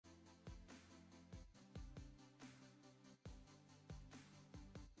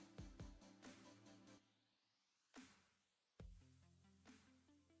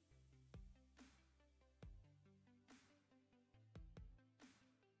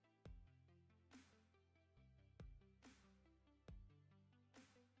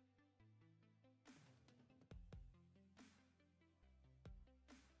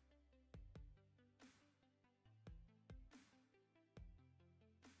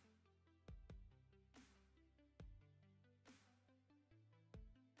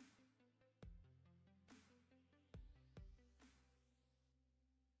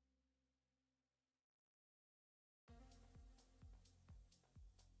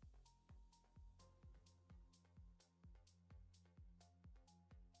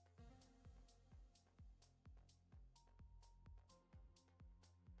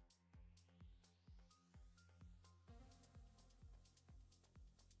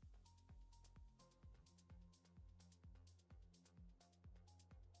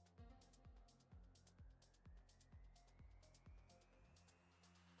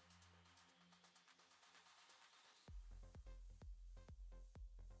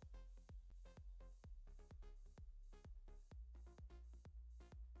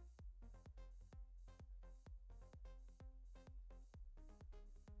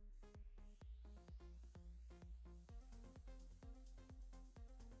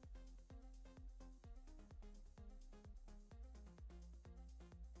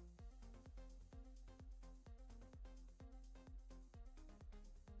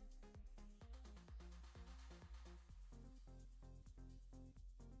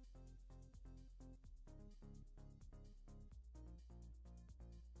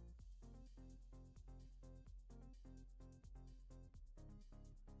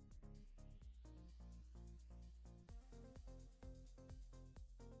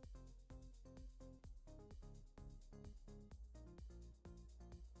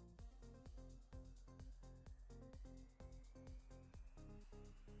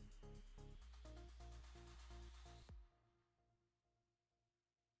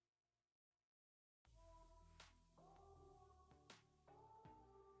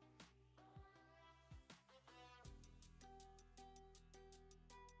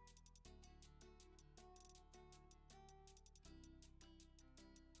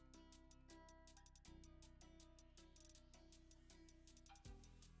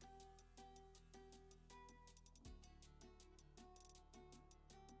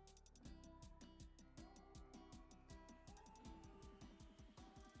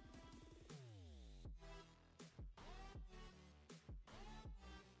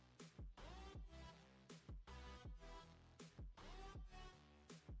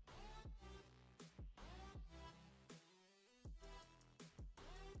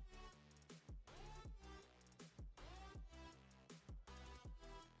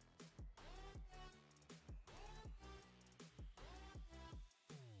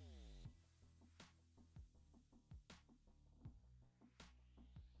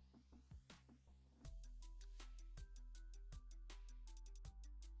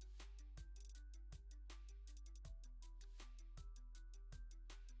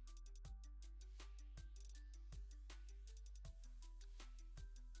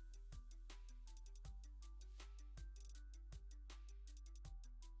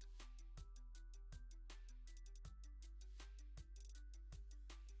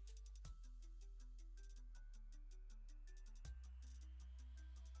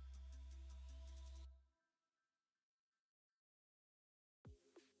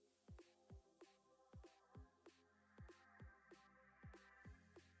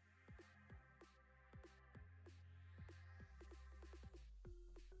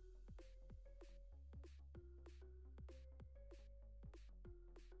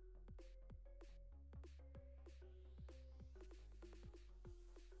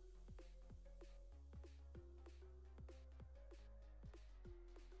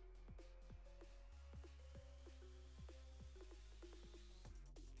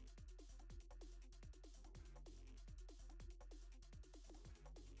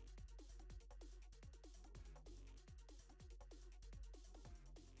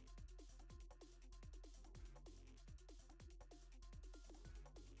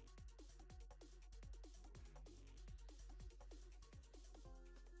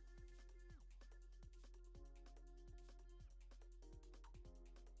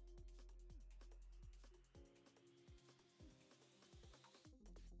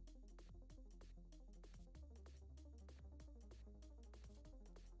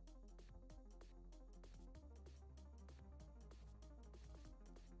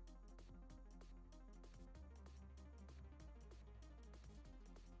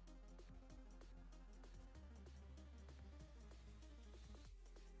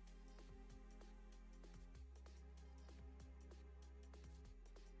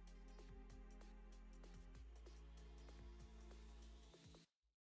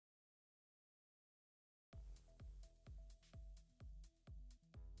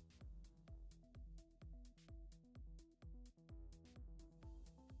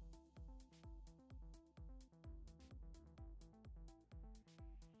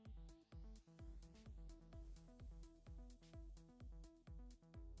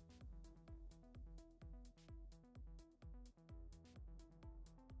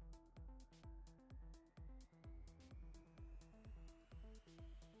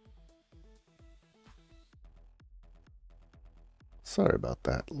Sorry about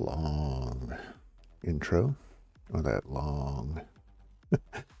that long intro, or that long...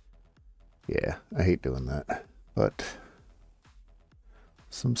 Yeah, I hate doing that, but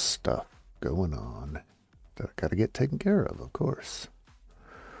some stuff going on that I gotta get taken care of course.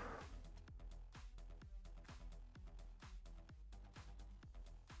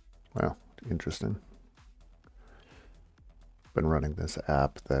 Well, interesting. Been running this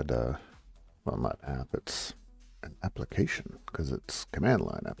app that, well, not app, it's an application, because it's command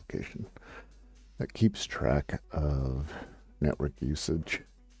line application that keeps track of network usage.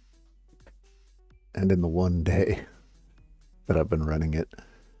 And in the one day that I've been running it,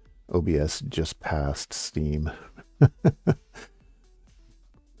 OBS just passed Steam.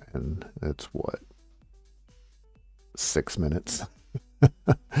 And it's what? 6 minutes?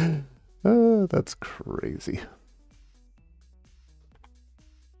 That's crazy.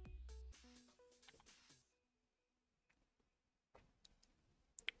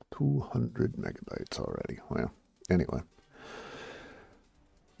 $200 megabytes already. Well, anyway,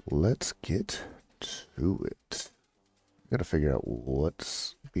 let's get to it. Gotta figure out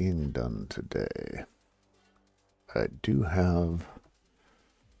what's being done today. I do have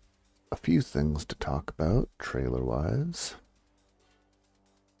a few things to talk about trailer-wise,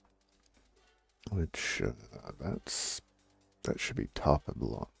 which that should be top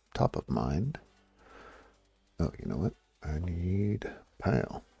of mind. Oh, you know what? I need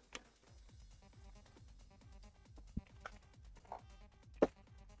pile.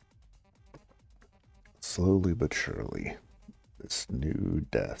 Slowly but surely, this new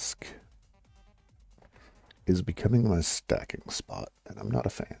desk is becoming my stacking spot, and I'm not a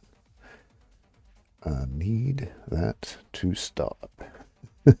fan. I need that to stop.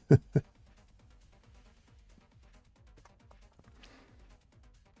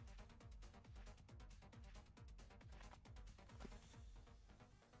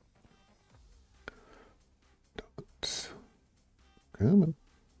 Come on.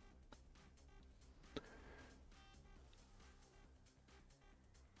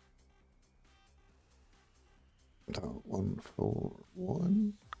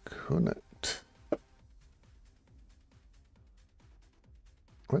 .141 connect.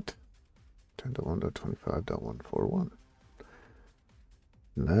 What? 10.1.25.141.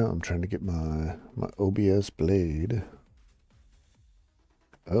 Now I'm trying to get my OBS blade.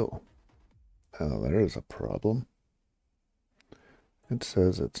 Oh, there is a problem. It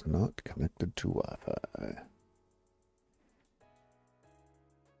says it's not connected to Wi-Fi.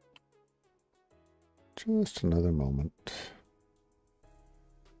 Just another moment.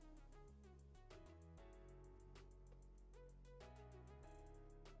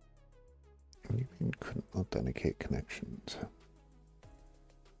 You couldn't authenticate connections.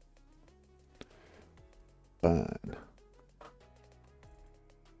 Fine.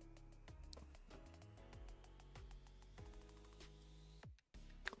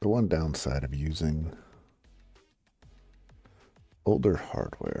 The one downside of using older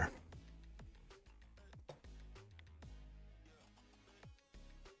hardware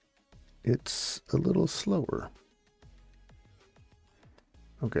it's a little slower.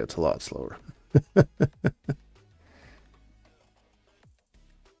 Okay, it's a lot slower.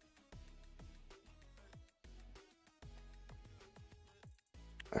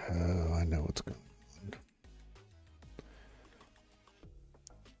 Oh, I know what's going on.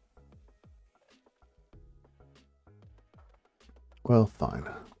 Well, fine.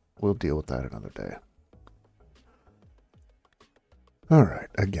 We'll deal with that another day. Alright,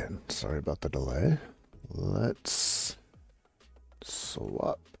 again, sorry about the delay. Let's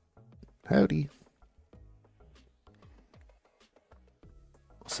swap. Howdy.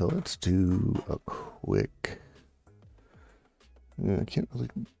 So let's do a quick... Yeah, I can't really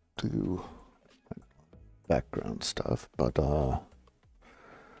do background stuff, but I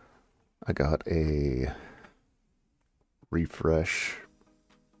got a refresh.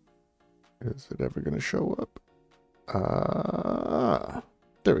 Is it ever going to show up?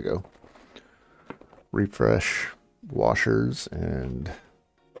 There we go. Refresh washers and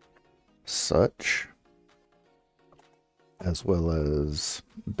such, as well as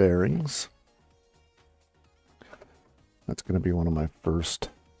bearings. That's going to be one of my first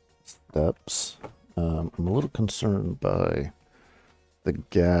steps. I'm a little concerned by the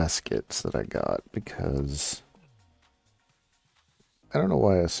gaskets that I got because I don't know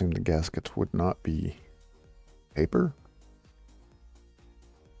why I assumed the gaskets would not be paper.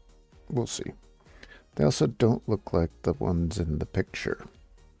 We'll see. They also don't look like the ones in the picture.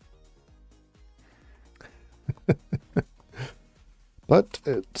 But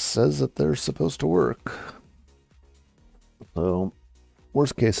it says that they're supposed to work. So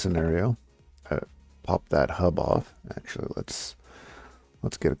worst case scenario, pop that hub off. Actually, let's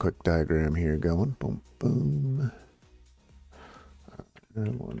get a quick diagram here going. Boom, boom.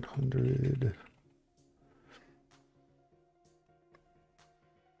 100.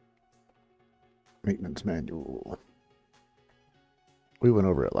 Maintenance manual. We went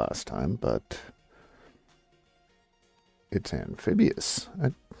over it last time, but it's amphibious.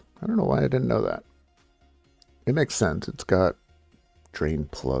 I don't know why I didn't know that. It makes sense. It's got drain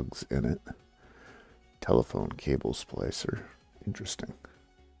plugs in it. Telephone cable splicer. Interesting.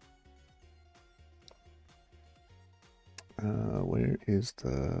 Where is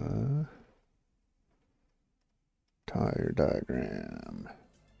the tire diagram?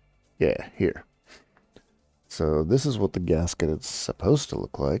 Yeah, here. So this is what the gasket is supposed to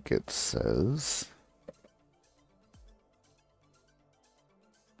look like. It says...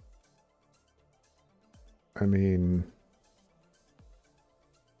 I mean...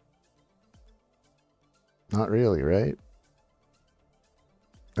 Not really, right?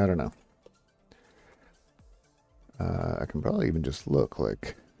 I don't know. I can probably even just look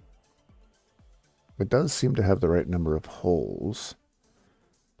like... It does seem to have the right number of holes,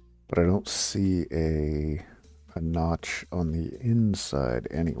 but I don't see a notch on the inside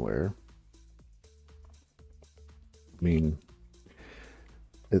anywhere. I mean,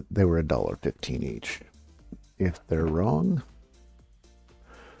 they were $1.15 each. If they're wrong,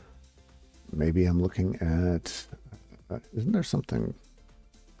 maybe I'm looking at... isn't there something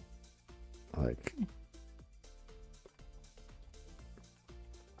like...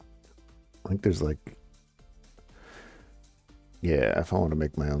 I think there's like... Yeah, if I want to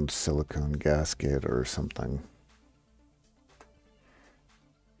make my own silicone gasket or something.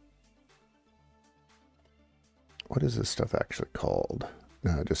 What is this stuff actually called?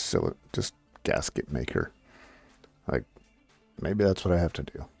 No, just gasket maker. Like, maybe that's what I have to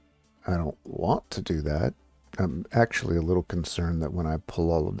do. I don't want to do that. I'm actually a little concerned that when I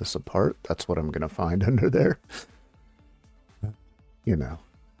pull all of this apart, that's what I'm going to find under there. You know.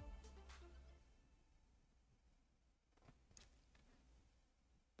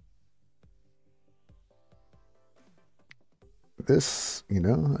 This, you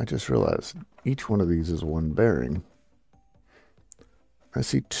know, I just realized each one of these is one bearing. I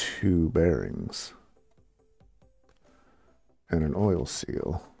see 2 bearings and an oil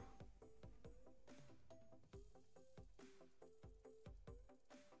seal.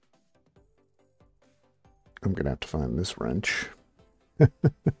 I'm gonna have to find this wrench.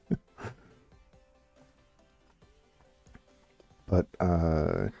 But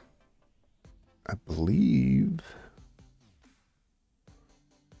I believe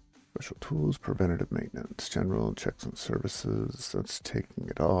special tools, preventative maintenance, general checks and services. That's taking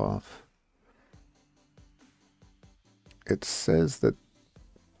it off. It says that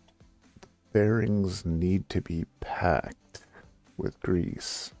the bearings need to be packed with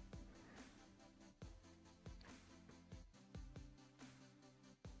grease.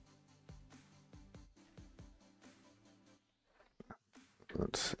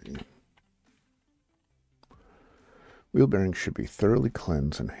 Let's see. Wheel bearings should be thoroughly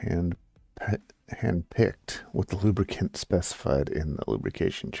cleansed and hand-picked with the lubricant specified in the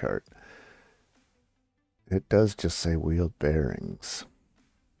lubrication chart. It does just say wheel bearings.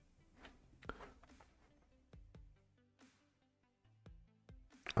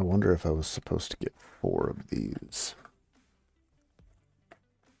 I wonder if I was supposed to get 4 of these.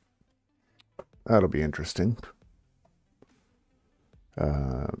 That'll be interesting.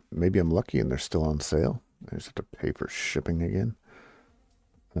 Maybe I'm lucky and they're still on sale. I just have to pay for shipping again.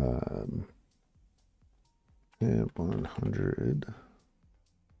 Yeah, 100.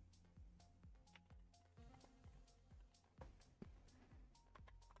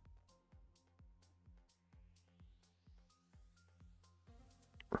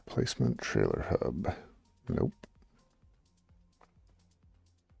 Replacement trailer hub. Nope.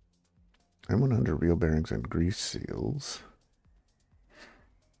 M100 wheel bearings and grease seals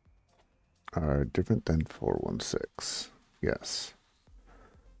are different than 416. Yes.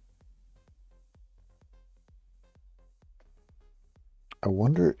 I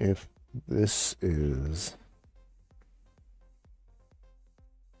wonder if this is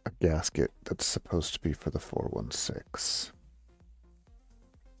a gasket that's supposed to be for the 416.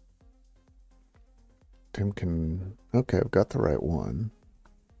 Tim can... Okay, I've got the right one.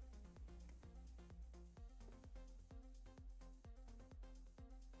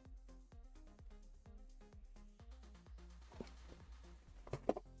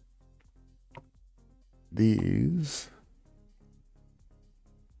 These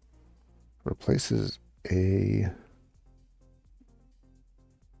replaces a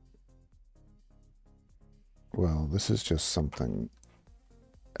well, this is just something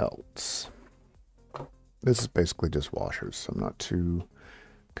else. This is basically just washers, so I'm not too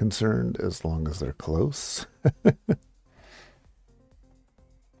concerned as long as they're close.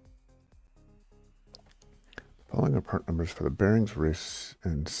 Following are part numbers for the bearings, race,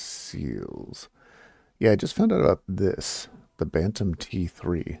 and seals. Yeah, I just found out about this, the Bantam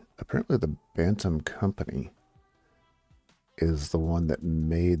T3. Apparently the Bantam company is the one that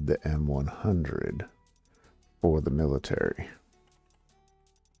made the M100 for the military.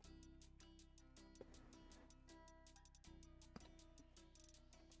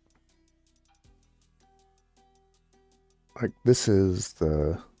 Like, this is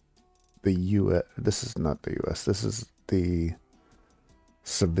the US, this is not the US, this is the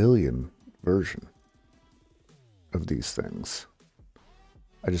civilian version of these things.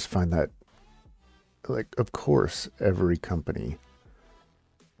 I just find that, like, of course, every company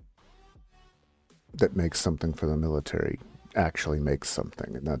that makes something for the military actually makes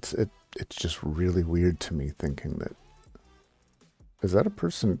something, and that's it. It's just really weird to me thinking that, is that a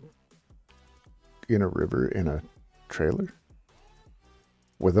person in a river in a trailer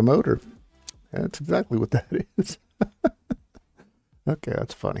with a motor? That's exactly what that is. Okay,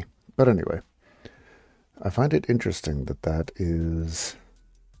 that's funny. But anyway, I find it interesting that that is,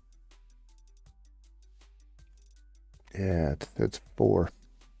 yeah, it's 4.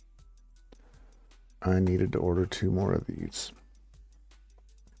 I needed to order 2 more of these.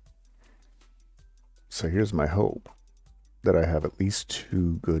 So here's my hope, that I have at least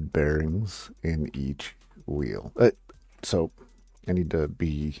 2 good bearings in each wheel. So I need to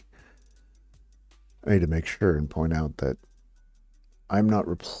make sure and point out that I'm not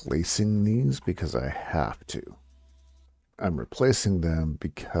replacing these because I have to. I'm replacing them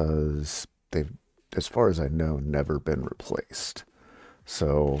because they've, as far as I know, never been replaced.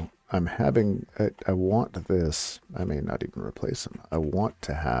 So I'm having, I want this, I may not even replace them. I want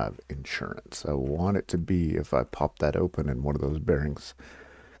to have insurance. I want it to be, if I pop that open and one of those bearings,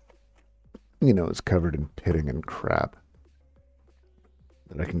 you know, is covered in pitting and crap,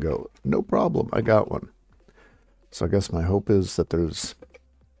 that I can go, no problem, I got one. So I guess my hope is that there's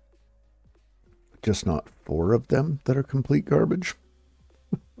just not 4 of them that are complete garbage,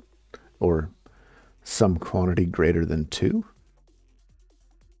 or some quantity greater than 2.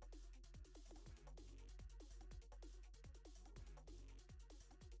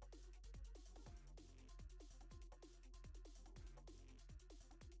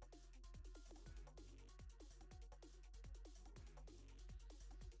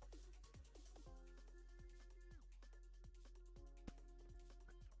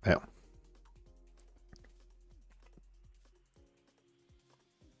 Yeah.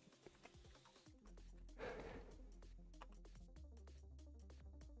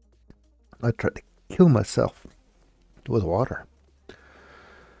 I tried to kill myself with water.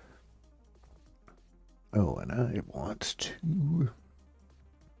 Oh, and I want to move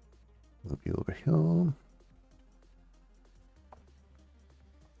you over here.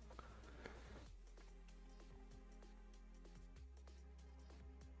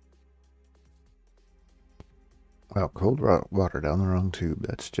 Wow, cold water down the wrong tube.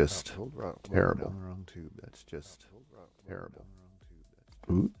 That's just terrible. Terrible.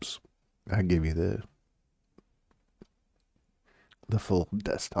 Oops. I give you the full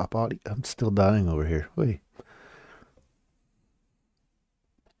desktop audio. I'm still dying over here. Wait.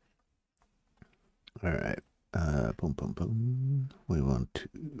 All right. Boom, boom, boom. We want to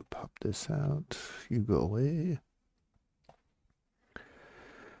pop this out. You go away.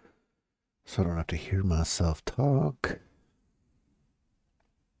 So I don't have to hear myself talk.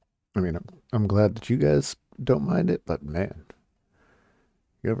 I mean, I'm glad that you guys don't mind it, but man,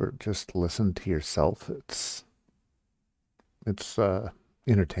 you ever just listen to yourself? It's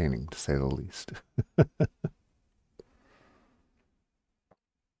entertaining, to say the least.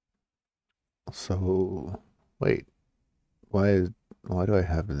 So, wait, why do I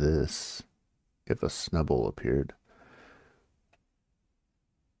have this if a snubble appeared?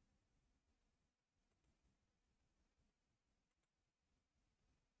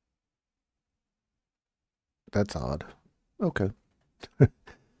 That's odd. Okay.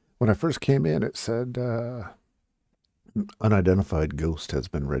 When I first came in, it said unidentified ghost has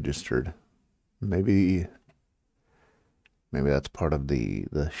been registered. Maybe that's part of the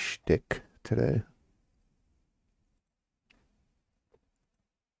shtick today.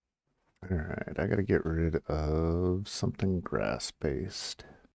 All right, I gotta get rid of something grass-based.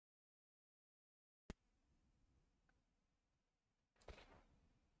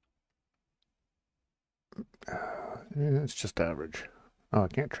 It's just average. Oh, I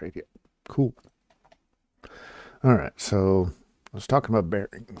can't trade yet. Cool. All right, so I was talking about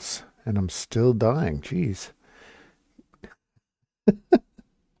bearings, and I'm still dying. Jeez.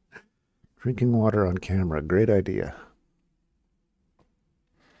 Drinking water on camera, great idea.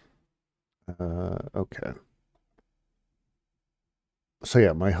 Okay. So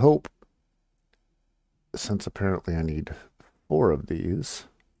yeah, my hope, since apparently I need 4 of these,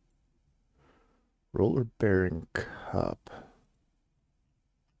 roller bearing cup.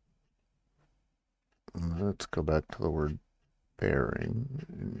 Let's go back to the word bearing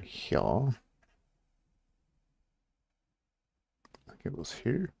in here. I think it was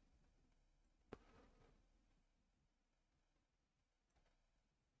here.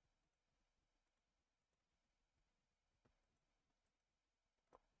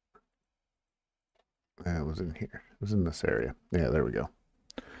 It was in here. It was in this area. Yeah, there we go.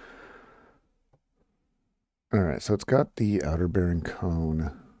 All right, so it's got the outer bearing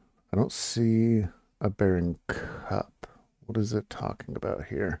cone. I don't see a bearing cup. What is it talking about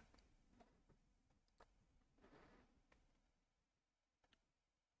here?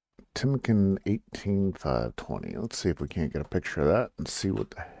 Timken 18520. Let's see if we can't get a picture of that and see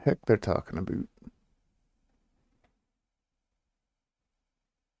what the heck they're talking about.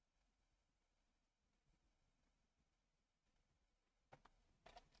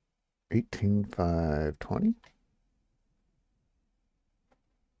 $18,520.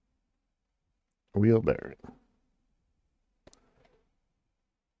 Wheel bearing.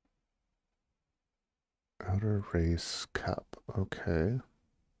 Outer race cup. Okay.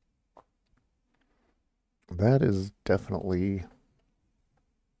 That is definitely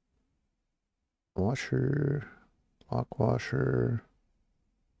washer, lock washer,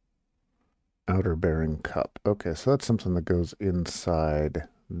 outer bearing cup. Okay, so that's something that goes inside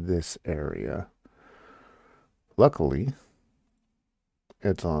this area. Luckily,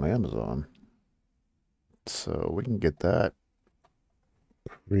 it's on Amazon, so we can get that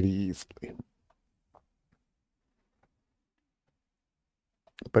pretty easily.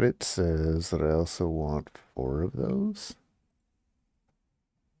 But it says that I also want 4 of those.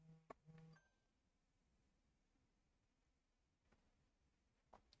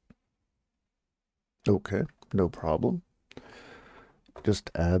 Okay, no problem.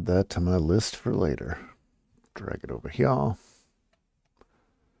 Just add that to my list for later. Drag it over here.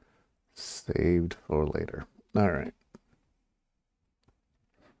 Saved for later. All right.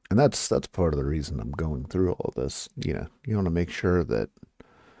 And that's part of the reason I'm going through all this. You want to make sure that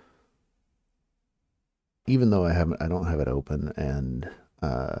even though I don't have it open and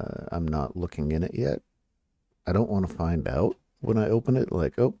I'm not looking in it yet, I don't want to find out when I open it,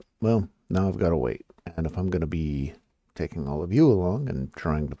 like, oh, well, now I've got to wait. And if I'm going to be taking all of you along and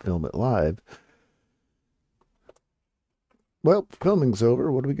trying to film it live, well, filming's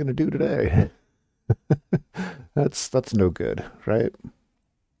over. What are we going to do today? That's no good, right?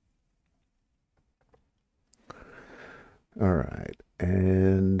 All right.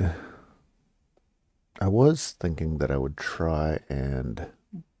 And I was thinking that I would try and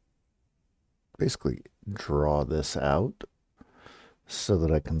basically draw this out so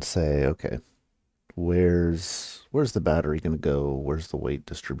that I can say, okay, where's the battery going to go? Where's the weight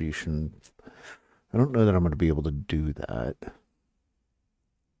distribution? I don't know that I'm going to be able to do that.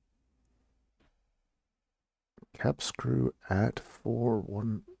 Cap screw at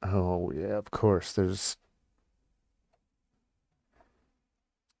 4-1. Oh, yeah, of course.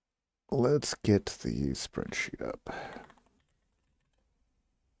 Let's get the spreadsheet up.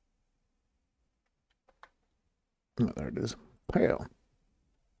 Oh, there it is. Pale.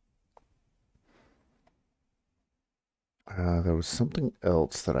 There was something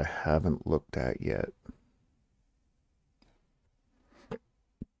else that I haven't looked at yet.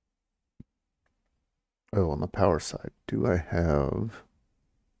 Oh, on the power side, do I have...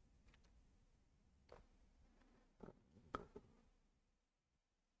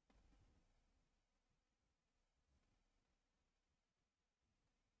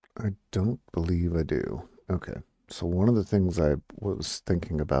 I don't believe I do. Okay, so one of the things I was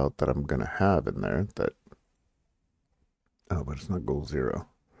thinking about that I'm going to have in there that... Oh, but it's not goal 0.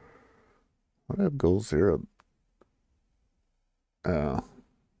 Why do I have goal 0? Oh.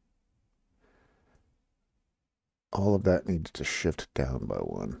 All of that needs to shift down by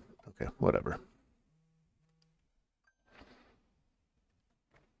 1. Okay, whatever.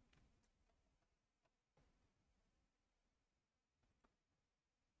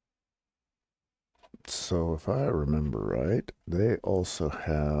 So if I remember right, they also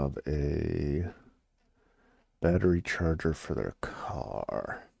have a battery charger for their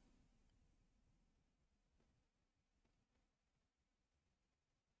car.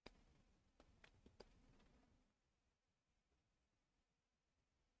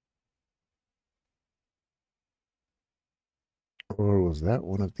 Or was that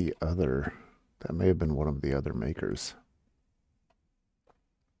one of the other? That may have been one of the other makers.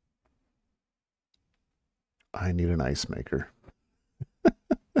 I need an ice maker.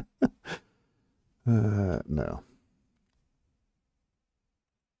 No.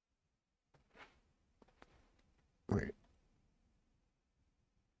 Wait.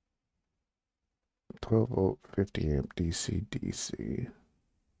 12 volt, 50 amp DC DC.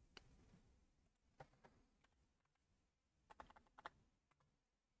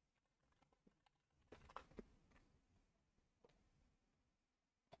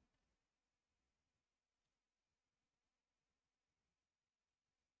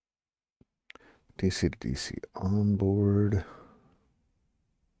 DC to DC onboard.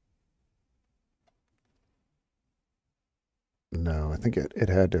 No, I think it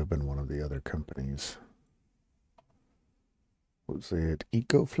had to have been one of the other companies. Was it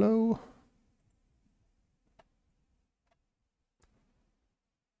EcoFlow?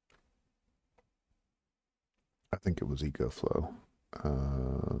 I think it was EcoFlow.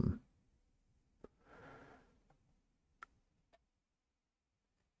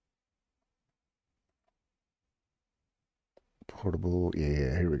 Portable,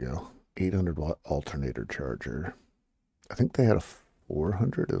 yeah, here we go. 800 watt alternator charger. I think they had a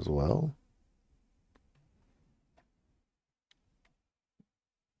 400 as well.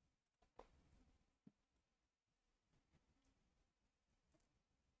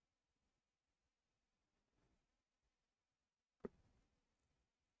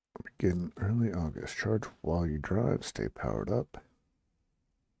 Begin early August. Charge while you drive. Stay powered up.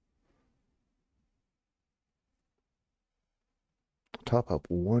 Top up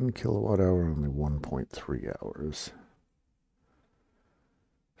 1 kilowatt hour, only 1.3 hours.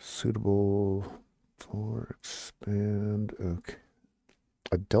 Suitable for expand. Okay.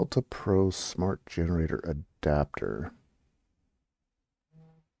 A Delta Pro smart generator adapter.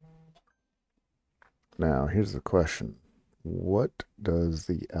 Now, here's the question. What does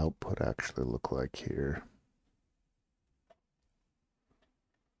the output actually look like here?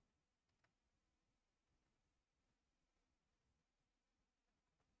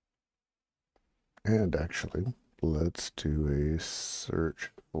 And actually, let's do a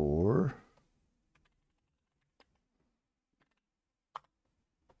search for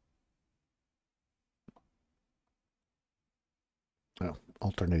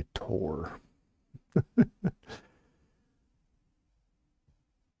alternator. I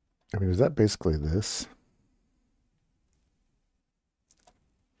mean, is that basically this?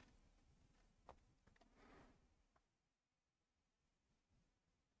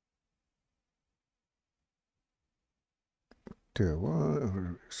 Do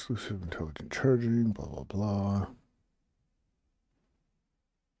what? Exclusive intelligent charging, blah, blah, blah.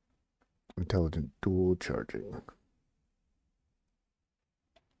 Intelligent dual charging.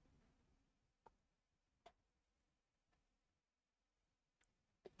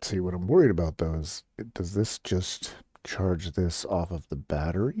 See, what I'm worried about though is, does this just charge this off of the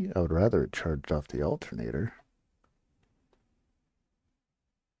battery? I would rather it charged off the alternator.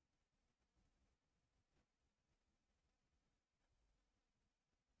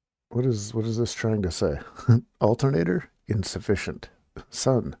 What is this trying to say? Alternator? Insufficient.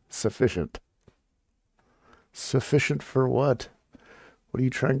 Sun? Sufficient. Sufficient for what? What are you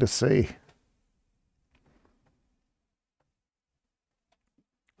trying to say?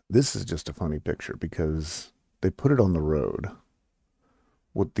 This is just a funny picture because they put it on the road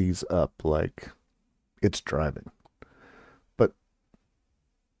with these up like it's driving. But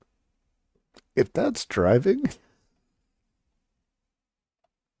if that's driving,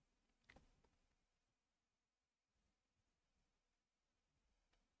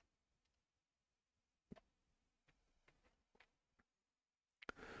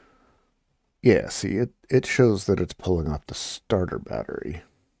 yeah, see, it shows that it's pulling off the starter battery.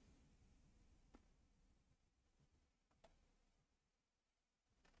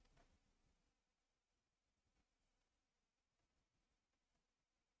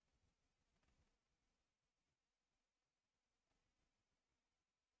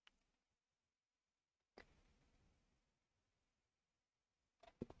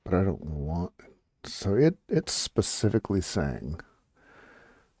 But I don't want, so it's specifically saying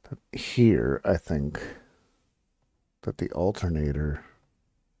that here, I think that the alternator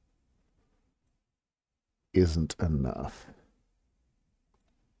isn't enough.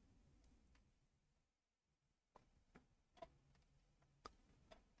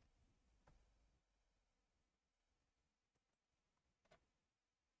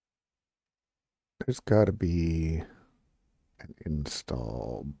 There's got to be an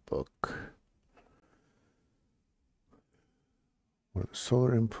install book. What are the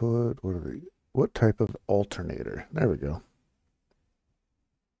solar input? What type of alternator? There we go.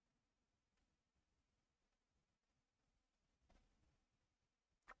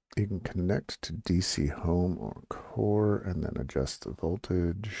 You can connect to DC home or core and then adjust the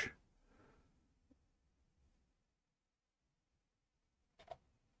voltage.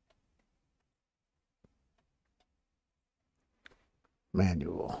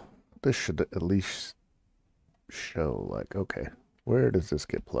 Manual. This should at least show like, okay, where does this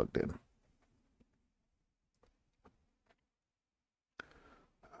get plugged in?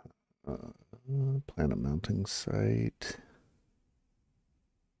 Plan a mounting site.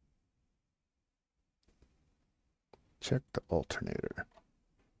 Check the alternator.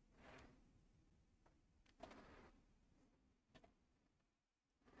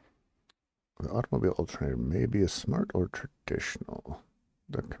 The automobile alternator may be a smart or traditional.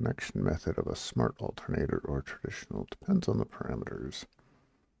 The connection method of a smart alternator or traditional depends on the parameters.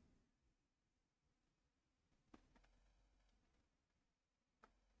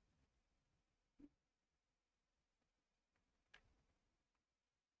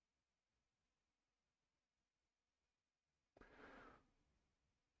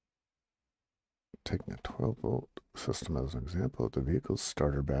 Taking a 12-volt system as an example, if the vehicle's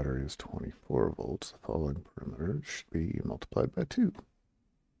starter battery is 24 volts, the following parameters should be multiplied by 2.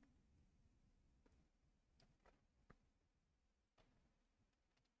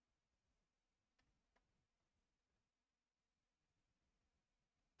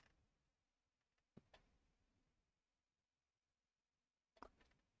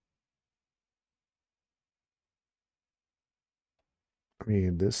 I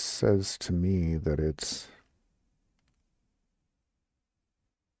mean, this says to me that it's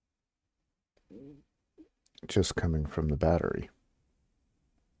just coming from the battery.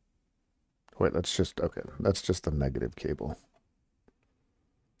 Wait, okay, that's just the negative cable.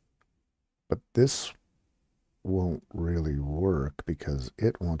 But this won't really work because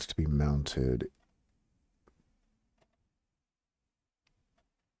it wants to be mounted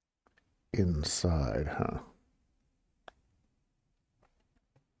inside, huh?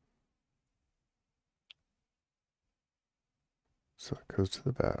 So it goes to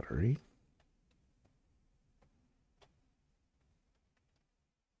the battery.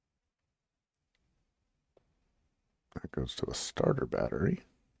 That goes to a starter battery.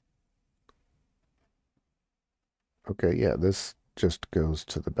 Okay, yeah, this just goes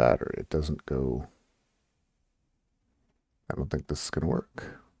to the battery. It doesn't go... I don't think this is going to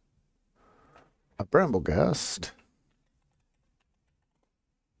work. A Bramblegast.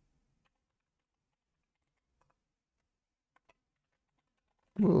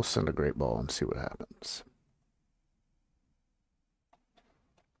 We'll send a great ball and see what happens.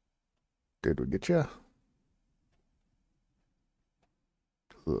 Did we get you?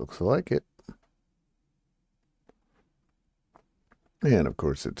 Looks like it. And of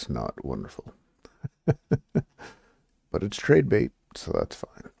course, it's not wonderful. But it's trade bait, so that's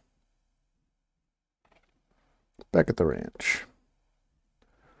fine. Back at the ranch.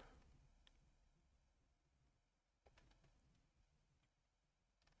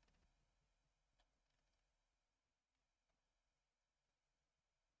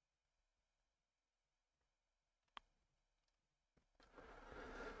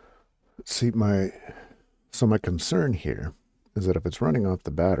 See, my concern here is that if it's running off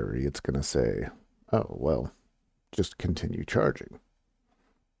the battery, it's going to say, oh, well, just continue charging.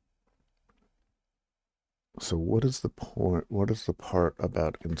 So what is the point? What is the part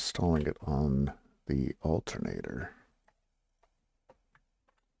about installing it on the alternator?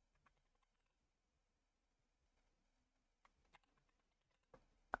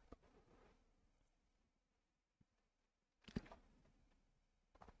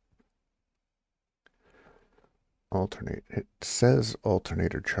 Alternate. It says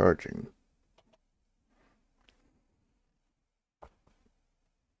alternator charging.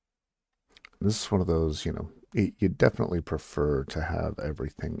 This is one of those, you know, you definitely prefer to have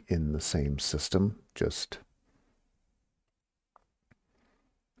everything in the same system, just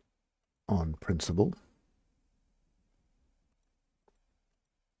on principle.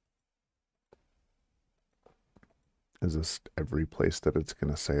 Is this every place that it's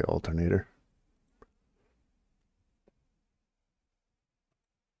going to say alternator?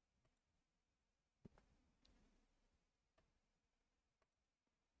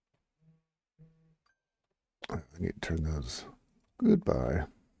 I need to turn those. Goodbye.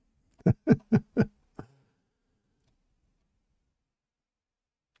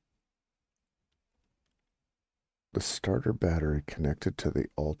 The starter battery connected to the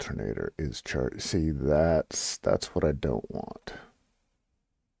alternator is charged. See, that's what I don't want.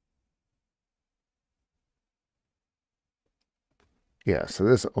 Yeah, so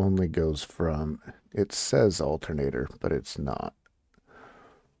this only goes from, it says alternator, but it's not.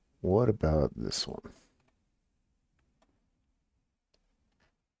 What about this one?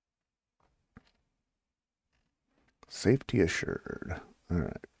 Safety assured. All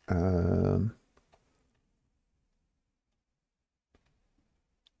right.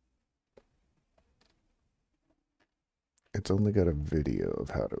 It's only got a video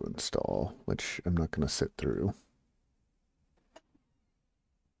of how to install, which I'm not going to sit through.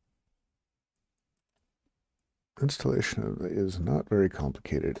 Installation is not very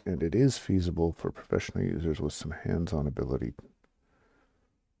complicated, and it is feasible for professional users with some hands-on ability.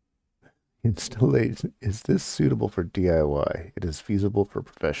 Installation, is this suitable for DIY? It is feasible for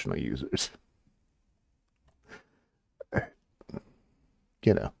professional users.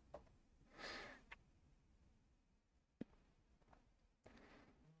 You know.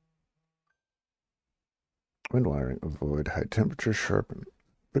 Wind wiring, avoid high temperature, sharpen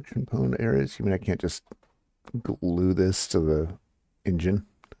friction prone areas. You mean I can't just glue this to the engine?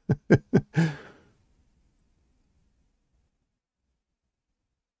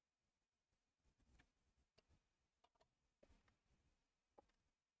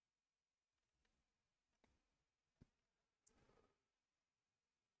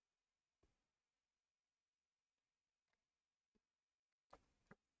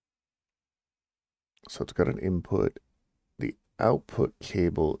 So it's got an input. The output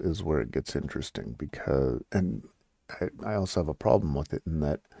cable is where it gets interesting because, and I also have a problem with it in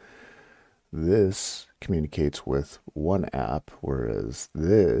that this communicates with one app, whereas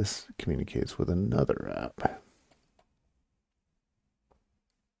this communicates with another app.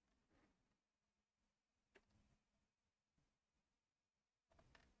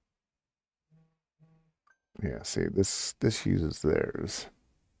 Yeah, see, this uses theirs.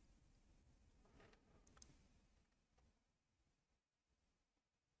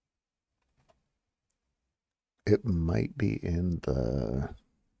 It might be in the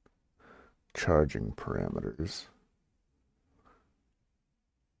charging parameters.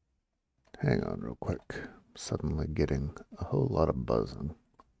 Hang on real quick. Suddenly getting a whole lot of buzzing.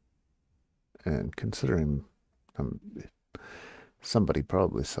 And considering somebody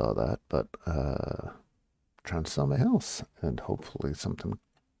probably saw that, but trying to sell my house and hopefully something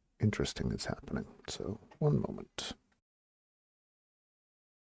interesting is happening. So, one moment.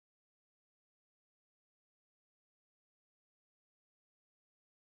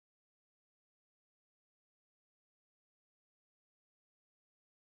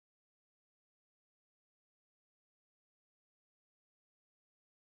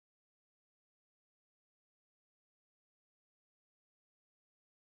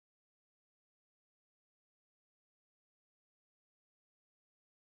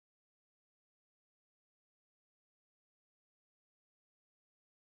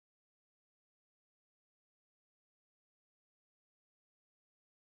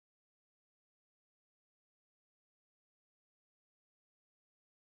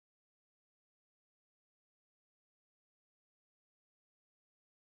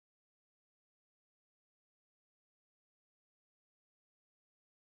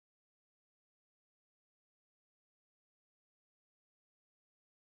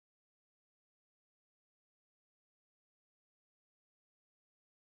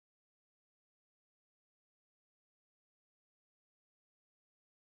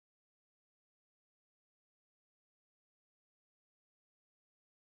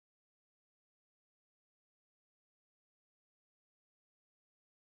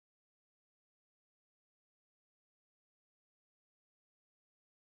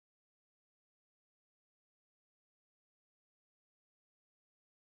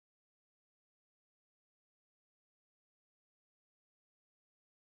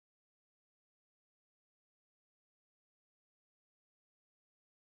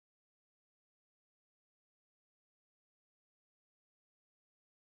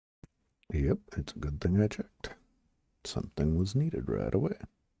 Yep, it's a good thing I checked. Something was needed right away.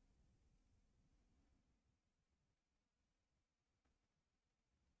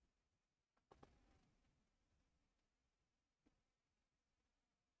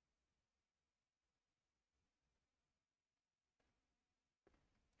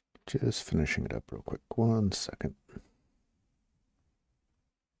 Just finishing it up real quick. 1 second.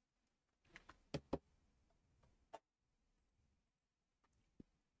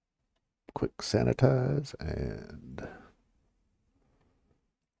 Quick sanitize and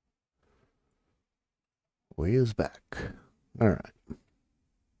way is back. All right.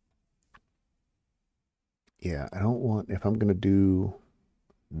 Yeah, I don't want, if I'm going to do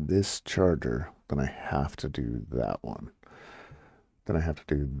this charger, then I have to do that one. then I have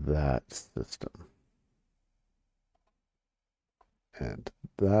to do that system. And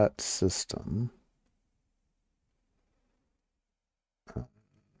that system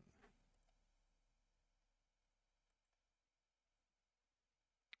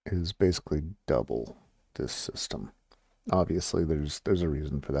is basically double this system. Obviously, there's a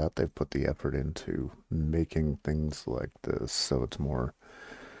reason for that. They've put the effort into making things like this, so it's more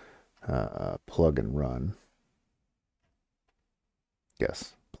plug and run.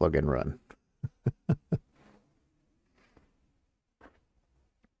 Yes, plug and run.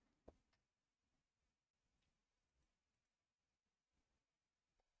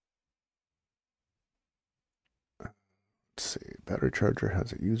 Let's see. Battery charger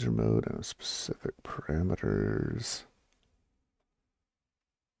has a user mode and a specific parameters.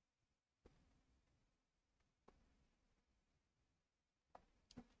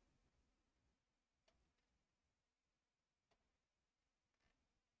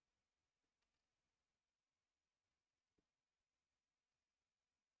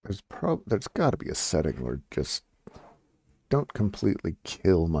 There's got to be a setting where just don't completely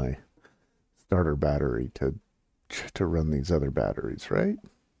kill my starter battery to run these other batteries, right?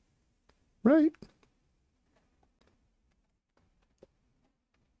 Right?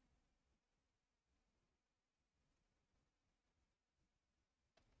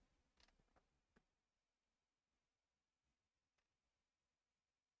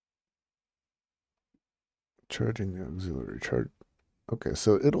 Charging the auxiliary charge. Okay,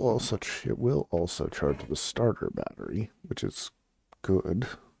 so it will also charge the starter battery, which is good,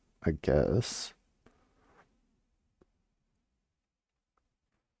 I guess.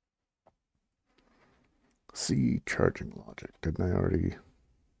 See charging logic. Didn't I already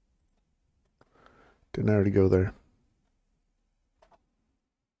go there?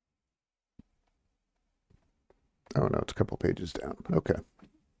 Oh no, it's a couple pages down. Okay.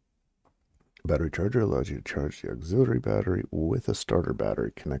 Battery charger allows you to charge the auxiliary battery with a starter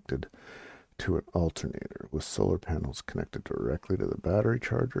battery connected to an alternator, with solar panels connected directly to the battery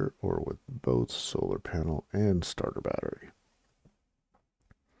charger or with both solar panel and starter battery.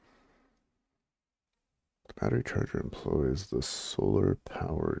 The battery charger employs the solar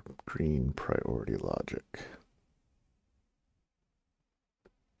powered green priority logic.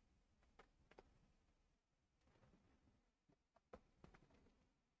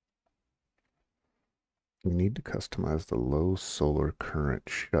 You need to customize the low solar current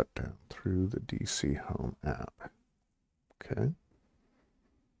shutdown through the DC Home app. Okay.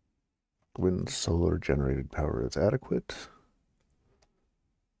 When solar generated power is adequate,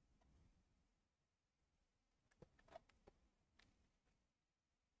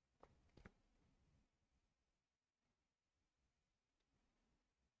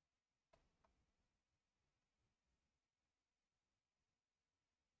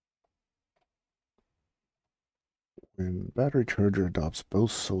 when battery charger adopts both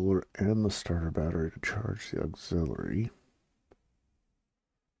solar and the starter battery to charge the auxiliary.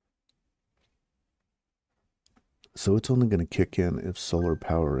 So it's only going to kick in if solar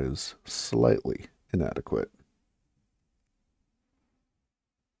power is slightly inadequate.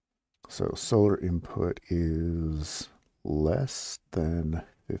 So solar input is less than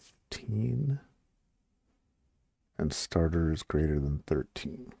 15 and starter is greater than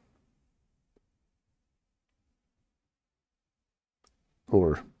 13.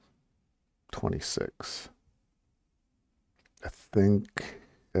 Or 26. I think,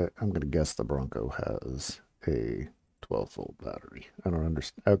 I'm going to guess the Bronco has a 12-volt battery. I don't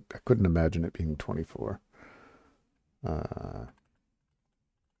understand. I couldn't imagine it being 24.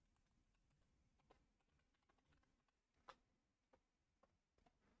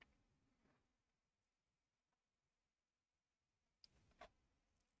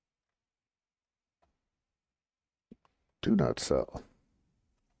 Do not sell.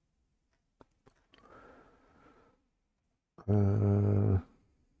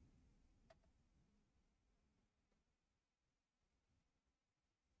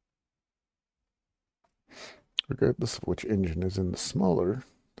 Regardless of which engine is in the smaller,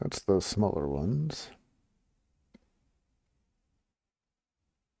 that's the smaller ones.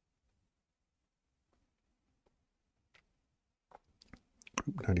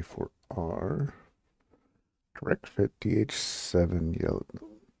 Group 94R. Direct fit DH7 yellow.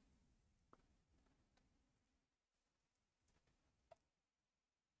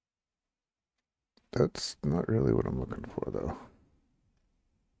 That's not really what I'm looking for, though.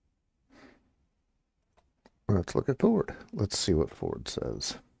 Let's look at Ford. Let's see what Ford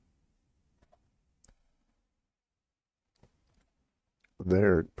says.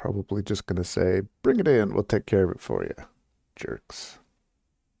 They're probably just going to say, bring it in, we'll take care of it for you. jerks.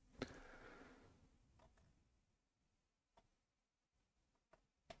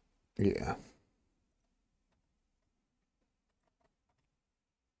 Yeah.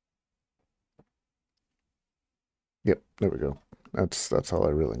 Yep, there we go. That's all I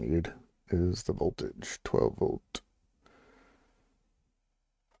really need is the voltage, 12 volt.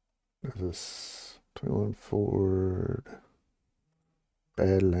 Is this 21 Ford,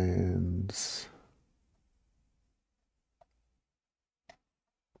 Badlands.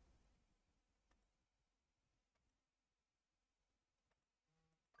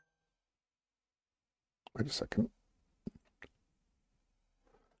 Wait a second.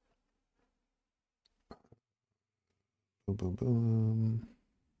 Boom, boom, boom.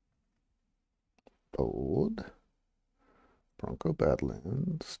 Bold. Bronco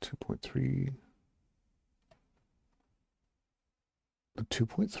Badlands, 2.3. The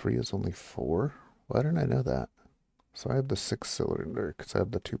 2.3 is only 4? Why didn't I know that? So I have the 6-cylinder because I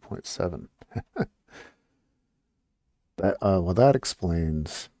have the 2.7. Well, that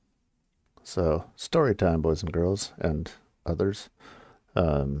explains. So, story time, boys and girls, and others.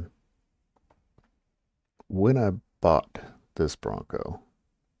 Um, when I bought this Bronco,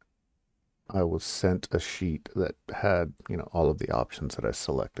 I was sent a sheet that had, all of the options that I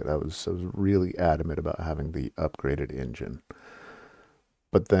selected. I was really adamant about having the upgraded engine.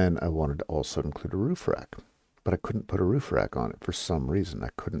 But then I wanted to also include a roof rack. But I couldn't put a roof rack on it for some reason. I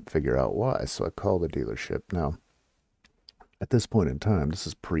couldn't figure out why. So I called the dealership. Now, at this point in time, this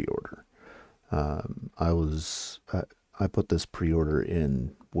is pre-order. I put this pre-order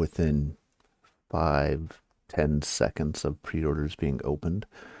in within 5-10 seconds of pre-orders being opened.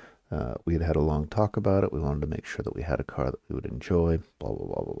 We had had a long talk about it. We wanted to make sure that we had a car that we would enjoy, blah, blah,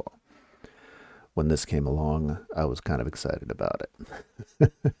 blah, blah, blah. When this came along, I was kind of excited about it.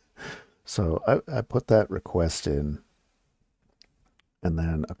 So I put that request in, and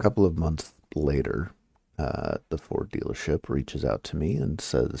then a couple of months later, the Ford dealership reaches out to me and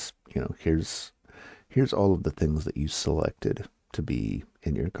says, here's all of the things that you selected to be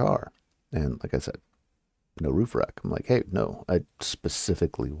in your car. And like I said, no roof rack. I'm like, hey, no, I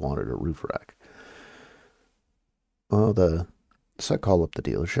specifically wanted a roof rack. So I call up the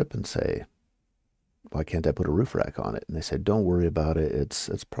dealership and say, why can't I put a roof rack on it? And they said, don't worry about it.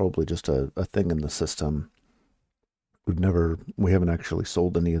 It's probably just a thing in the system. We haven't actually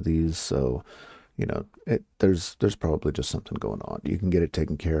sold any of these, so there's probably just something going on. You can get it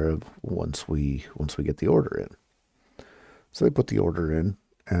taken care of once we get the order in. So they put the order in,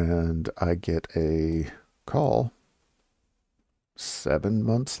 and I get a call 7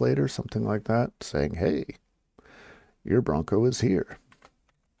 months later, something like that, saying, hey, your Bronco is here.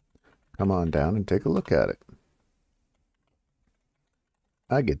 Come on down and take a look at it.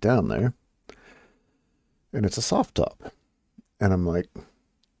 I get down there, and it's a soft top. And I'm like,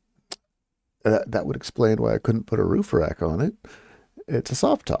 that would explain why I couldn't put a roof rack on it. It's a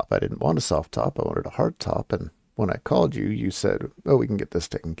soft top. I didn't want a soft top. I wanted a hard top. And when I called you, you said, oh, we can get this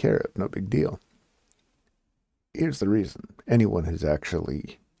taken care of. No big deal. Here's the reason. Anyone who's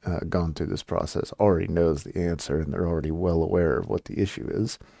actually gone through this process already knows the answer, and they're already well aware of what the issue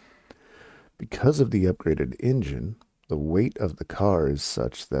is. Because of the upgraded engine, the weight of the car is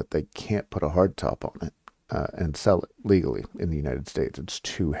such that they can't put a hard top on it and sell it legally in the United States. It's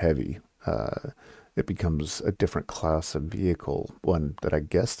too heavy. It becomes a different class of vehicle, one that I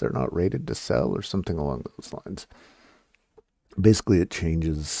guess they're not rated to sell or something along those lines. Basically, it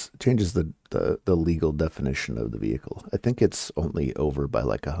changes the legal definition of the vehicle. I think it's only over by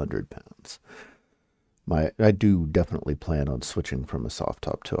like 100 pounds. I do definitely plan on switching from a soft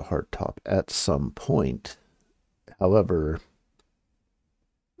top to a hard top at some point. However,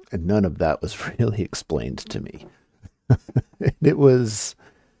 none of that was really explained to me. It was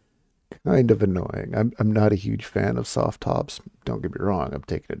kind of annoying. I'm not a huge fan of soft tops. Don't get me wrong, I'm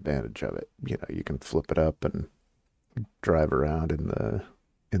taking advantage of it. You can flip it up and drive around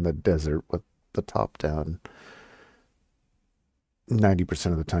in the desert with the top down.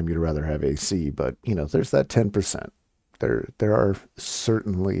 90% of the time you'd rather have AC, but there's that 10%. There are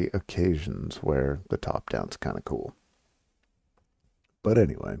certainly occasions where the top down's kind of cool. But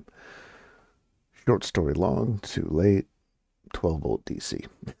anyway, short story long, too late, 12 volt DC.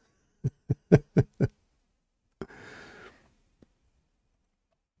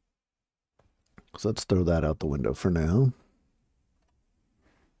 So let's throw that out the window for now.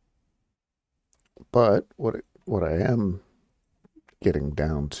 But what I am getting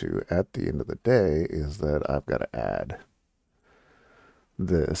down to at the end of the day is that I've got to add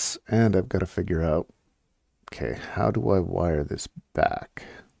this, and I've got to figure out, okay, how do I wire this back?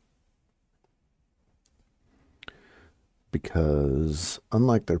 because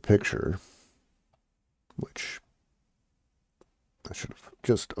unlike their picture, which I should have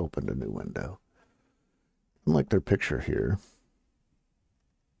just opened a new window, unlike their picture here,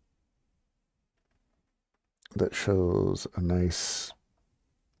 that shows a nice,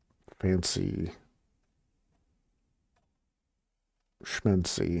 fancy,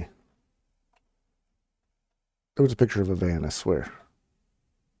 schmancy. There was a picture of a van, I swear.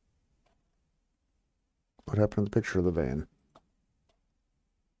 What happened to the picture of the van?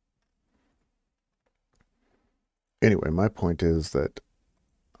 Anyway, my point is that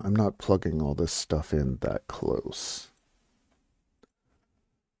I'm not plugging all this stuff in that close.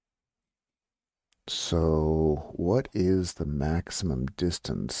 So what is the maximum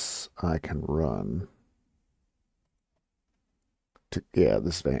distance I can run to, yeah,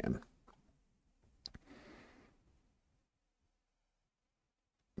 this van?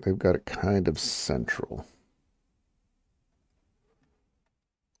 They've got it kind of central.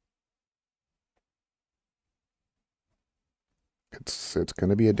 It's going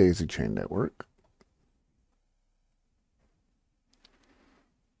to be a daisy chain network.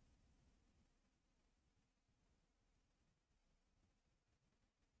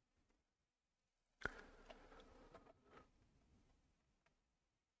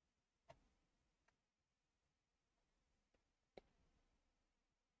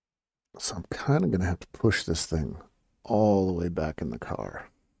 So I'm kind of going to have to push this thing all the way back in the car,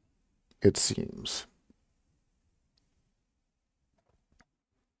 it seems.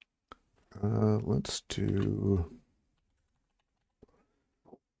 Let's do...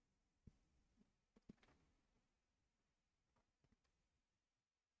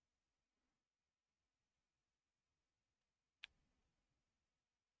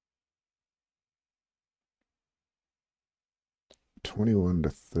 ...21 to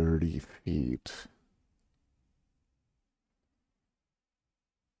 30 feet.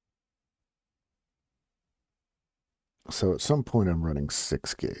 So at some point I'm running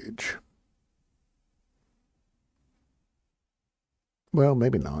 6 gauge. Well,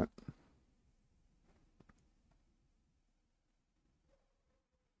 maybe not.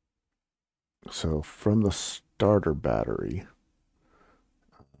 So from the starter battery,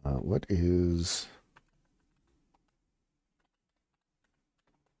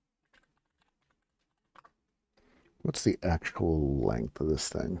 what's the actual length of this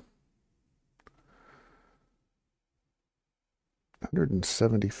thing?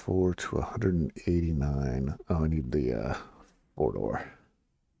 174 to 189. Oh, I need the 4-door.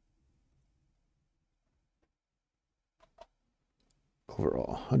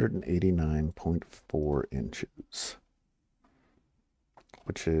 Overall, 189.4 inches,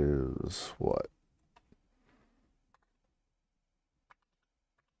 which is what?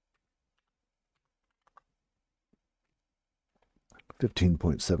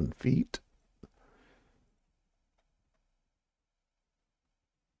 15.7 feet.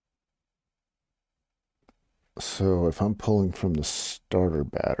 So if I'm pulling from the starter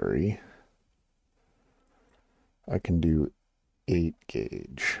battery, I can do 8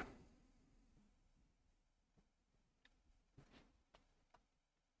 gauge.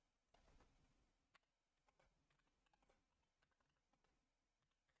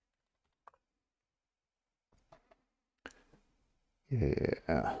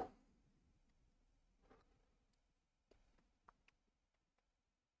 Yeah.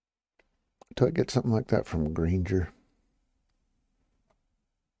 Do I get something like that from Granger?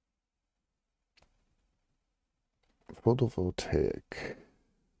 Photovoltaic,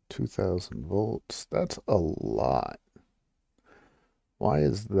 2000 volts. That's a lot. Why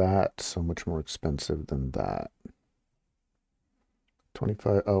is that so much more expensive than that?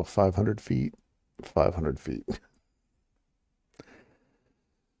 25, oh, 500 feet? 500 feet.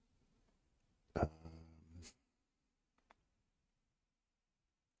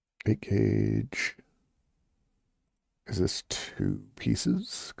 8 gauge. Is this 2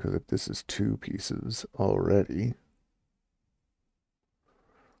 pieces? Because if this is 2 pieces already.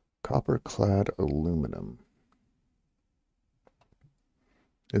 Copper clad aluminum.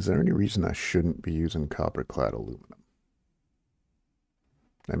 Is there any reason I shouldn't be using copper clad aluminum?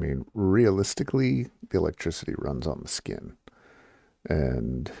 I mean, realistically, the electricity runs on the skin.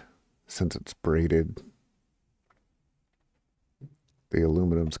 And since it's braided, the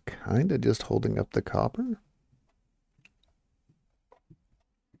aluminum's kind of just holding up the copper.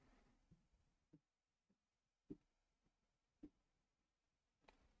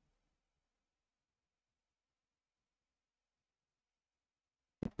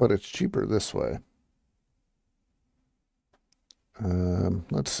 But it's cheaper this way.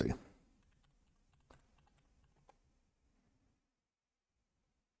 Let's see.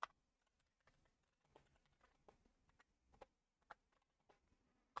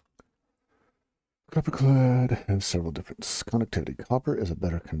 Copper-clad has several different conductivity. Copper is a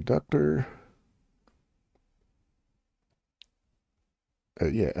better conductor.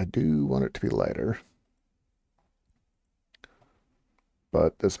 Yeah, I do want it to be lighter,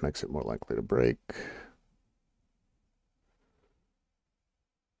 but this makes it more likely to break.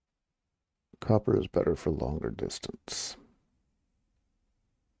 Copper is better for longer distance.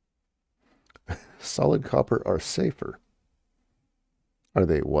 Solid copper are safer. Are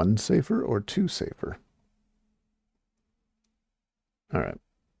they one safer or two safer? All right.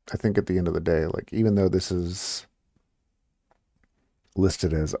 I think at the end of the day, like, even though this is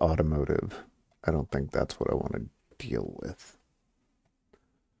listed as automotive, I don't think that's what I want to deal with.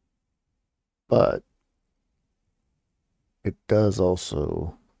 But it does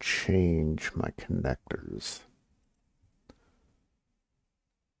also change my connectors.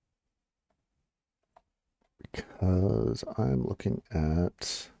 Because I'm looking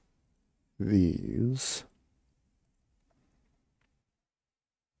at these.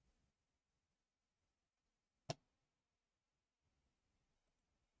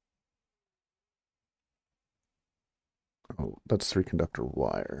 Oh, that's three conductor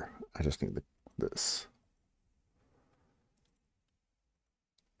wire. I just need this.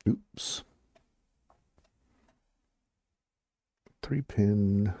 Oops.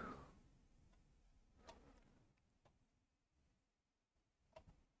 3-pin.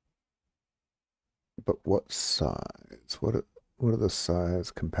 But what size? What are the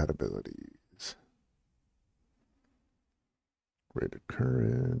size compatibilities? Rated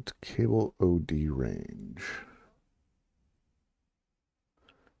current, cable OD range.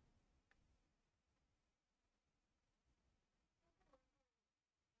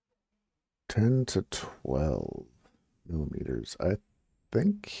 10 to 12 millimeters. I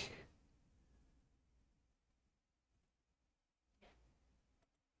think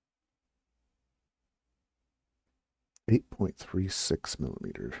 8.36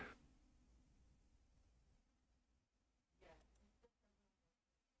 millimeters.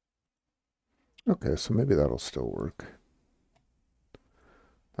 Okay, so maybe that'll still work.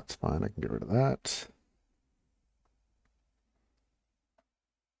 That's fine. I can get rid of that.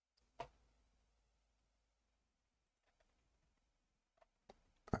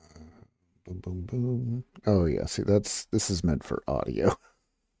 Boom, boom, boom. Oh yeah, see this is meant for audio.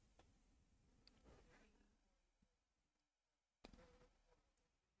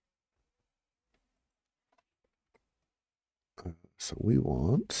 So we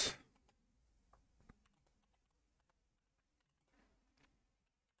want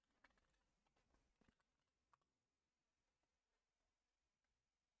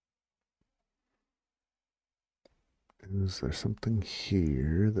is there something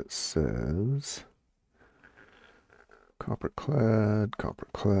here that says copper clad, copper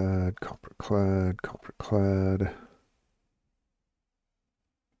clad, copper clad, copper clad?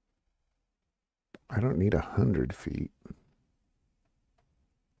 I don't need 100 feet.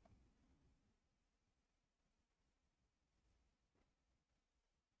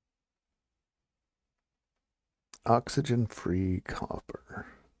 Oxygen-free copper.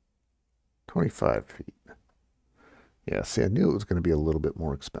 25 feet. Yeah, see, I knew it was going to be a little bit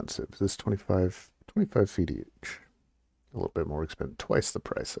more expensive. This 25 feet each. A little bit more expensive. Twice the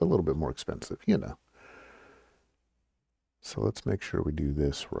price. A little bit more expensive, you know. So let's make sure we do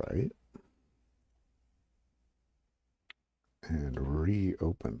this right. And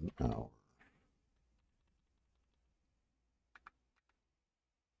reopen our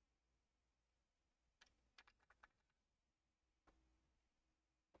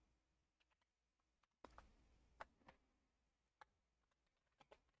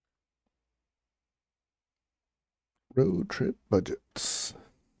road trip budgets.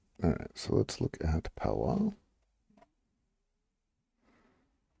 All right, so let's look at powwow.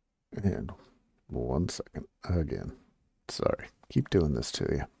 And 1 second again. Sorry, keep doing this to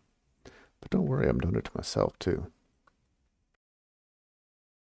you. But don't worry, I'm doing it to myself too.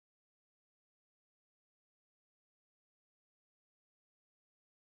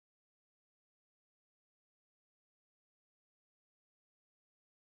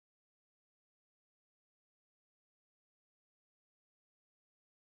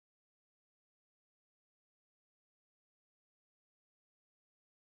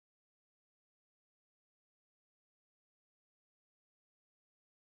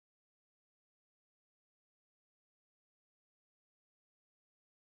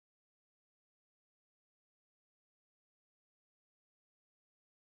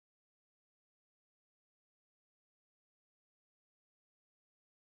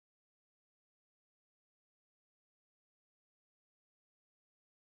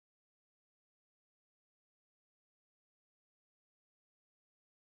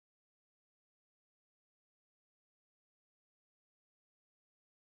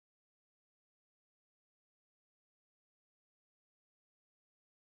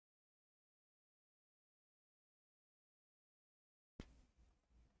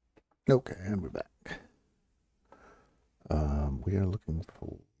 Okay, and we're back. We are looking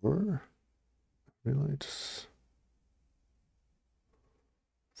for relates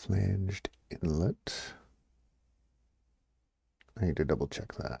flanged inlet. I need to double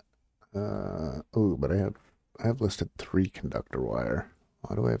check that. Oh, but I have listed 3 conductor wire.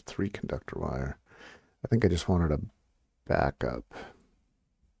 Why do I have 3 conductor wire? I think I just wanted a backup.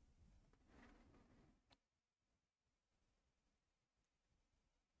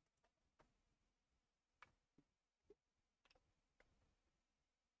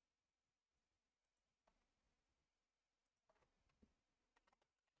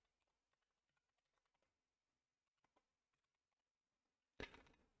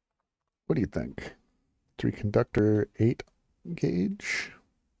 What do you think? 3 conductor, 8 gauge?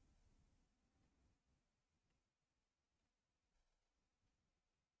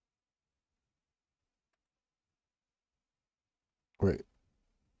 Wait.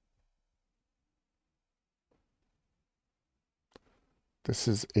 This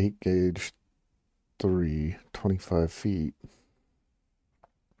is 8 gauge 3, 25 feet.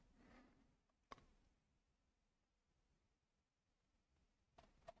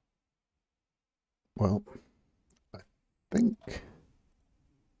 Well, I think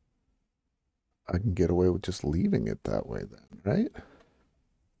I can get away with just leaving it that way then, right?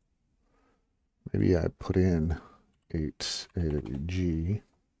 Maybe I put in 8 AWG.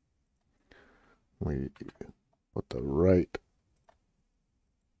 We put the right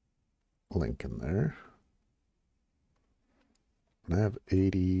link in there. And I have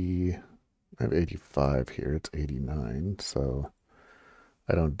 85 here. It's 89, so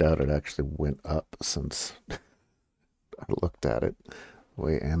I don't doubt it actually went up since I looked at it. The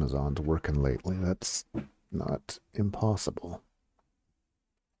way Amazon's working lately, that's not impossible.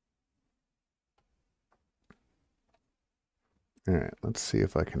 All right, let's see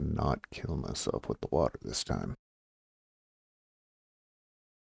if I can not kill myself with the water this time.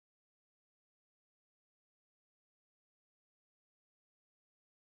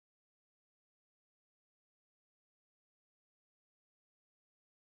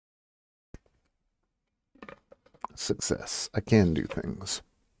 Success. I can do things.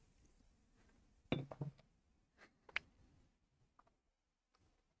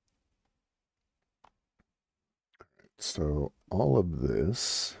 So all of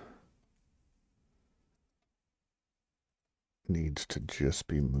this needs to just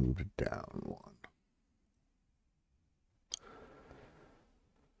be moved down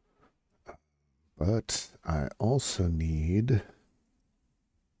 1. But I also need,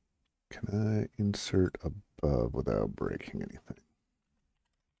 can I insert above without breaking anything?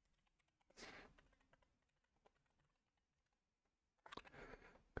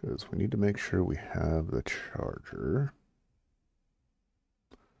 Because we need to make sure we have the charger.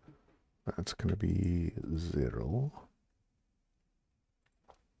 That's going to be 0.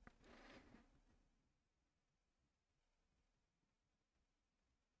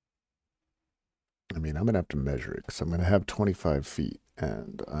 I mean, I'm going to have to measure it because I'm going to have 25 feet,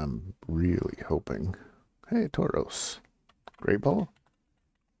 and I'm really hoping. Hey, Tauros. Great ball.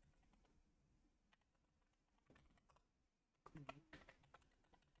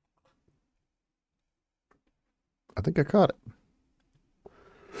 I think I caught it.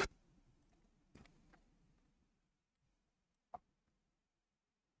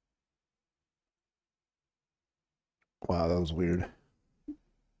 Wow, that was weird.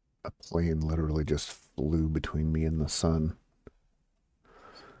 A plane literally just flew between me and the sun.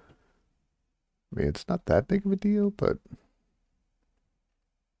 I mean, it's not that big of a deal, but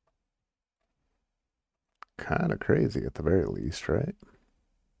kind of crazy at the very least, right?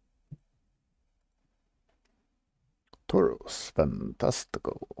 Tauros,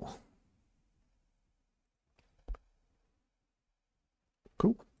 fantastico.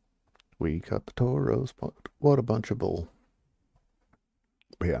 Cool. We got the Tauros. What a bunch of bull.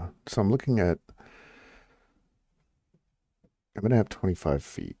 But yeah, so I'm looking at, I'm going to have 25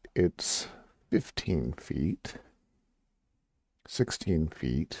 feet. It's 15 feet, 16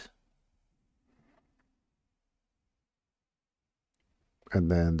 feet. And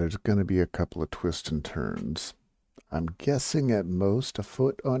then there's going to be a couple of twists and turns. I'm guessing at most a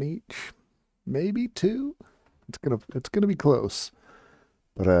foot on each, maybe 2. It's gonna be close,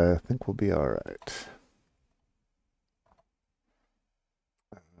 but I think we'll be all right.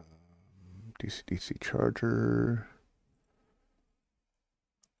 DC charger.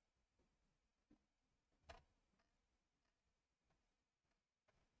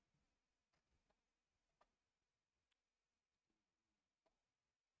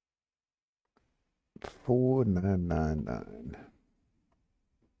 $4,999.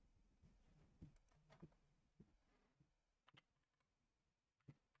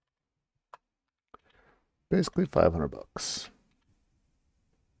 Basically 500 bucks.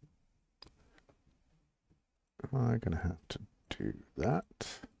 Am I going to have to do that?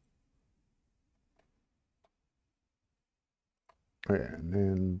 Okay, and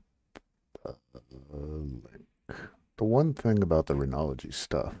then link. The one thing about the Renology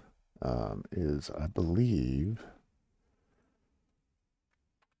stuff is I believe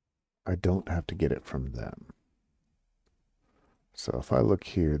I don't have to get it from them. So if I look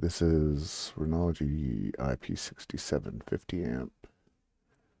here, this is Renology IP67 50 amp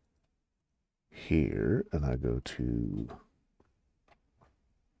here, and I go to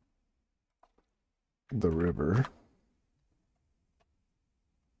the river.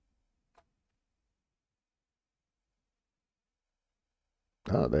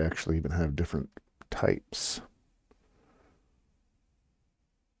 Oh, they actually even have different types.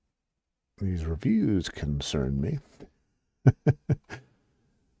 These reviews concern me.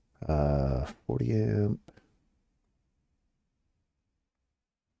 40 amp.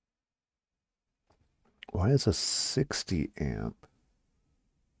 Why is a 60 amp?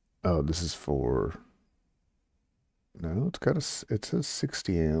 Oh, this is for... No, it's got a... It says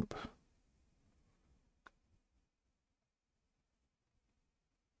 60 amp.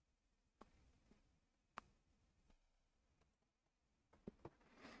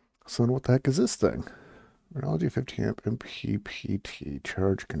 So what the heck is this thing? Renology 50 amp MPPT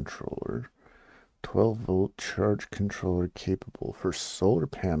charge controller. 12 volt charge controller capable for solar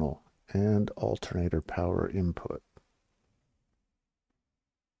panel and alternator power input.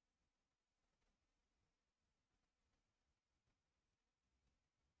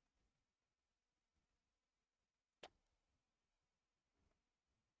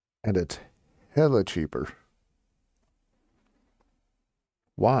 And it's hella cheaper.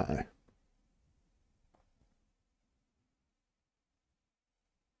 Why?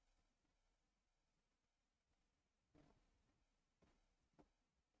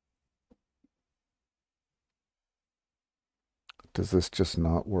 Does this just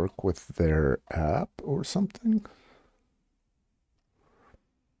not work with their app or something?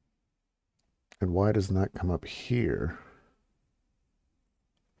 And why doesn't that come up here?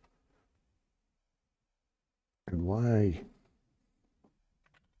 And why?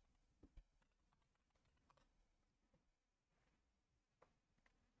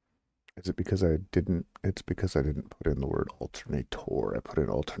 Is it because I didn't? It's because I didn't put in the word alternator. I put in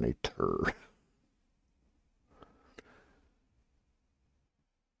alternator.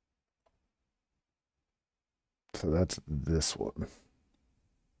 So that's this one.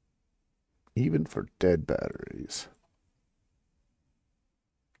 Even for dead batteries.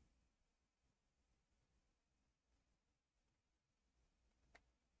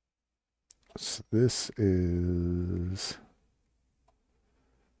 So this is...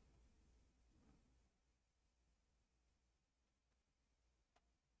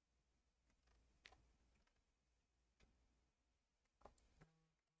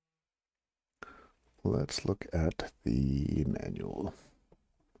 Let's look at the manual.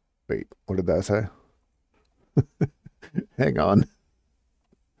 Wait, what did that say? Hang on.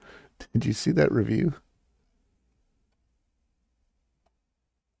 Did you see that review?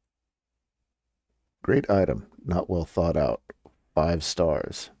 Great item, not well thought out. 5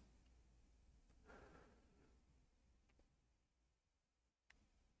 stars.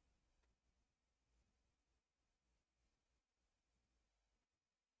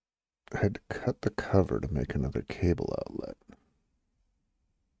 I had to cut the cover to make another cable outlet.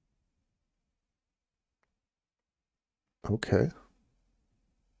 Okay.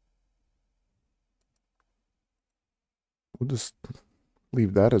 We'll just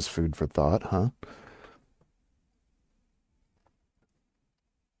leave that as food for thought, huh?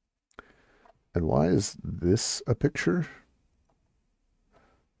 And why is this a picture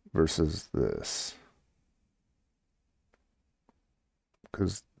versus this?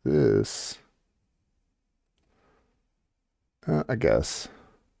 Because this, I guess.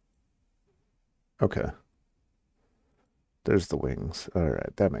 Okay. There's the wings. All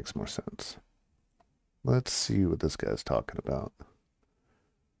right, that makes more sense. Let's see what this guy's talking about.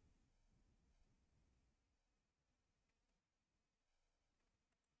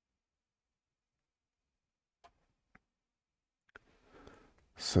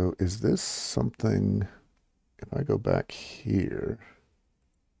 So is this something, if I go back here,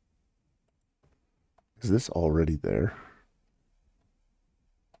 is this already there?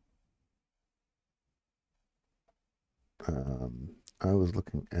 I was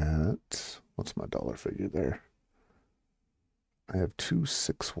looking at, what's my dollar figure there? I have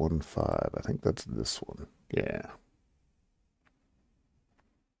 2615. I think that's this one. Yeah.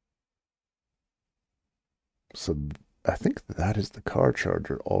 So I think that is the car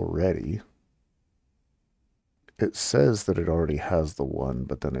charger already. It says that it already has the one,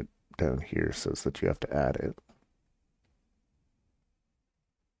 but then it down here says that you have to add it.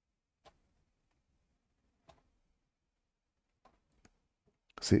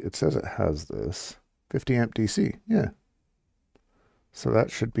 See, it says it has this. 50 amp DC, yeah. So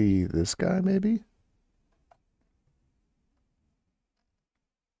that should be this guy, maybe?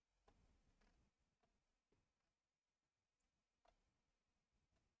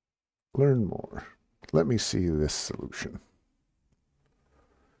 Learn more. Let me see this solution.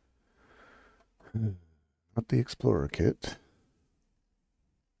 Not the Explorer kit.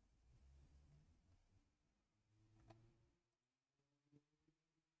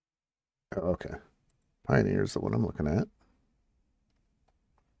 Oh, okay. Pioneer is the one I'm looking at.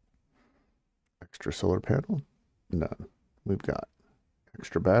 Extra solar panel? None. We've got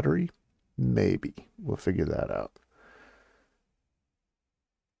extra battery? Maybe. We'll figure that out.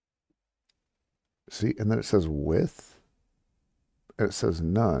 See, and then it says width. And it says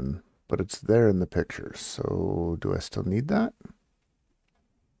none, but it's there in the picture. So do I still need that?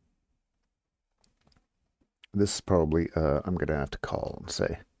 This is probably, I'm going to have to call and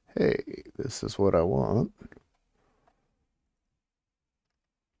say, hey, this is what I want.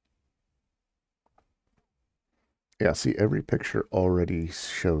 Yeah, see, every picture already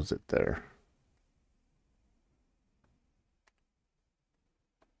shows it there.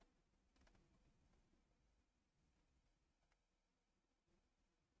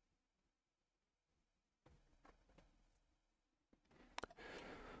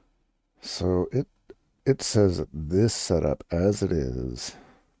 So it says that this setup as it is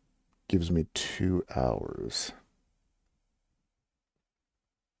gives me 2 hours.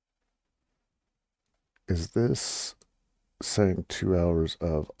 Is this saying 2 hours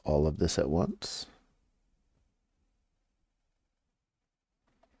of all of this at once?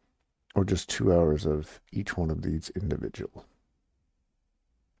 Or just 2 hours of each one of these individual?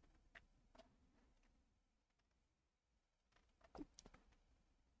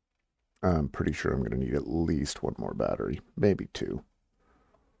 I'm pretty sure I'm going to need at least one more battery, maybe two.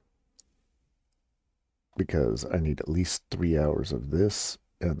 Because I need at least 3 hours of this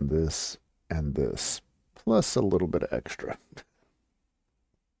and this and this, plus a little bit of extra.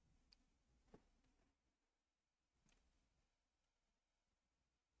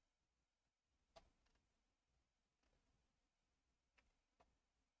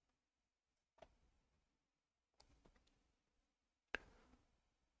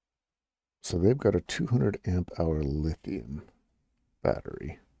 So they've got a 200 amp hour lithium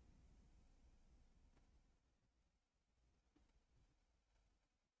battery.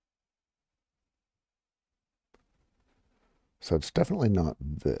 So it's definitely not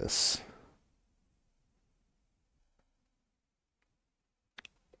this.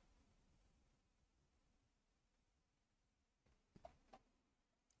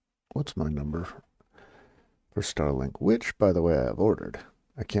 What's my number for Starlink? Which, by the way, I have ordered.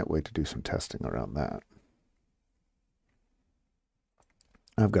 I can't wait to do some testing around that.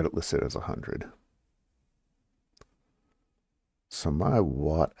 I've got it listed as 100. So my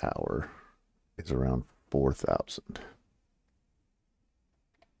watt hour is around 4,000.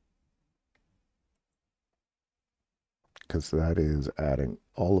 Because that is adding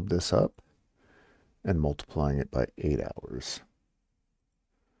all of this up and multiplying it by 8 hours.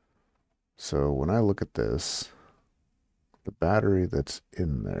 So when I look at this, the battery that's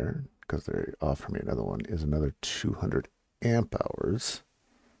in there, because they offer me another one, is another 200 amp hours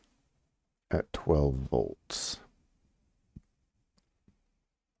at 12 volts.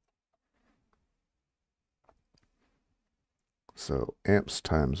 So amps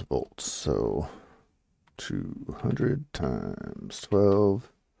times volts. So 200 times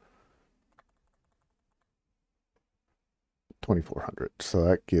 12, 2400. So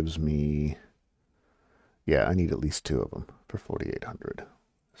that gives me, yeah, I need at least two of them for 4800.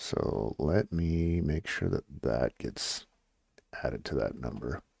 So let me make sure that that gets added to that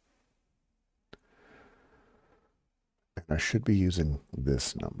number. And I should be using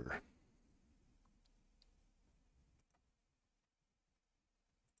this number.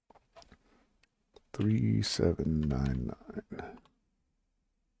 $3,799.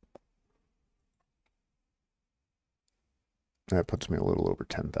 That puts me a little over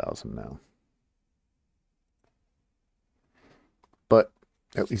 10,000 now. But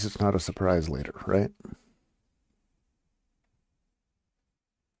at least it's not a surprise later, right?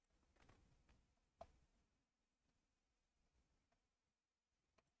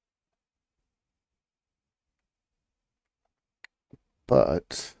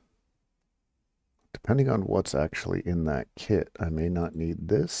 But to depending on what's actually in that kit, I may not need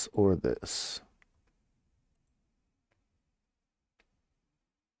this or this.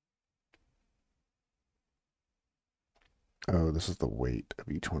 Oh, this is the weight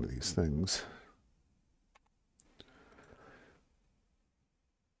of each one of these things.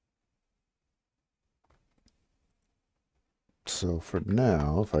 So for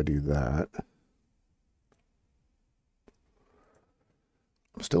now, if I do that,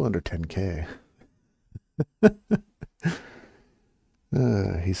 I'm still under 10K.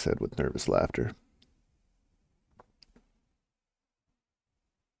 He said with nervous laughter.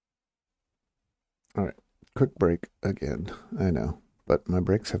 All right, quick break again. I know, but my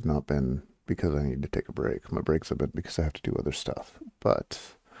breaks have not been because I need to take a break. My breaks have been because I have to do other stuff.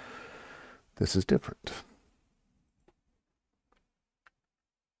 But this is different.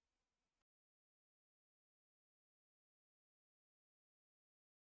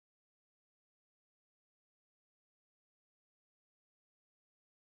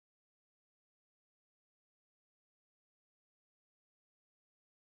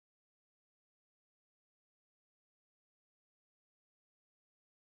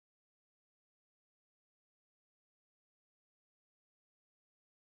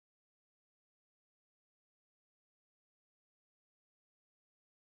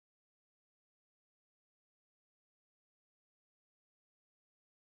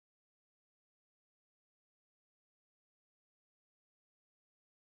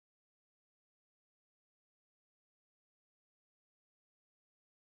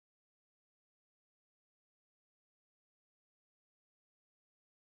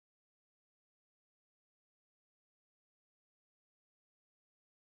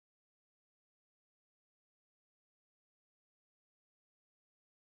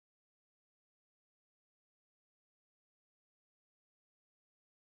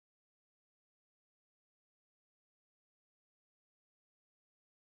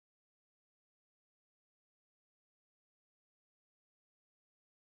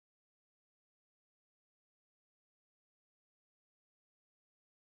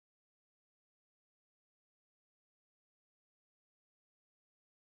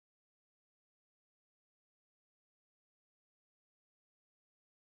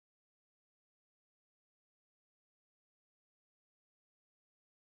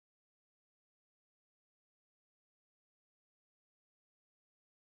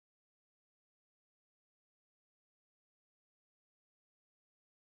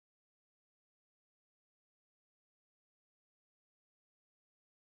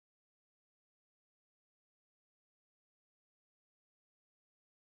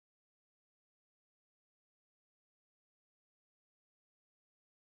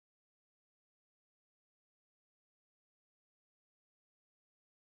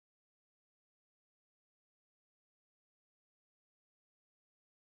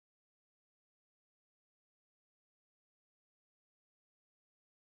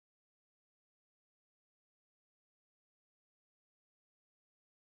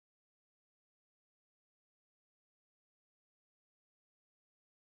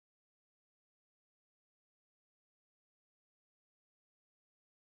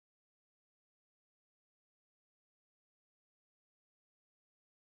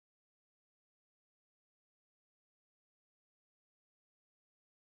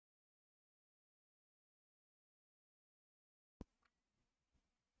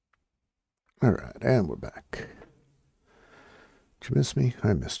 All right, and we're back. Did you miss me?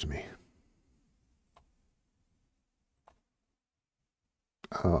 I missed me.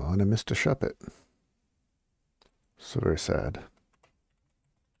 Oh, and I missed a shuppet. So very sad.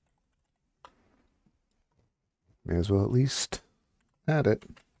 May as well at least add it.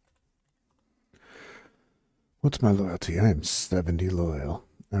 What's my loyalty? I am 70 loyal.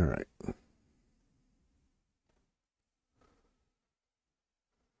 All right.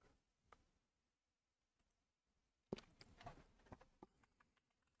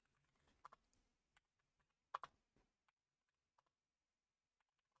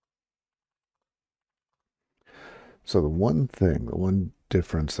 So the one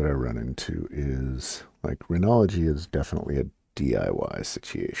difference that I run into is like Renology is definitely a DIY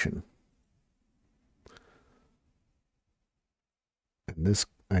situation. And this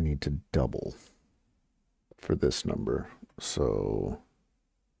I need to double for this number. So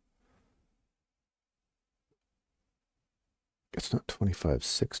it's not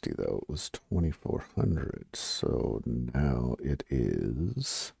 2560 though, it was 2400. So now it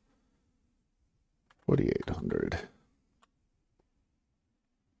is 4800.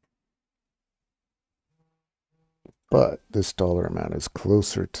 But this dollar amount is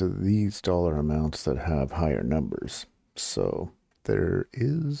closer to these dollar amounts that have higher numbers. So there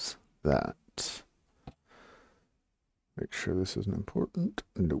is that. Make sure this isn't important.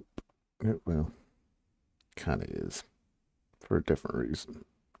 Nope. Well, kind of is for a different reason.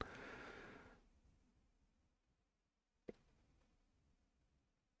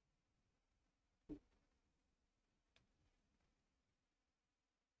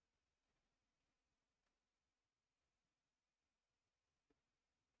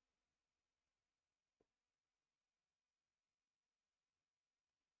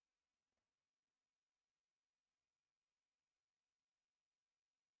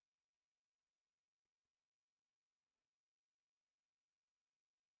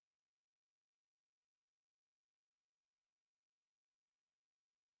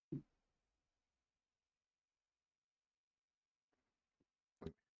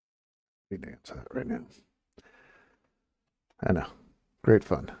 We dance that right now. I know. Great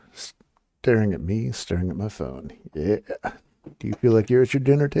fun. Staring at me, staring at my phone. Yeah. Do you feel like you're at your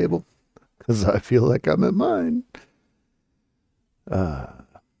dinner table? Because I feel like I'm at mine. All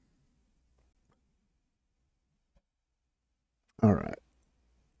right.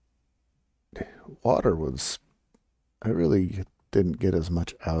 Water was, I really didn't get as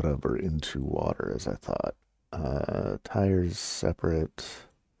much out of or into water as I thought. Tires separate.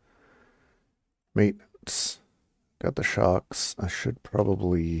 Maintenance. Got the shocks. I should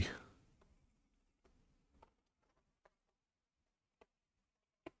probably...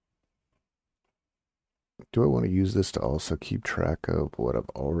 Do I want to use this to also keep track of what I've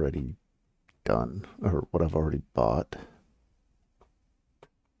already done or what I've already bought?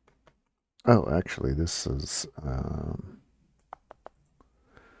 Oh, actually, this is...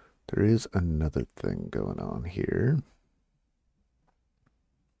 there is another thing going on here.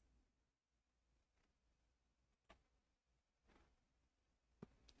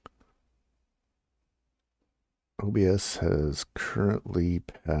 OBS has currently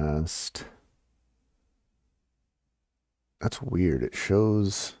passed... That's weird. It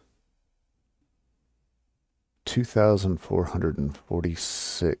shows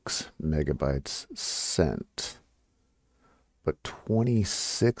 2,446 megabytes sent, but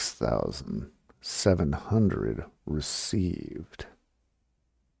 26,700 received.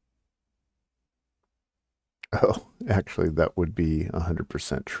 Oh, actually, that would be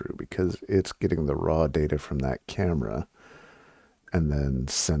 100% true because it's getting the raw data from that camera and then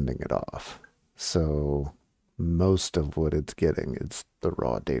sending it off. So most of what it's getting is the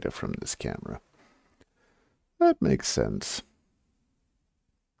raw data from this camera. That makes sense.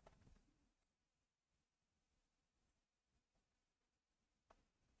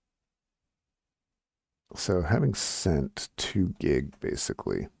 So having sent 2 gig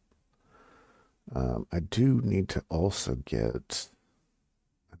basically, I do need to also get,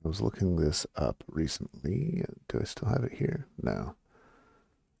 I was looking this up recently. Do I still have it here? No.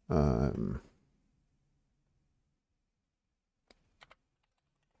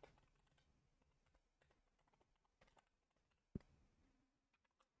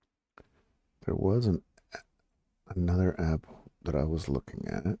 There was another app that I was looking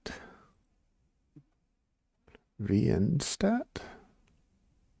at. VNstat?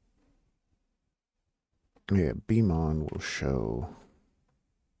 Yeah, Beamon will show.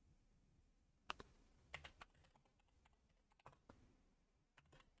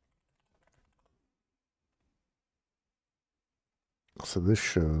 So this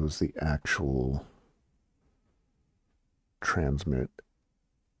shows the actual transmit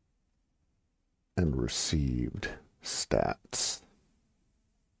and received stats.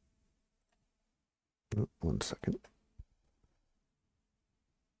 Oh, 1 second.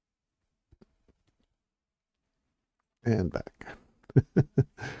 And back.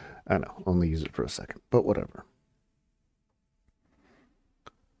 I know, only use it for a second, but whatever.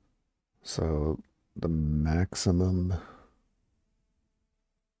 So the maximum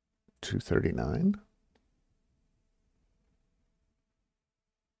 239.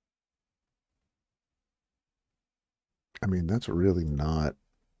 I mean, that's really not,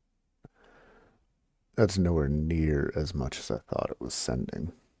 that's nowhere near as much as I thought it was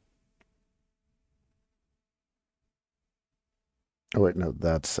sending. Oh, wait, no,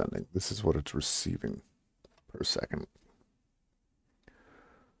 that's sending. This is what it's receiving per second.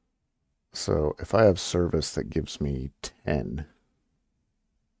 So if I have service that gives me 10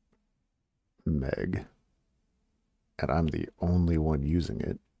 meg, and I'm the only one using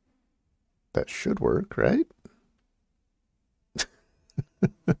it, that should work, right?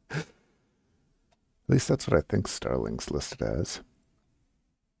 At least that's what I think Starlink's listed as.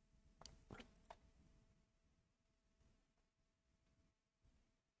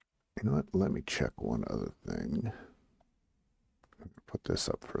 You know what? Let me check one other thing. Put this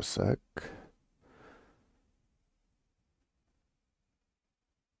up for a sec.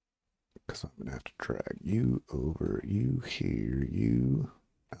 Because I'm going to have to drag you over, you here, you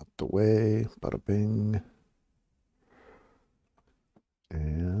out the way, bada bing.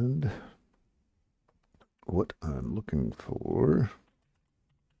 And what I'm looking for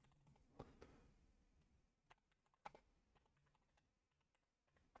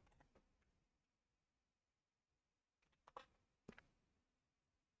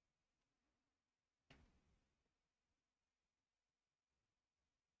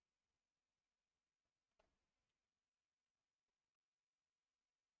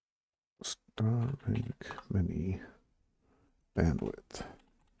Starlink Mini bandwidth.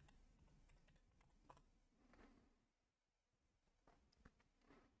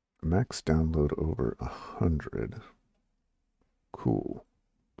 Max download over 100. Cool.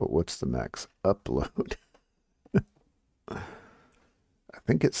 But what's the max upload? I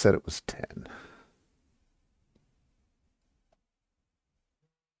think it said it was 10.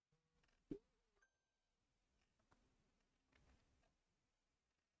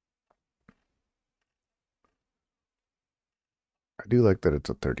 I do like that it's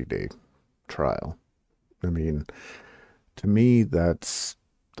a 30-day trial. I mean, to me, that's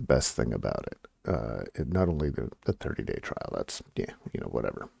the best thing about it. Not only the 30-day trial, that's, yeah,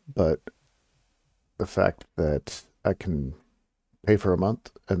 whatever. But the fact that I can pay for a month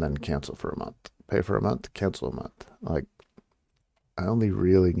and then cancel for a month. Pay for a month, cancel a month. Like, I only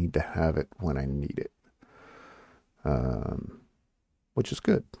really need to have it when I need it, which is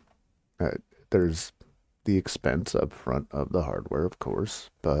good. There's the expense up front of the hardware, of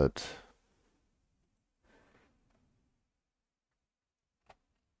course, but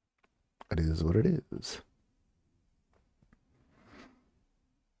it is what it is.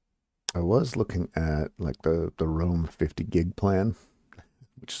 I was looking at like the Roam 50 gig plan,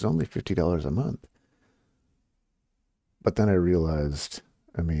 which is only $50 a month. But then I realized,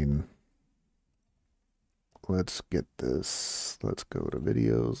 I mean, let's get this. Let's go to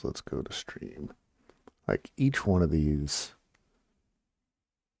videos. Let's go to stream. Like each one of these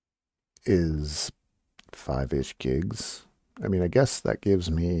is 5-ish gigs. I mean, I guess that gives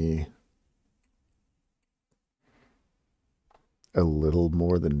me a little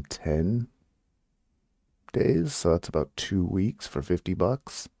more than 10 days. So that's about 2 weeks for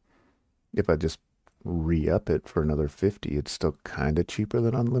 $50. If I just re-up it for another 50, it's still kind of cheaper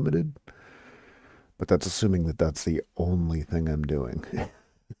than unlimited. But that's assuming that that's the only thing I'm doing.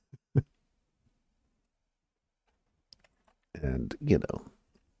 And,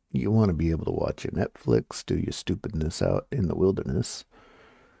 you want to be able to watch your Netflix, do your stupidness out in the wilderness.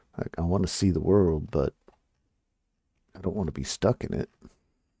 Like, I want to see the world, but I don't want to be stuck in it.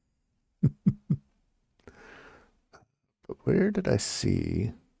 But where did I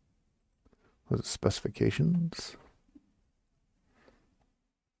see? Was it specifications?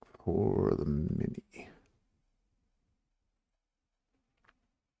 For the Mini.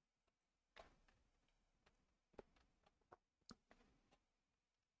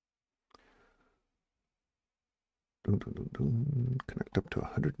 Connect up to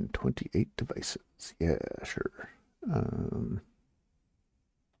 128 devices. Yeah, sure.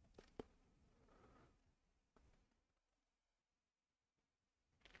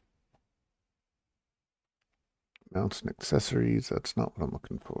 Mounts and accessories. That's not what I'm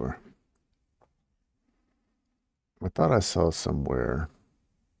looking for. I thought I saw somewhere,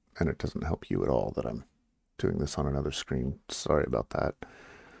 and it doesn't help you at all that I'm doing this on another screen. Sorry about that.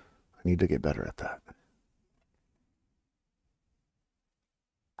 I need to get better at that.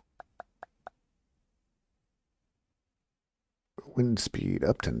 Wind speed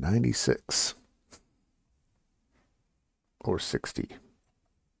up to 96 or 60.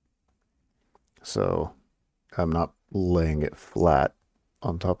 So I'm not laying it flat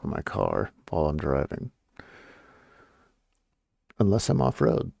on top of my car while I'm driving. Unless I'm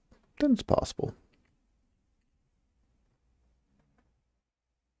off-road, then it's possible.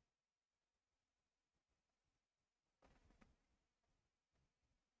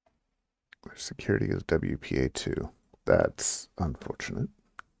 Their security is WPA2. That's unfortunate.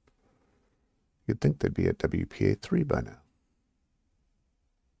 You'd think they'd be at WPA3 by now.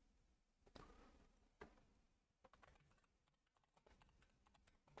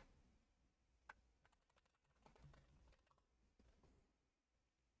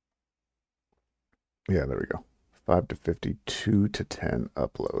 Yeah, there we go. 5 to 50, 2 to 10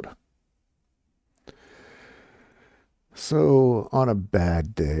 upload. So on a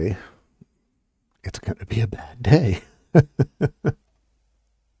bad day, it's going to be a bad day.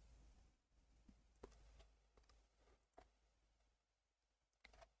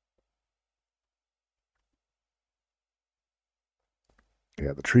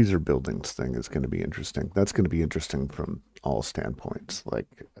 Yeah, the trees are buildings thing is going to be interesting. That's going to be interesting from all standpoints. Like,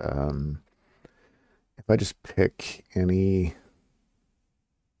 if I just pick any,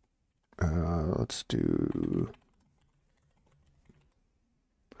 let's do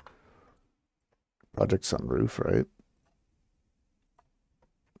project sunroof, right?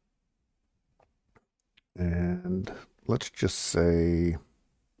 And let's just say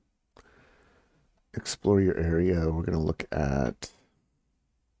explore your area. We're going to look at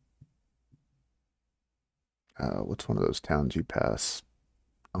what's one of those towns you pass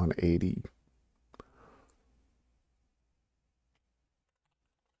on 80?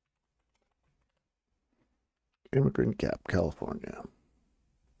 Immigrant Gap, California.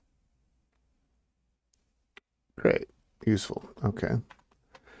 Great. Useful. Okay.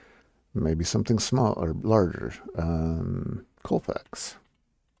 Maybe something small or larger. Colfax.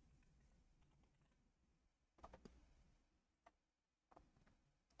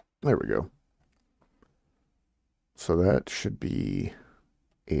 There we go. So that should be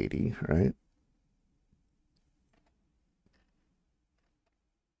 80, right?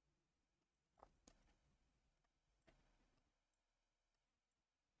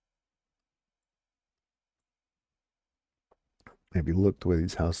 If you look the way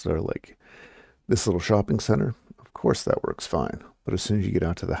these houses are, like this little shopping center, of course that works fine. But as soon as you get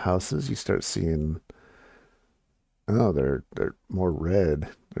out to the houses, you start seeing, oh, they're more red.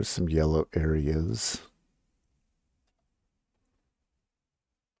 There's some yellow areas.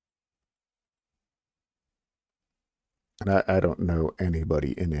 And I don't know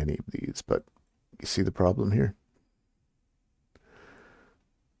anybody in any of these, but you see the problem here?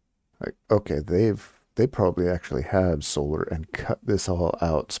 Like, okay, they probably actually have solar and cut this all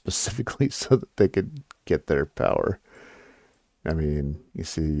out specifically so that they could get their power. I mean, you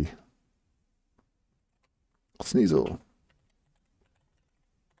see Sneasel.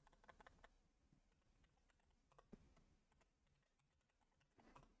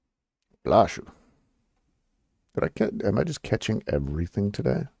 Blashu. Am I just catching everything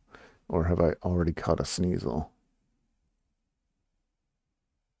today? Or have I already caught a Sneasel?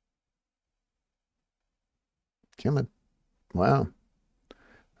 Come on. Wow.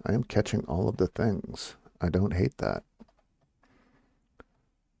 I am catching all of the things. I don't hate that.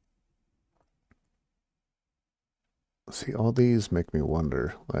 See, all these make me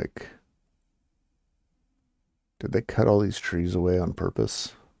wonder, like, did they cut all these trees away on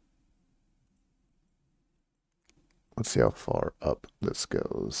purpose? Let's see how far up this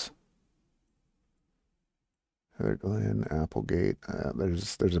goes. Heather Glen, Applegate.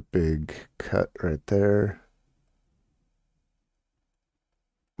 There's a big cut right there.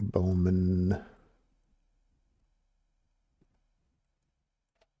 Bowman. Am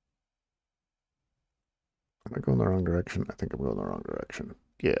I going the wrong direction? I think I'm going the wrong direction.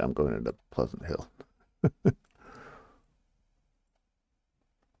 Yeah, I'm going into Pleasant Hill.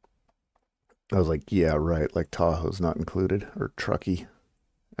 I was like, yeah, right. Like Tahoe's not included, or Truckee.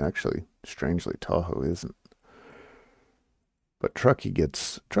 Actually, strangely, Tahoe isn't. But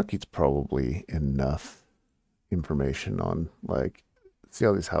Truckee's probably enough information on, like, see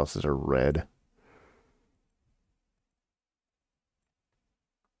how these houses are red.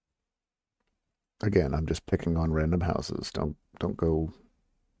 Again, I'm just picking on random houses. Don't go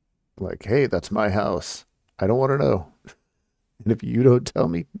like, hey, that's my house. I don't want to know. And if you don't tell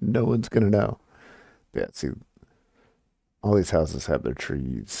me, no one's gonna know. Yeah, see, all these houses have their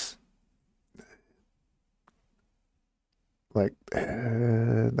trees. Like,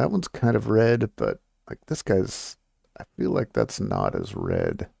 that one's kind of red, but like this guy's, I feel like that's not as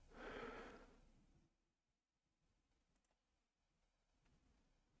red.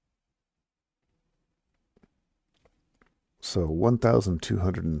 So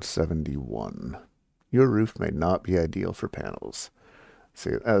 1,271. Your roof may not be ideal for panels.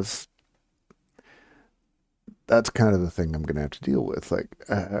 See, that's kind of the thing I'm going to have to deal with. Like,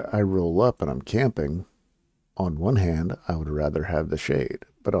 I roll up and I'm camping. On one hand, I would rather have the shade,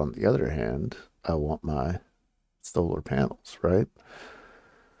 but on the other hand, I want my solar panels, right?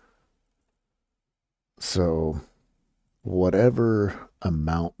 So, whatever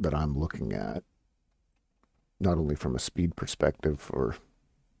amount that I'm looking at, not only from a speed perspective for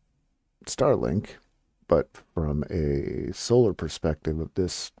Starlink, but from a solar perspective of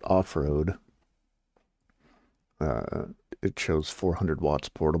this off-road, uh, it shows 400 watts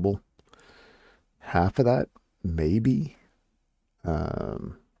portable. Half of that, maybe.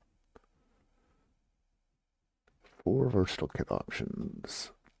 Um, 4 versatile kit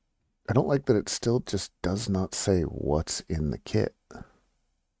options. I don't like that it still just does not say what's in the kit.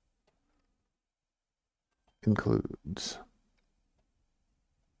 Includes.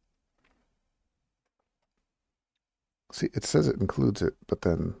 See, it says it includes it, but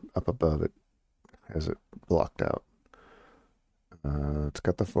then up above it has it blocked out. It's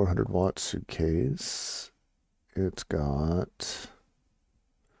got the 400 watt suitcase. It's got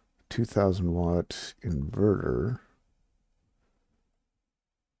 2000 watt inverter,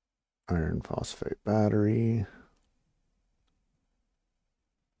 iron phosphate battery.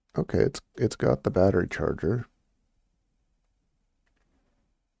 Okay, it's got the battery charger,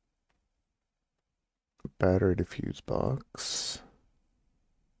 battery diffuse box.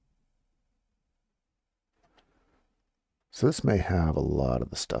 So this may have a lot of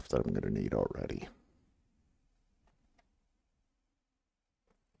the stuff that I'm going to need already.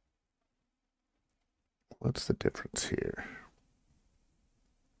 What's the difference here?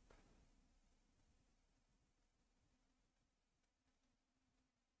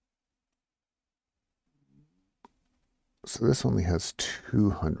 So this only has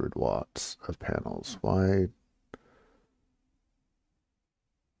 200 watts of panels. Why?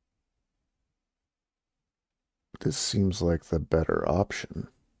 This seems like the better option.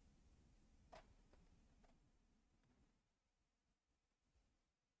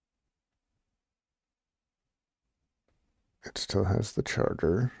 It still has the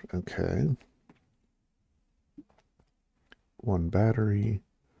charger. Okay. One battery.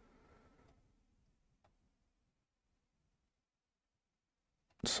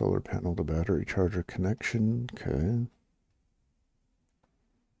 Solar panel to battery charger connection. Okay.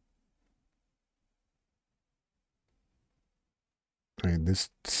 I mean, this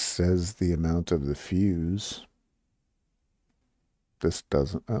says the amount of the fuse. This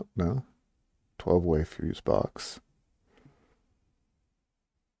doesn't. Oh, no. 12-way fuse box.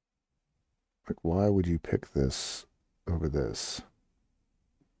 Like, why would you pick this over this?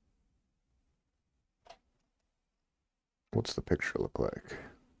 What's the picture look like?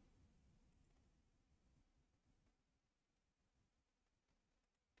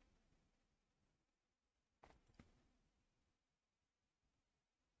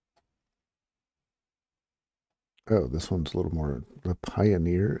 Oh, this one's a little more, the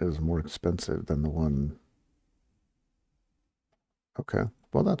Pioneer is more expensive than the one. Okay,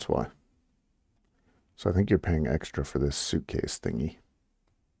 well, that's why. So I think you're paying extra for this suitcase thingy.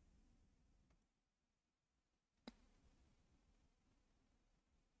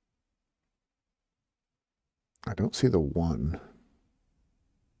 I don't see the one.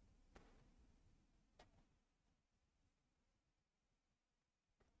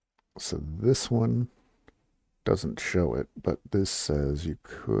 So this one doesn't show it, but this says you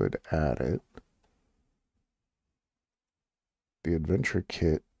could add it. The Adventure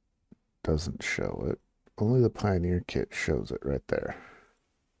Kit doesn't show it. Only the Pioneer Kit shows it right there.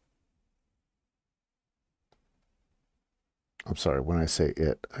 I'm sorry, when I say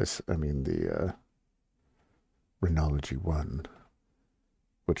it, I mean the Renology one,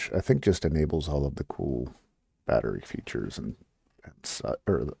 which I think just enables all of the cool battery features and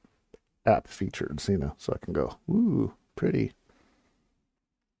or the app features, you know, so I can go, ooh, pretty.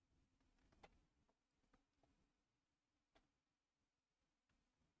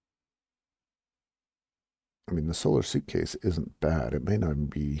 I mean, the solar suitcase isn't bad. It may not even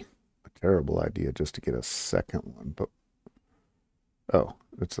be a terrible idea just to get a second one, but oh,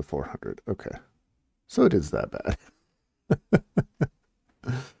 it's the 400. Okay. So it is that bad.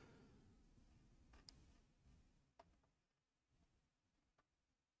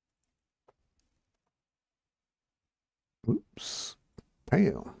 Oops.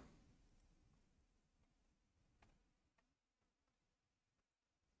 Bam.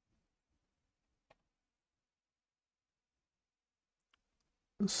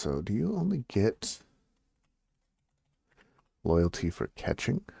 So do you only get loyalty for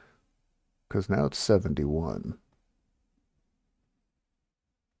catching? Because now it's 71.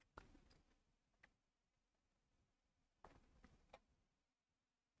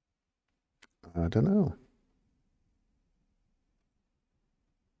 I don't know.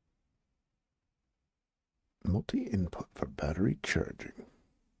 Multi-input for battery charging.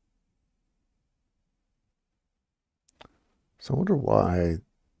 So I wonder why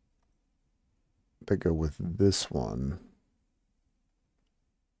they go with this one.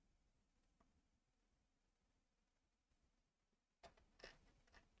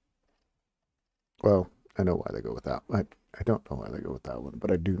 Well, I know why they go with that. I don't know why they go with that one,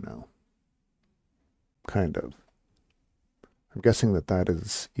 but I do know. Kind of. I'm guessing that that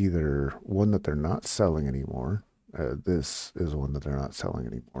is either one that they're not selling anymore. This is one that they're not selling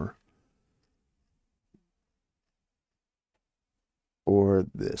anymore. Or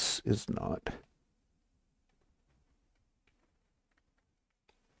this is not.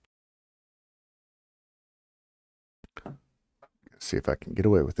 See if I can get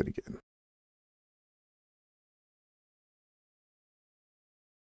away with it again.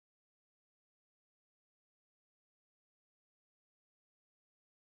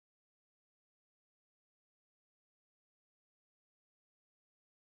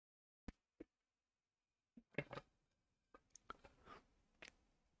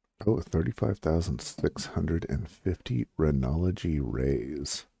 Oh, 35,650 Renology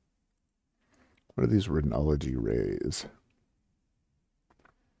rays. What are these Renology rays?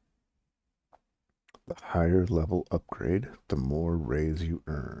 The higher level upgrade, the more rays you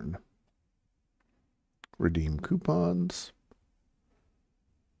earn. Redeem coupons.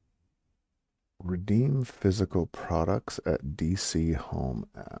 Redeem physical products at DC Home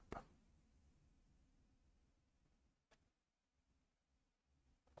app.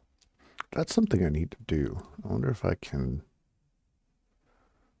 That's something I need to do. I wonder if I can.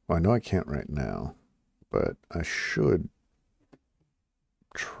 Well, I know I can't right now, but I should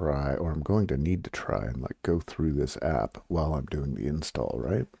try, or I'm going to need to try and like go through this app while I'm doing the install,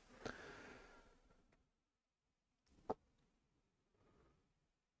 right?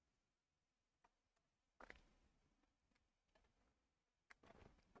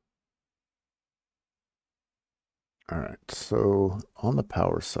 All right, so on the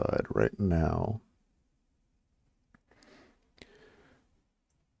power side right now,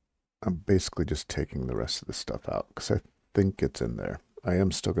 I'm basically just taking the rest of the stuff out because I think it's in there. I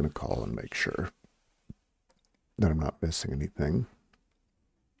am still going to call and make sure that I'm not missing anything.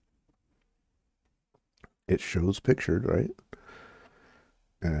 It shows pictured, right?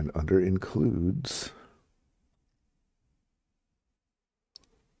 And under includes,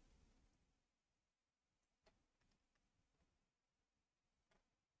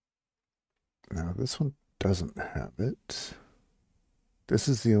 now this one doesn't have it. This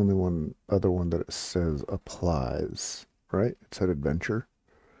is the only one, other one that it says applies, right? It said adventure.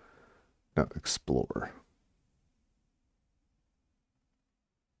 No, explore.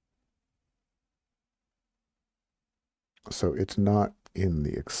 So it's not in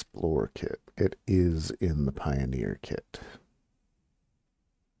the Explore kit. It is in the Pioneer kit.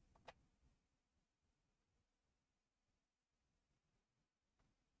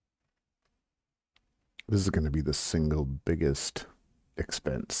 This is going to be the single biggest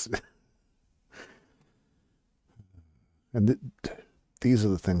expense. And these are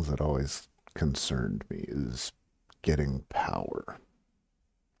the things that always concerned me, is getting power.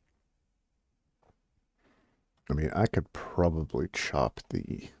 I mean, I could probably chop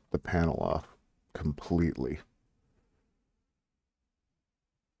the panel off completely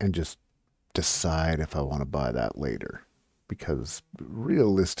and just decide if I want to buy that later. Because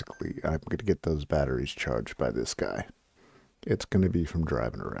realistically, I'm going to get those batteries charged by this guy. It's going to be from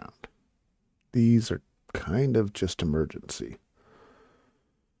driving around. These are kind of just emergency.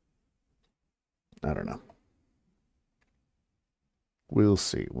 I don't know. We'll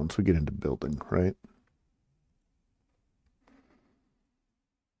see once we get into building, right?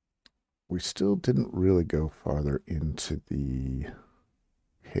 We still didn't really go farther into the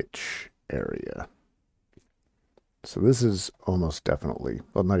hitch area. So this is almost definitely,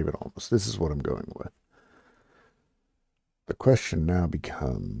 well, not even almost, this is what I'm going with. The question now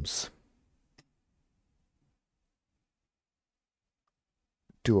becomes,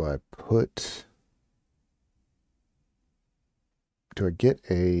 do I get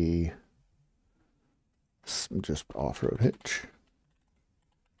a just off-road hitch?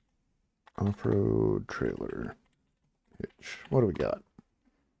 Off-road trailer hitch. What do we got?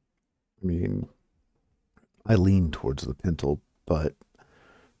 I mean, I lean towards the Pintle, but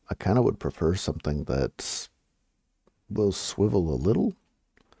I kind of would prefer something that will swivel a little,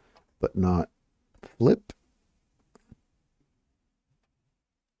 but not flip.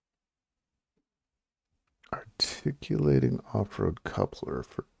 Articulating off-road coupler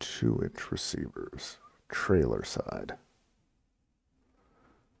for 2-inch receivers, trailer side.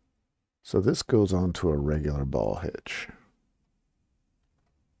 So this goes onto a regular ball hitch.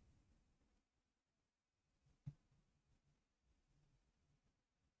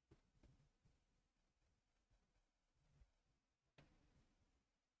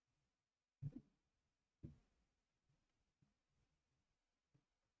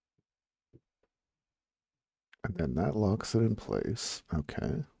 And then that locks it in place.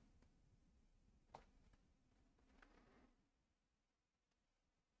 Okay.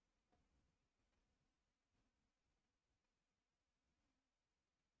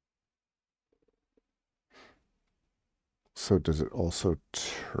 So does it also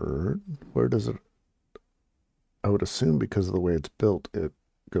turn? Where does it? I would assume because of the way it's built, it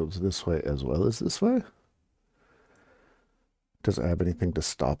goes this way as well as this way. Does it have anything to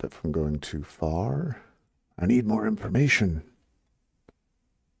stop it from going too far? I need more information.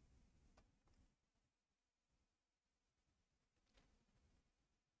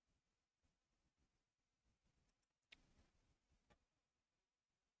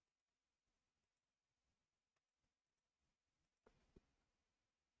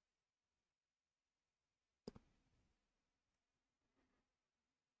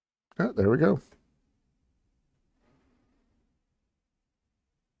 Oh, there we go.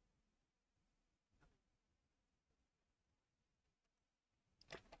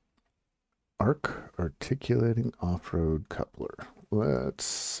 Arc articulating off-road coupler. Let's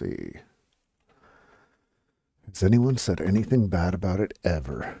see. Has anyone said anything bad about it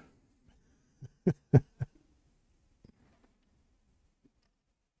ever?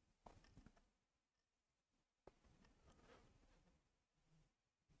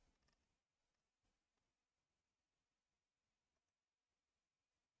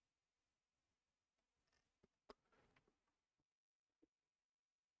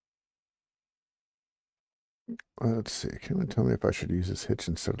 Let's see. Can you tell me if I should use this hitch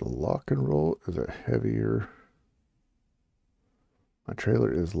instead of the lock and roll? Is it heavier? My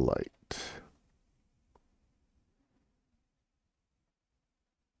trailer is light.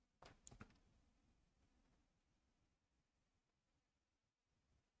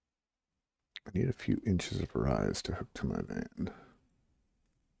 I need a few inches of rise to hook to my van.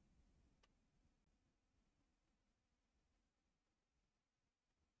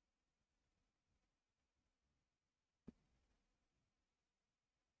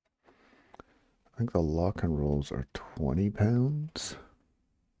 I think the lock and rolls are 20 pounds.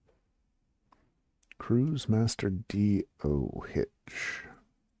 Cruise Master DO hitch.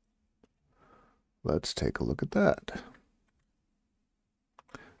 Let's take a look at that.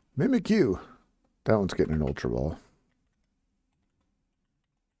 Mimic you. That one's getting an ultra ball.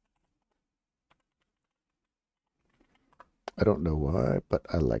 I don't know why, but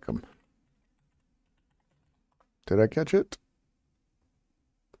I like them. Did I catch it?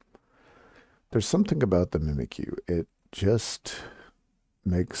 There's something about the Mimikyu. It just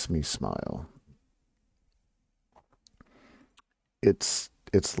makes me smile. It's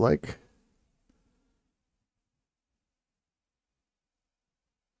like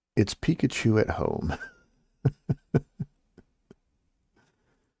it's Pikachu at home.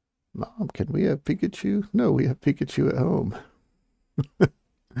 Mom, can we have Pikachu? No, we have Pikachu at home.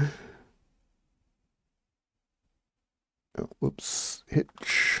 Oh, whoops,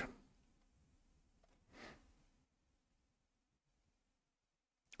 hitch.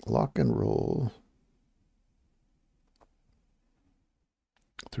 Lock and roll.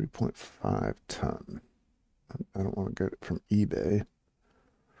 3.5 ton. I don't want to get it from eBay.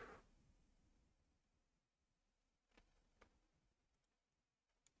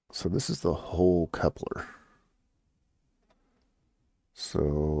 So this is the whole coupler.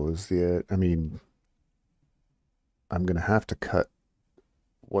 So is the, I mean, I'm going to have to cut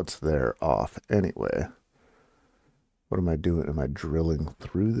what's there off anyway. What am I doing? Am I drilling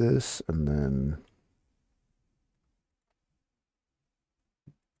through this and then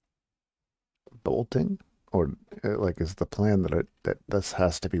bolting? Or like is the plan that this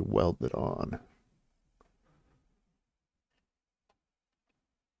has to be welded on?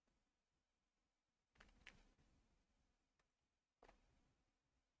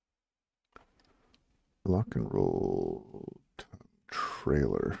 Lock and roll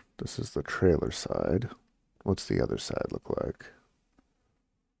trailer. This is the trailer side. What's the other side look like?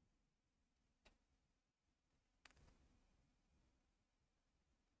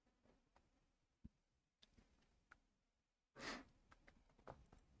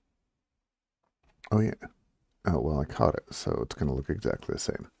 Oh yeah. Oh well, I caught it, so it's going to look exactly the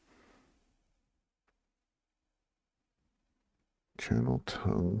same. Channel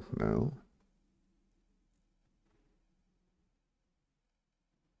tongue, no.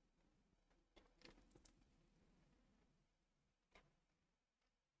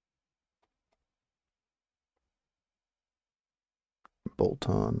 Bolt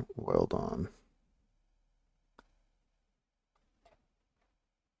on, weld on.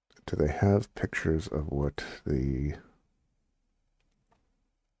 Do they have pictures of what the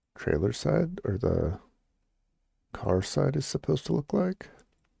trailer side or the car side is supposed to look like?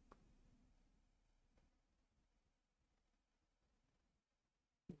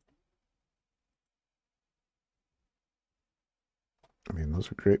 I mean,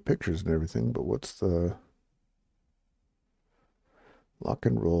 those are great pictures and everything, but what's the lock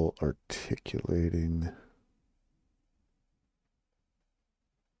and roll articulating?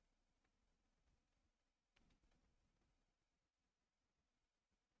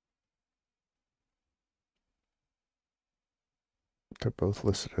 They're both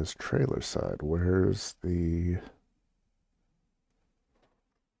listed as trailer side. Where's the...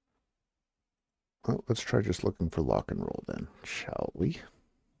 Well, let's try just looking for lock and roll then, shall we?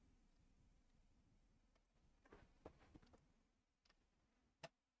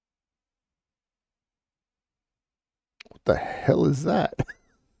 What the hell is that?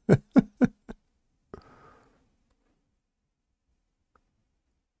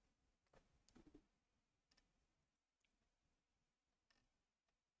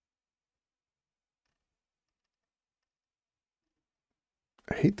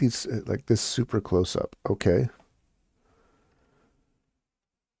 I hate these, like this super close up. Okay.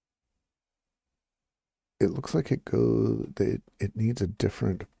 It looks like it needs a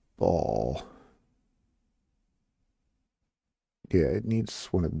different ball. Yeah, it needs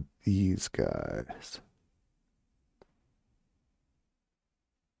one of these guys.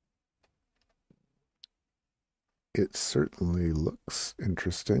 It certainly looks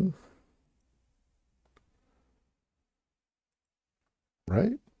interesting.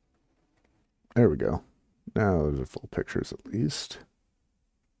 Right? There we go. Now those are full pictures at least.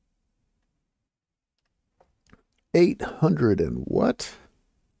 800 and what?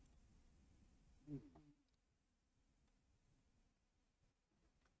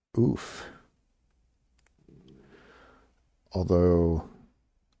 Oof. Although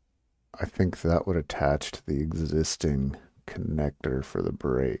I think that would attach to the existing connector for the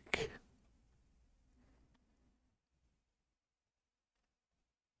brake.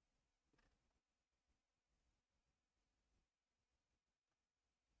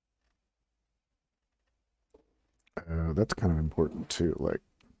 That's kind of important too. Like,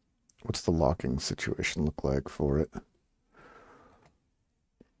 what's the locking situation look like for it?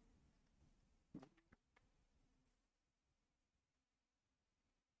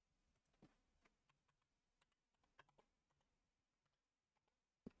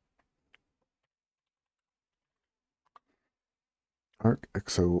 Arc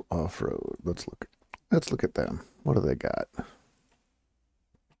Exo Off-Road. Let's look at them. What do they got?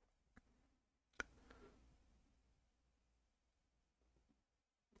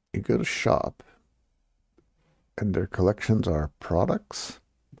 You go to shop and their collections are products.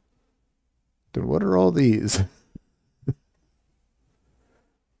 Then what are all these?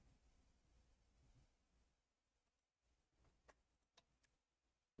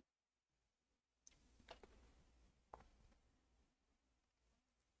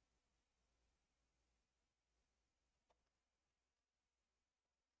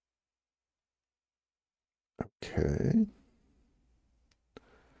 Okay.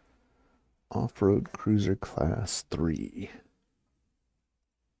 Off-road cruiser class 3.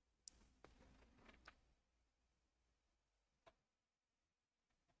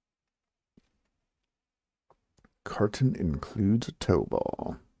 Carton includes a tow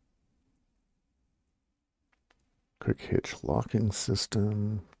ball. Quick hitch locking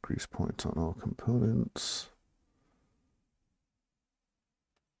system. Grease points on all components.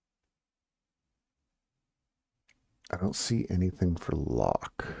 I don't see anything for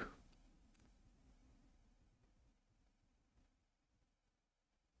lock.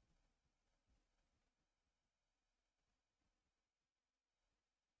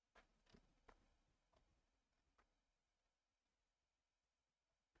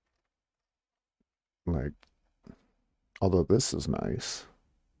 Like, although this is nice.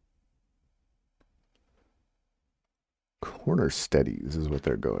 Corner Steadies is what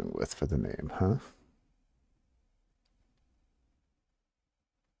they're going with for the name, huh?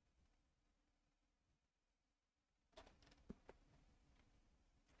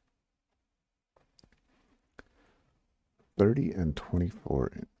 .30 and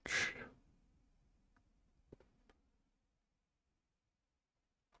 24-inch.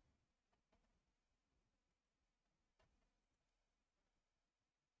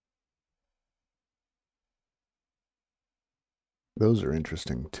 Those are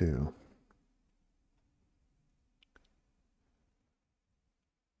interesting too.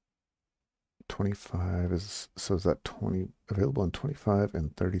 25 is, so is that 20 available in 25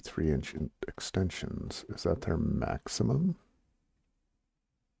 and 33-inch extensions? Is that their maximum?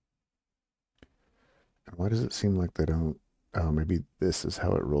 And why does it seem like they don't? Oh, maybe this is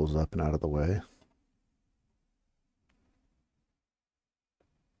how it rolls up and out of the way.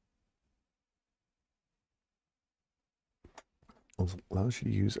 Allows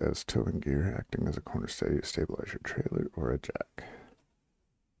you to use as towing gear, acting as a corner steady to stabilize your trailer or a jack.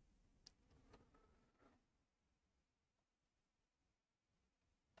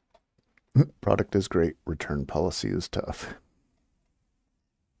 Product is great. Return policy is tough.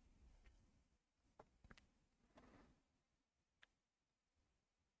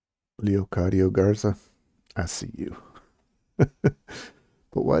 Leocadio Garza, I see you. But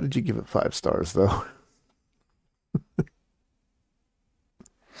why did you give it 5 stars, though?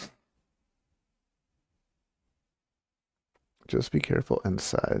 Just be careful and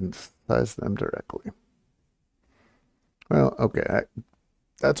size them directly. Well, okay,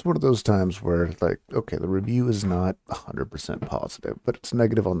 that's one of those times where, like, okay, the review is not 100% positive, but it's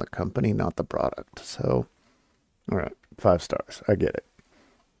negative on the company, not the product. So, all right, 5 stars. I get it.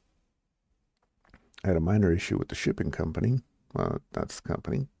 I had a minor issue with the shipping company. That's the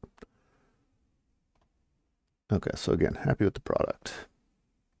company. Okay, so again, happy with the product.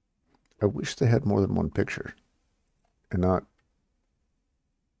 I wish they had more than one picture and not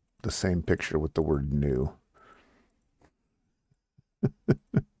the same picture with the word new.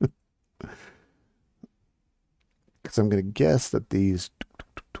 Because I'm going to guess that these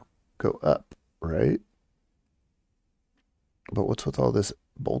go up, right? But what's with all this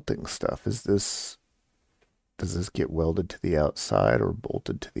bolting stuff? Does this get welded to the outside or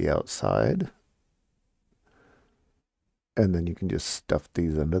bolted to the outside? And then you can just stuff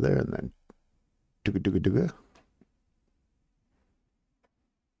these under there and then dooga dooga dooga.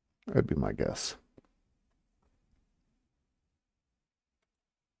 That'd be my guess.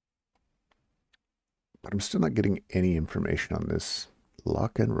 But I'm still not getting any information on this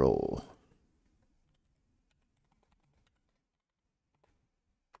lock and roll.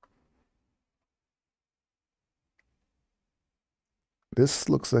 This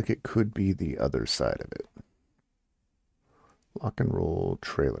looks like it could be the other side of it. Lock and roll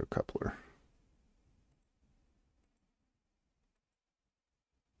trailer coupler.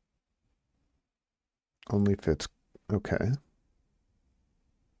 Only fits, okay.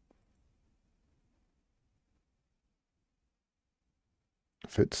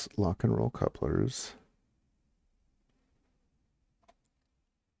 Fits lock and roll couplers.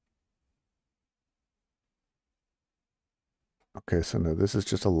 Okay, so no, this is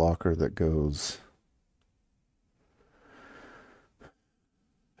just a locker that goes.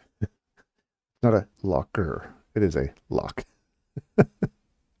 Not a locker, it is a lock.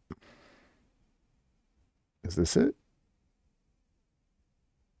 Is this it?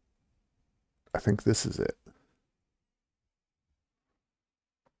 I think this is it.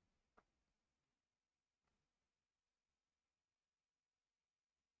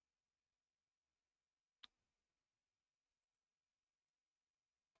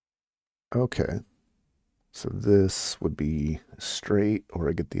 Okay. So this would be straight, or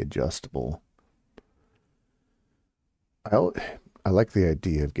I get the adjustable. I like the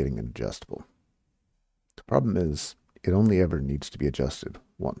idea of getting an adjustable. The problem is it only ever needs to be adjusted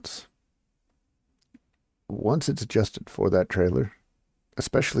once. Once it's adjusted for that trailer,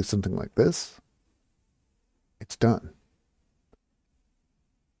 especially something like this, it's done.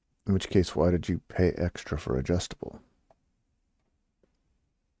 In which case, why did you pay extra for adjustable?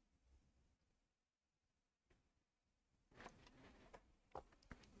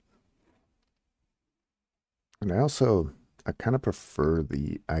 And I kind of prefer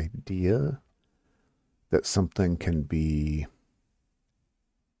the idea that something can be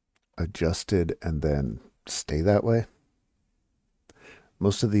adjusted and then stay that way.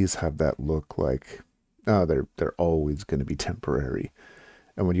 Most of these have that look like, oh, they're always going to be temporary.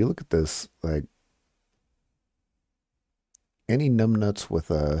 And when you look at this, like any numbnuts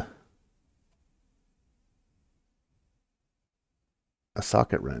with a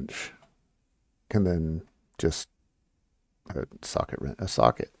socket wrench can then just a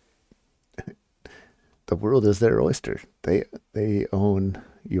socket. The world is their oyster. They own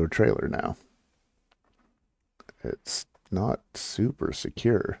your trailer now. It's not super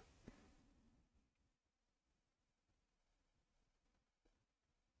secure.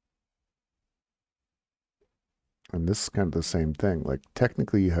 And this is kind of the same thing. Like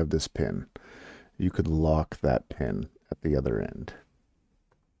technically you have this pin. You could lock that pin at the other end.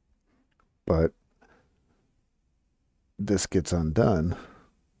 But this gets undone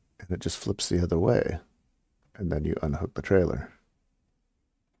and it just flips the other way. And then you unhook the trailer.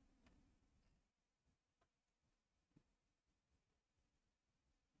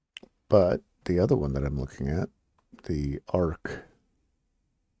 But the other one that I'm looking at, the arc,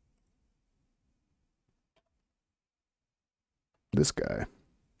 this guy,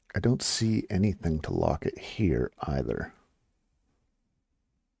 I don't see anything to lock it here either.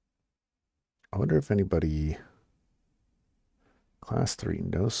 I wonder if anybody, class 3,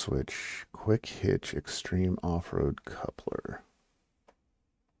 no switch, quick hitch, extreme off-road coupler.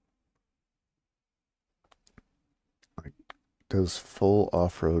 Like, does full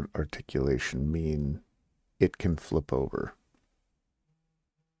off-road articulation mean it can flip over?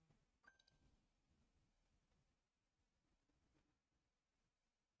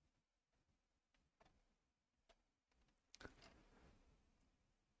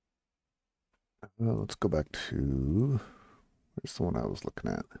 Let's go back to, where's the one I was looking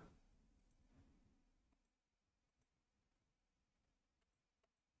at?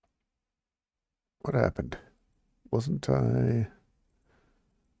 What happened? Wasn't I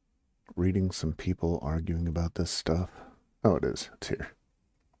reading some people arguing about this stuff? Oh, it is. It's here.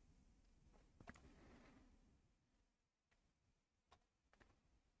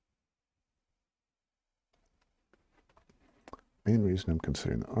 Main reason I'm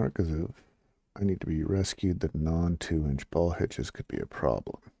considering the arc is if I need to be rescued, the non 2-inch ball hitches could be a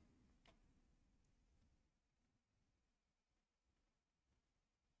problem.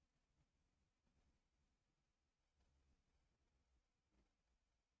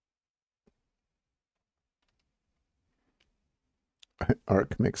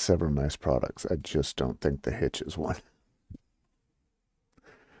 Arc makes several nice products. I just don't think the hitch is one.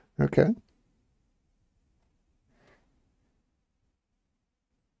 Okay.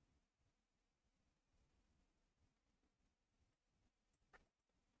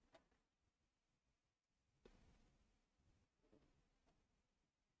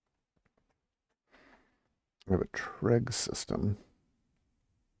 I have a Treg system.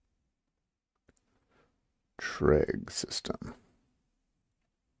 Treg system.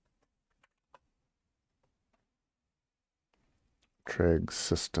 Treg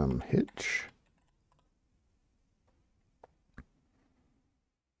system hitch.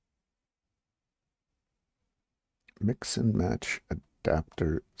 Mix and match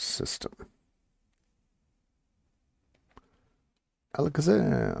adapter system.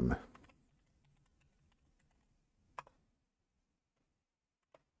 Alakazam.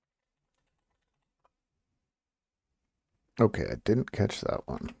 Okay, I didn't catch that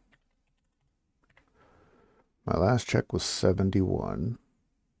one. My last check was 71,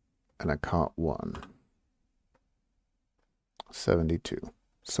 and I caught one. 72.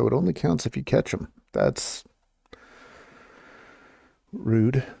 So it only counts if you catch them. That's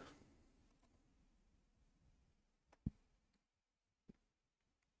rude.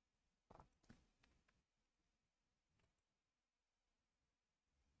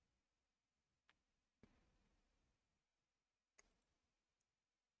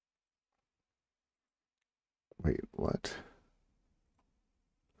 Wait, what?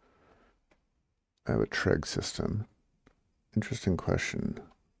 I have a Treg system. Interesting question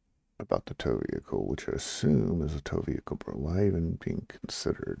about the tow vehicle, which I assume is a tow vehicle, but why even being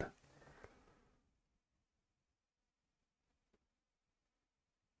considered?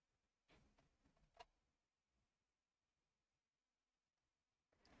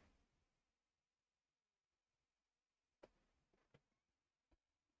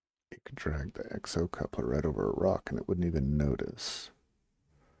 You could drag the XO coupler right over a rock and it wouldn't even notice.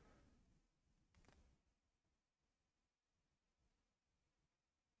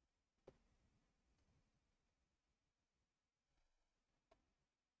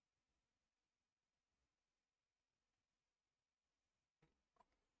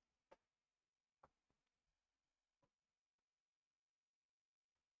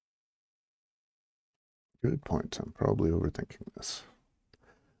 Good point. I'm probably overthinking this.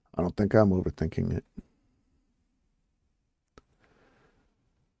 I don't think I'm overthinking it.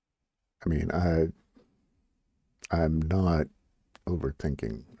 I mean, I'm not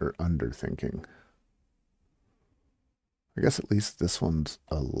overthinking or underthinking. I guess at least this one's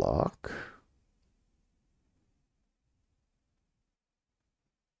a lock.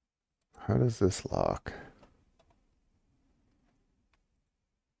 How does this lock?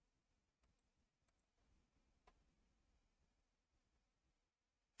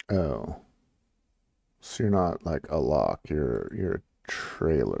 Oh. So you're not like a lock, you're a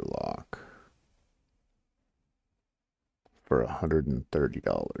trailer lock for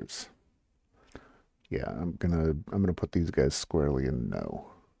 $130. Yeah, I'm gonna put these guys squarely in no.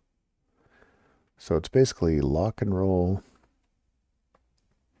 So it's basically lock and roll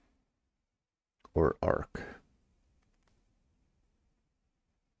or arc.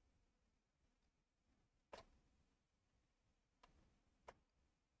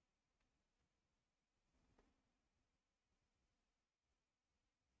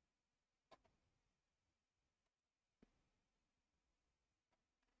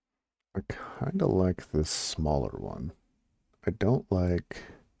 I kind of like this smaller one. I don't like,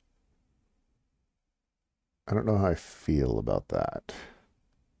 I don't know how I feel about that.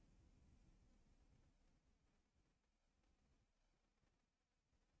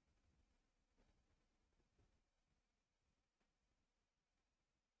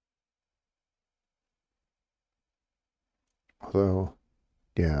 Although,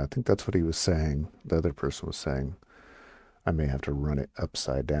 yeah, I think that's what he was saying. The other person was saying, I may have to run it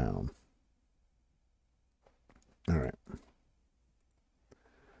upside down. All right.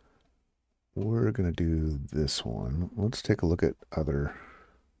 We're going to do this one. Let's take a look at other.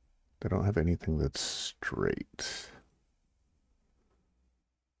 They don't have anything that's straight.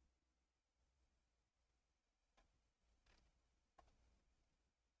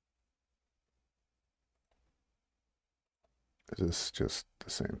 Is this just the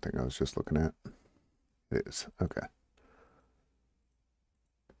same thing I was just looking at? It is. Okay.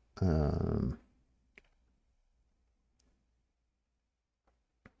 Um,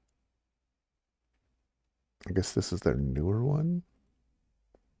 I guess this is their newer one.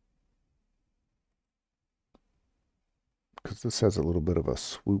 Because this has a little bit of a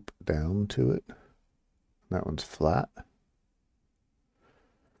swoop down to it. That one's flat.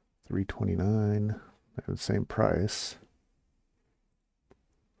 $329. The same price.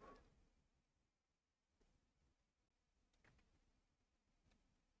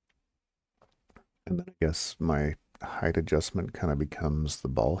 And then I guess my height adjustment kind of becomes the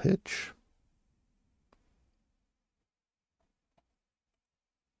ball hitch.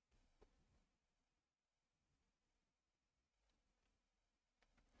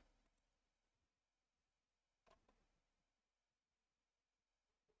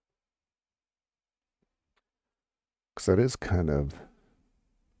 Because that is kind of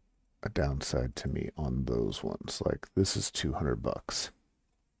a downside to me on those ones. Like this is 200 bucks.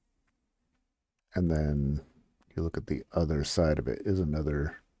 And then you look at the other side of it is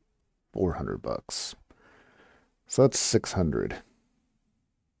another 400 bucks. So that's 600,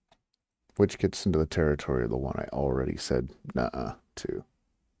 which gets into the territory of the one I already said nah to.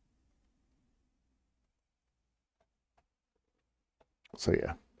 So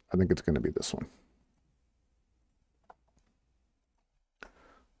yeah, I think it's going to be this one.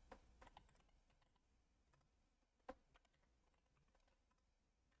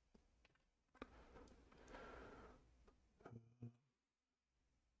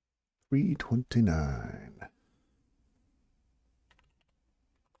 $329.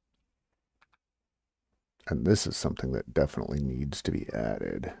 And this is something that definitely needs to be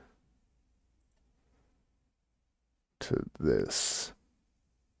added to this.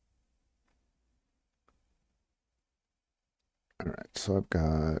 All right, so I've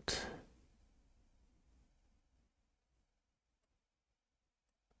got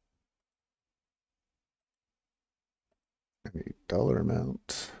any dollar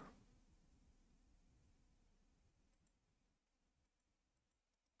amount.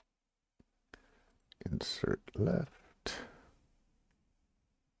 Insert left.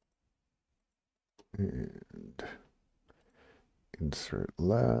 And insert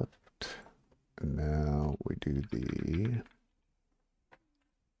left. And now we do the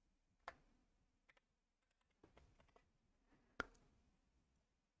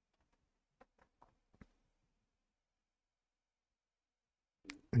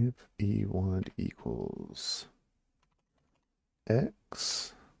if E1 equals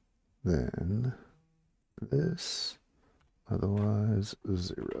X, then this, otherwise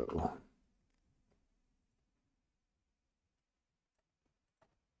 0.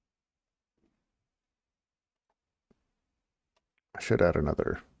 I should add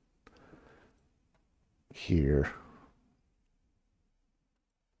another here.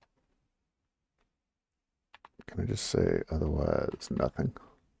 Can I just say otherwise nothing?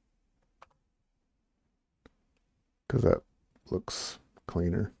 Because that looks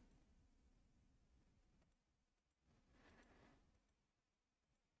cleaner.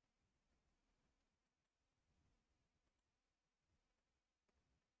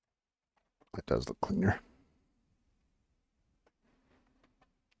 It does look cleaner.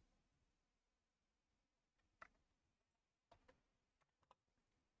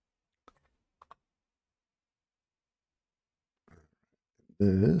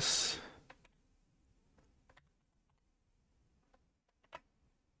 This.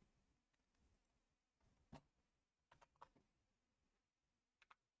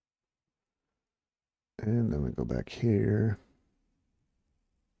 And then we go back here.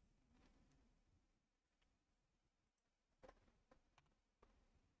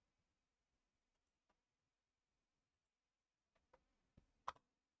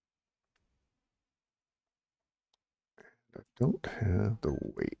 I don't have the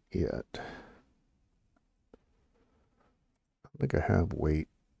weight yet. I don't think I have weight.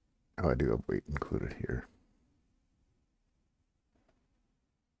 Oh, I do have weight included here.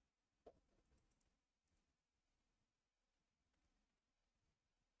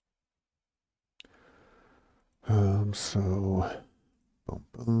 So boom,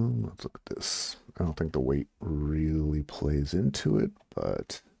 boom. Let's look at this. I don't think the weight really plays into it,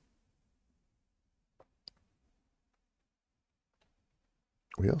 but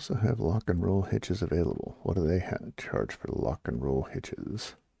We also have lock and roll hitches available. What do they charge for lock and roll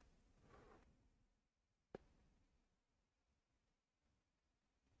hitches?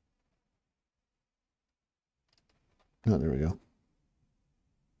 Oh, there we go.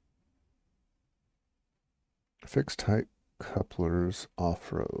 Fixed height couplers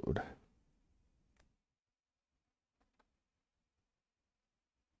off-road.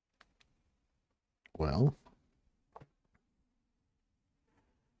 Well,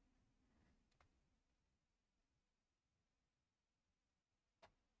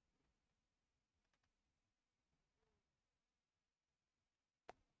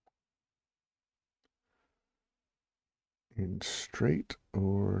 in straight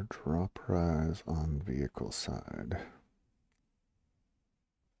or drop rise on vehicle side.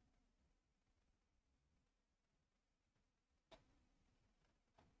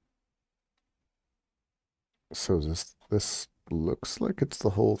 So this looks like it's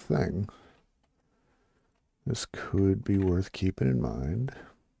the whole thing. This could be worth keeping in mind.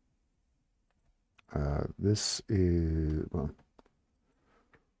 This is, well,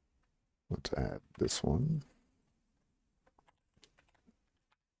 let's add this one.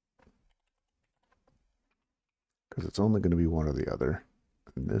 Because it's only going to be one or the other.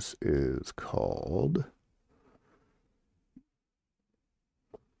 And this is called...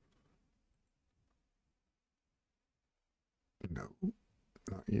 No,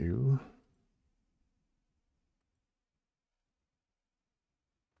 not you.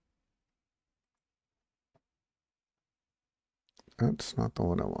 That's not the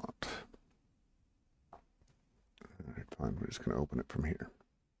one I want. All right, fine. We're just going to open it from here.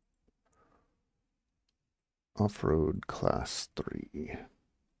 Off-road class 3.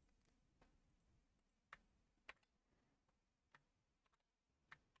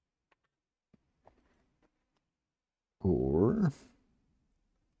 Or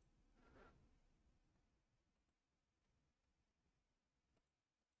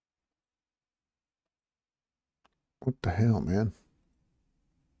what the hell, man?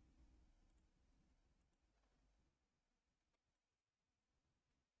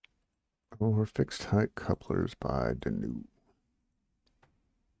 Or fixed height couplers by Danu.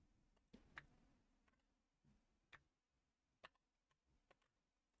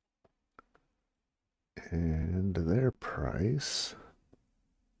 And their price,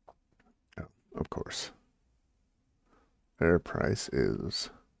 oh, of course, their price is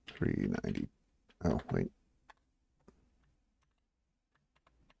 $390. Oh, wait.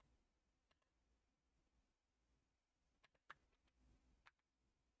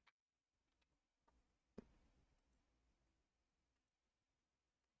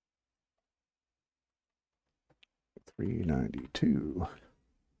 $392. I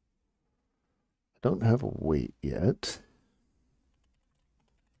don't have a weight yet.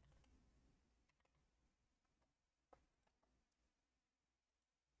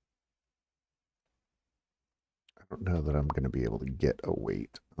 I don't know that I'm going to be able to get a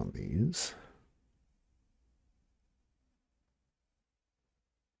weight on these.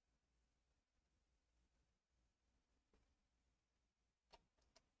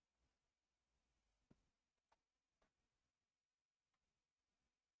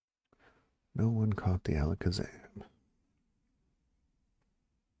 No one caught the Alakazam.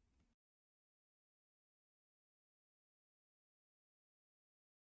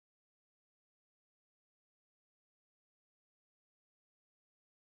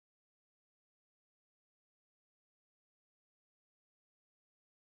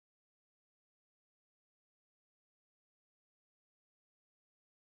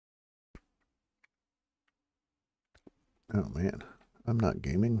 Oh man, I'm not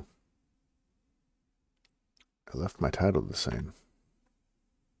gaming. I left my title the same.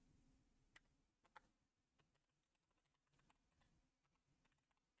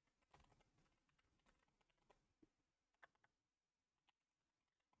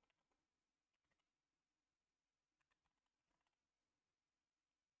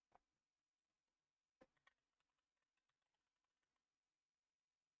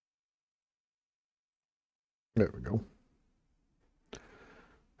 There we go.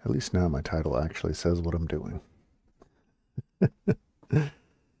 At least now my title actually says what I'm doing.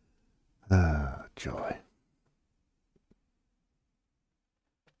 Ah, joy.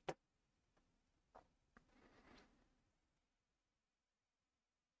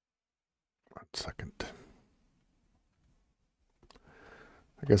 One second.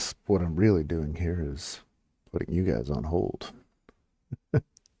 I guess what I'm really doing here is putting you guys on hold.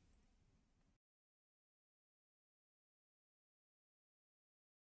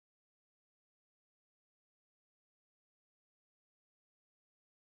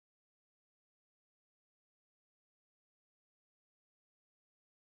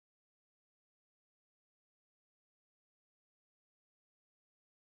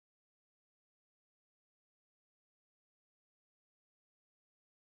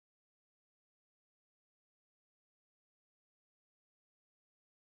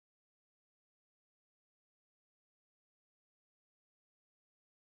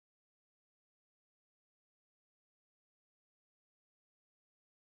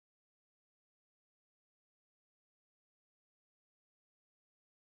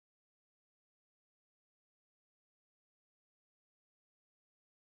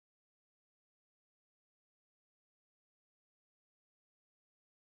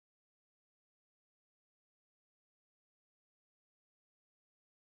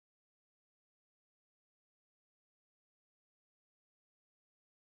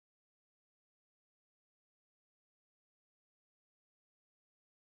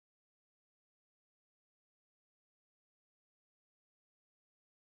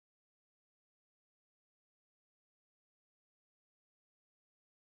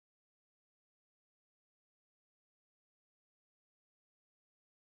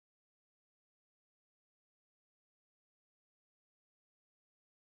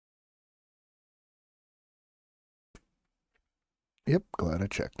 Yep, glad I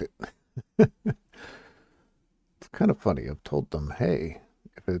checked it. It's kind of funny. I've told them, hey,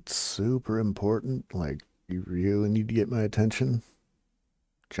 if it's super important, like you really need to get my attention,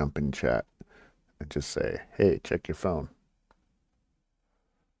 jump in chat and just say, hey, check your phone.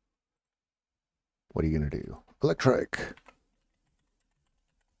 What are you going to do? Electric.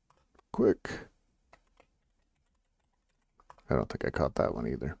 Quick. I don't think I caught that one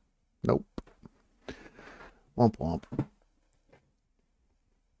either. Nope. Womp womp.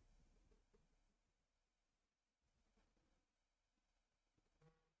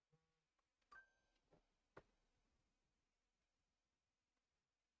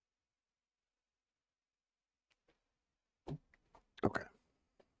 Okay.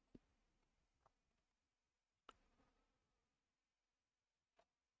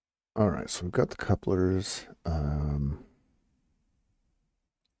 All right, so we've got the couplers.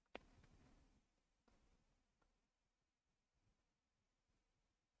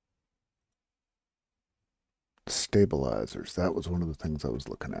 Stabilizers. That was one of the things I was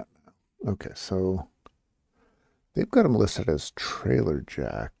looking at now. Okay, so they've got them listed as trailer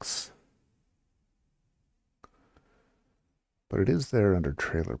jacks, but it is there under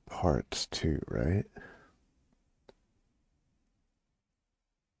trailer parts too, right?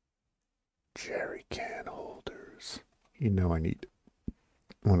 Jerry can holders. You know I need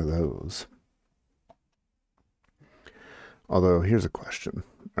one of those. Although, here's a question.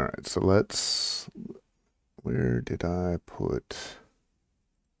 All right, so where did I put...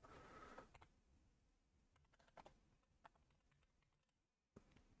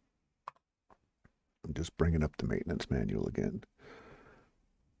 I'm just bringing up the maintenance manual again.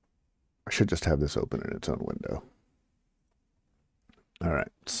 I should just have this open in its own window. All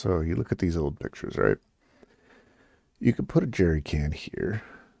right, so you look at these old pictures, right? You could put a jerry can here.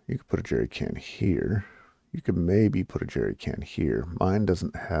 You could put a jerry can here. You could maybe put a jerry can here. Mine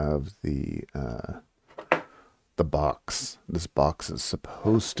doesn't have the box. This box is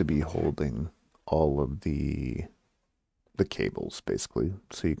supposed to be holding all of the cables, basically,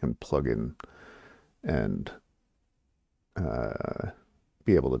 so you can plug in and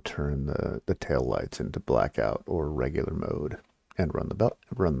be able to turn the tail lights into blackout or regular mode and run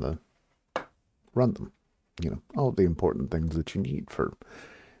them. You know, all the important things that you need for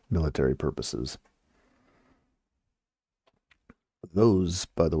military purposes. Those,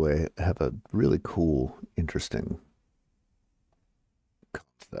 by the way, have a really cool, interesting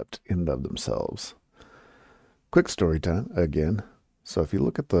concept in and of themselves. Quick story time again. So if you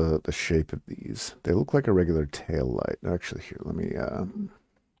look at the shape of these, they look like a regular tail light. Actually, here, let me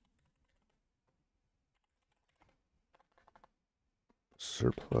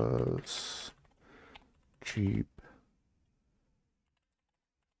surplus cheap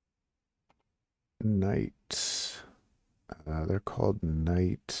night. They're called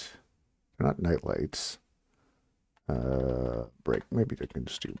night. They're not night lights. Brake. Maybe they can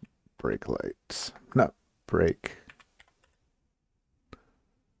just do brake lights. No, brake.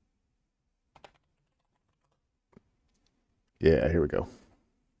 Yeah, here we go.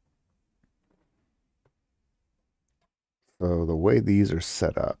 So the way these are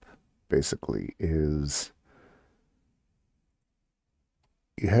set up basically is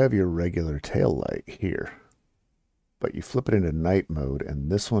you have your regular tail light here, but you flip it into night mode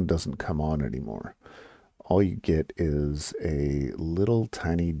and this one doesn't come on anymore. All you get is a little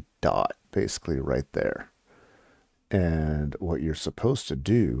tiny dot basically right there. And what you're supposed to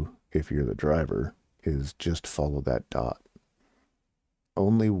do if you're the driver is just follow that dot.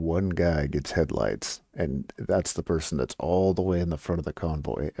 Only one guy gets headlights, and that's the person that's all the way in the front of the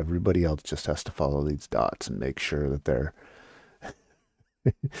convoy. Everybody else just has to follow these dots and make sure that they're.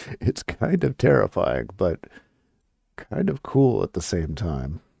 It's kind of terrifying, but kind of cool at the same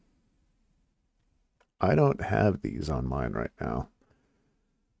time. I don't have these on mine right now.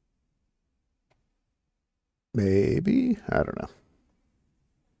 Maybe? I don't know.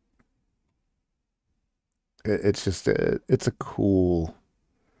 It's just it's a cool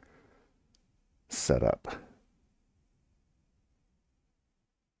setup.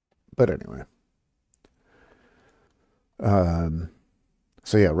 But anyway. Um,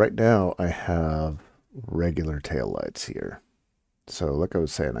 so yeah, right now I have regular tail lights here. So like I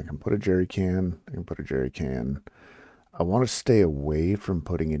was saying, I can put a jerry can, I can put a jerry can. I want to stay away from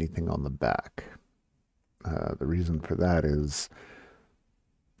putting anything on the back. The reason for that is,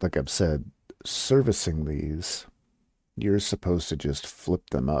 like I've said, servicing these, you're supposed to just flip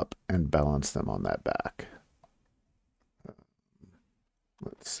them up and balance them on that back.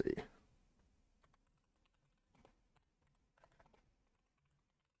 Let's see.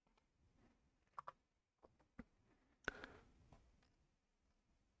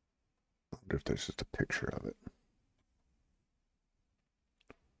 there's just a picture of it.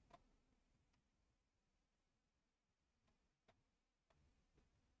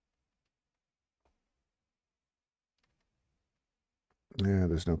 Yeah,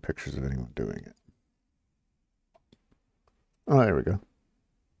 there's no pictures of anyone doing it. Oh, there we go.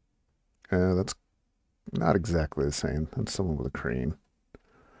 That's not exactly the same. That's someone with a crane.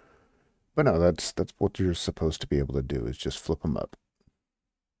 But no, that's what you're supposed to be able to do is just flip them up.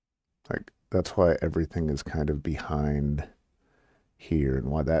 Like that's why everything is kind of behind here and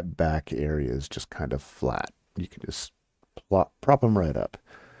why that back area is just kind of flat. You can just prop them right up.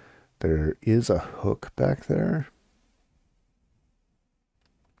 There is a hook back there,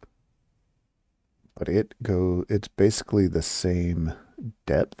 but it's basically the same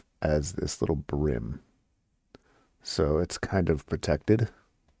depth as this little brim. So it's kind of protected.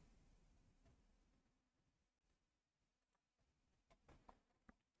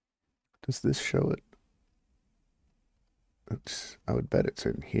 Does this show it? I would bet it's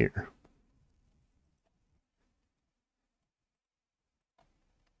in here.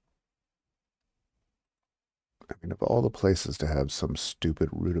 I mean, of all the places to have some stupid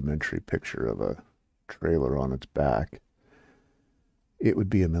rudimentary picture of a trailer on its back, it would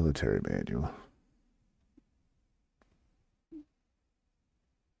be a military manual.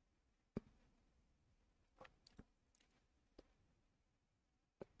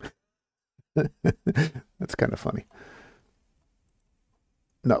 That's kind of funny.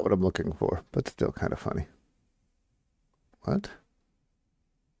 Not what I'm looking for, but still kind of funny. What?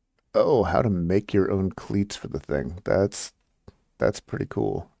 Oh, how to make your own cleats for the thing. That's pretty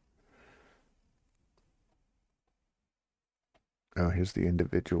cool. Oh, here's the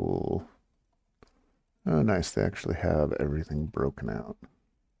individual. Oh, nice. They actually have everything broken out.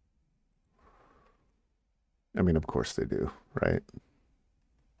 I mean, of course they do, right?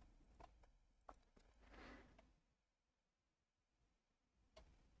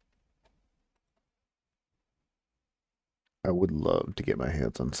 I would love to get my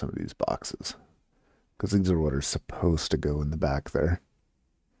hands on some of these boxes because these are what are supposed to go in the back there.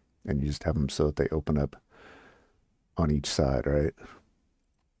 And you just have them so that they open up on each side, right?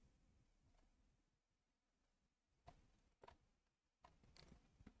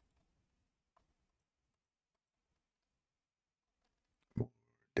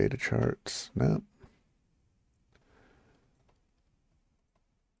 Data charts. No.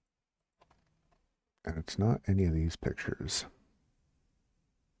 And it's not any of these pictures.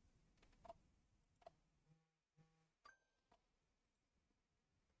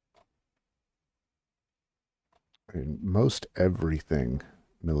 I mean, most everything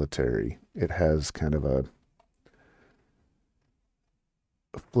military, it has kind of a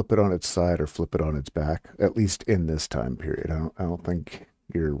flip it on its side or flip it on its back, at least in this time period. I don't think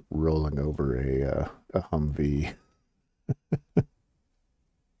you're rolling over a Humvee.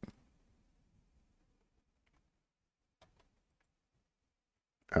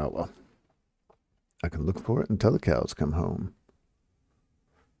 Oh well. I can look for it until the cows come home.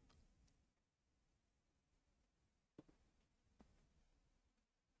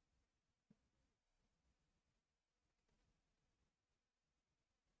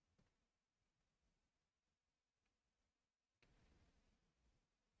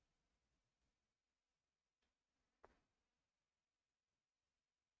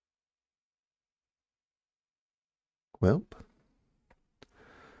 Well,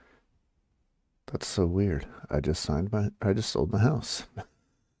 that's so weird. I just sold my house.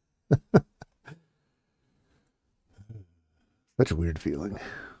 Such a weird feeling.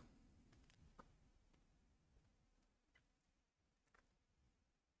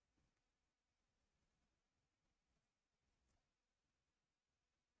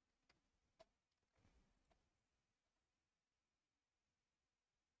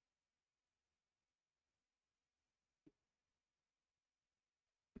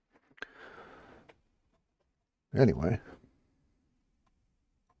 Anyway,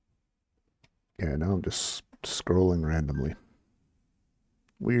 yeah, now I'm just scrolling randomly.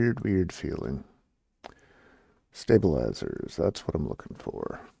 Weird, weird feeling. Stabilizers, that's what I'm looking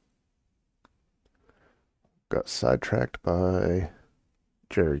for. Got sidetracked by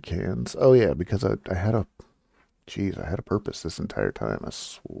jerry cans. Oh yeah, because I had a, geez, I had a purpose this entire time, I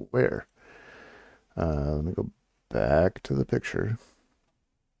swear. Let me go back to the picture.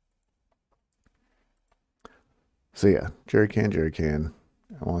 So yeah, jerry can.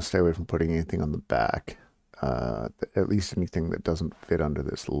 I want to stay away from putting anything on the back. At least anything that doesn't fit under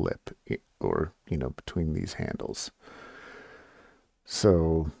this lip or, between these handles.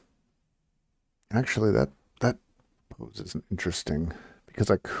 So actually that poses an interesting because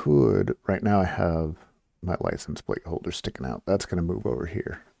I could, right now I have my license plate holder sticking out. That's going to move over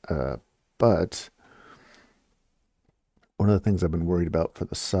here. But one of the things I've been worried about for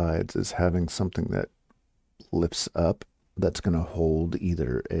the sides is having something that lifts up that's going to hold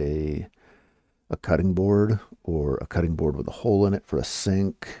either a cutting board or a cutting board with a hole in it for a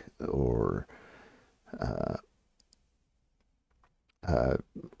sink uh,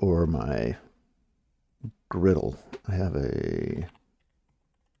 or my griddle. I have a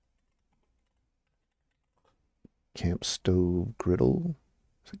camp stove griddle.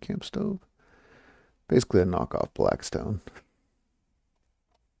 Is it camp stove? Basically a knockoff Blackstone.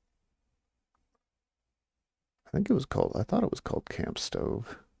 I think it was called, I thought it was called camp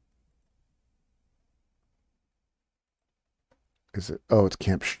stove. Is it? Oh, it's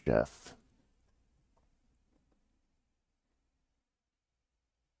Camp Chef.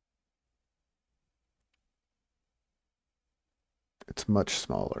 It's much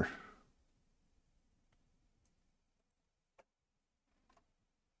smaller.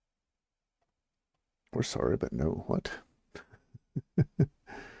 We're sorry, but no. What?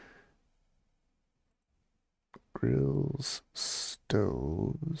 Grills,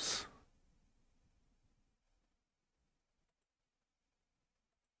 stoves.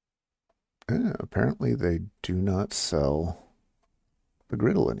 Yeah, apparently they do not sell the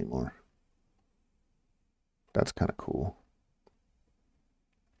griddle anymore. That's kind of cool.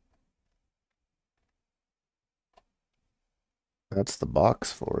 That's the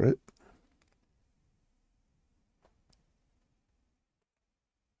box for it.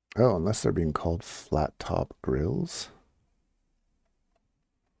 Oh, unless they're being called flat top grills.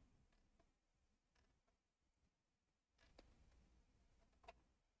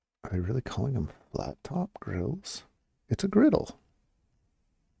 Are they really calling them flat top grills? It's a griddle.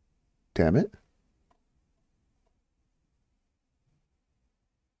 Damn it.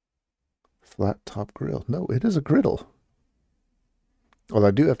 Flat top grill. No, it is a griddle. Well,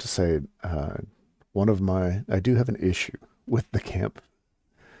 I do have to say, I do have an issue with the camp,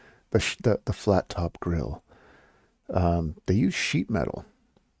 the flat top grill. They use sheet metal,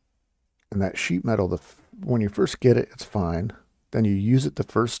 and that sheet metal, when you first get it, it's fine. Then you use it the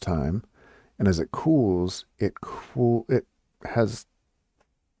first time, and as it cools, it has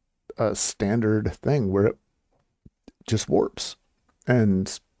a standard thing where it just warps,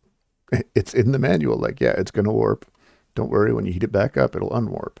 and it's in the manual. Like, yeah, it's gonna warp. Don't worry, when you heat it back up, it'll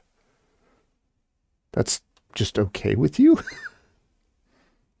unwarp. That's just okay with you?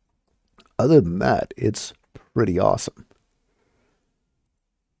 Other than that, it's pretty awesome.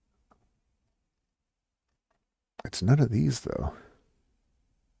 It's none of these, though.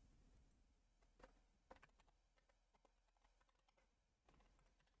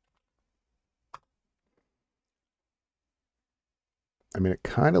 I mean, it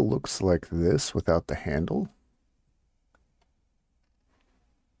kind of looks like this without the handle.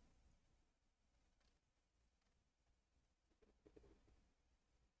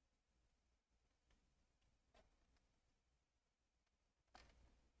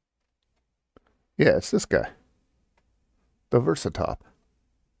 Yeah, it's this guy. The Versatop.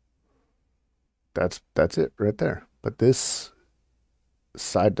 That's it right there. But this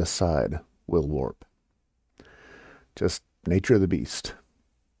side to side will warp. Just nature of the beast.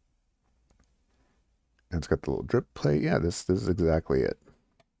 And it's got the little drip plate. Yeah, this is exactly it.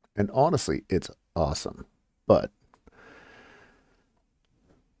 And honestly, it's awesome. But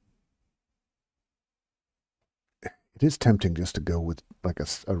it is tempting just to go with like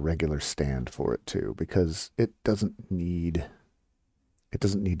a regular stand for it too, because it doesn't need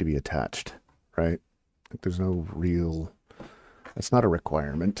to be attached, right? Like there's no real, it's not a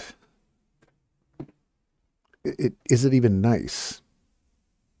requirement. Is it even nice?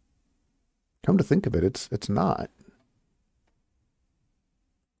 Come to think of it, it's not.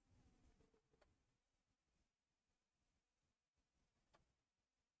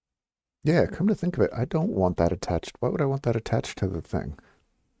 Yeah, come to think of it, I don't want that attached. Why would I want that attached to the thing?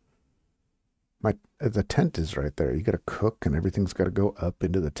 The tent is right there. You got to cook and everything's got to go up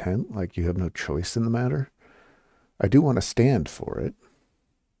into the tent. Like you have no choice in the matter. I do want to stand for it.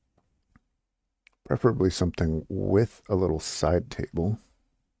 Preferably something with a little side table.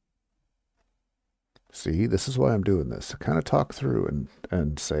 See, this is why I'm doing this. To kind of talk through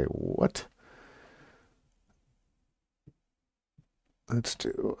and say, what? Let's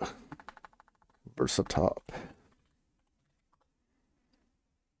do Versatop.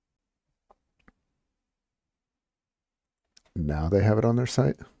 Now they have it on their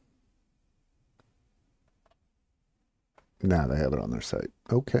site. Now they have it on their site.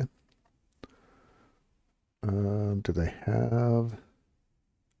 Okay. Do they have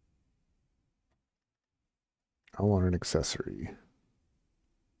I want an accessory.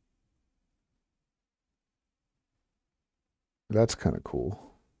 That's kind of cool.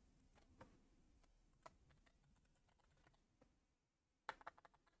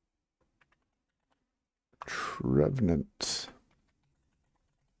 Revenant.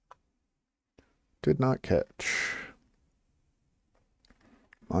 Did not catch.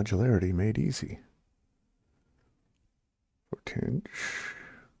 Modularity made easy. 14-inch.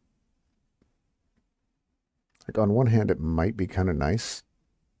 Like on one hand, it might be kind of nice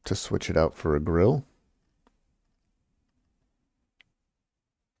to switch it out for a grill.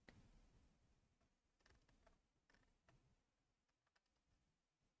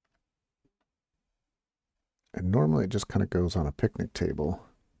 And normally it just kind of goes on a picnic table.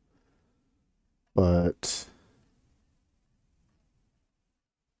 But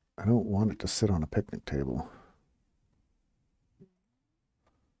I don't want it to sit on a picnic table.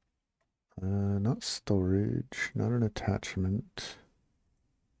 Not storage, not an attachment.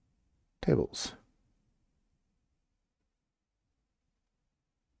 Tables.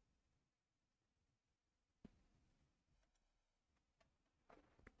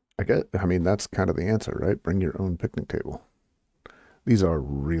 I mean, that's kind of the answer, right? Bring your own picnic table. These are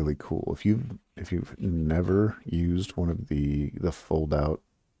really cool. If you've never used one of the fold out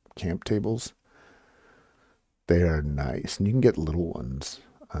camp tables, they are nice. And you can get little ones.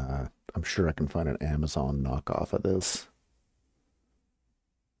 I'm sure I can find an Amazon knockoff of this.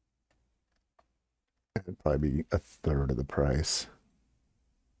 It'd probably be a third of the price.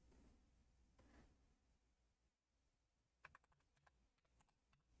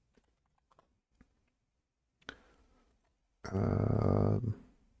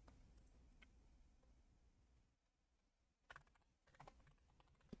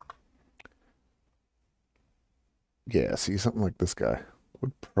 Yeah, see, something like this guy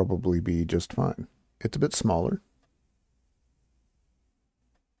would probably be just fine. It's a bit smaller.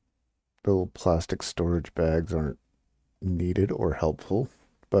 The little plastic storage bags aren't needed or helpful,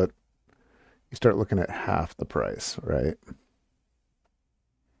 but you start looking at half the price, right?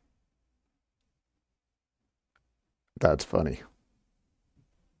 That's funny.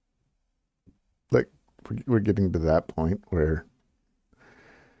 Like, we're getting to that point where,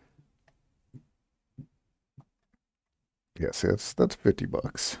 yeah, see, that's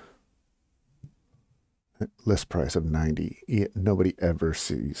 $50. List price of 90. Yeah, nobody ever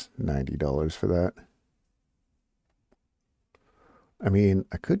sees $90 for that. I mean,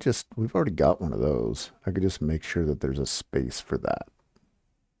 we've already got one of those. I could just make sure that there's a space for that.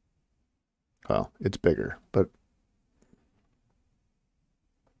 Well, it's bigger, but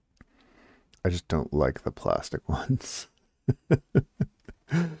I just don't like the plastic ones. But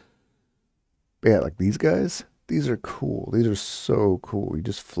yeah, like these guys, these are cool. These are so cool. You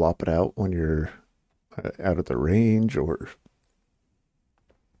just flop it out when you're out at the range or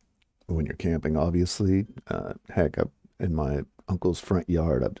when you're camping, obviously. Heck, up in my uncle's front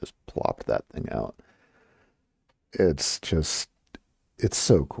yard, I've just plopped that thing out. It's just, it's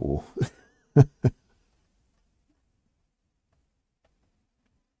so cool.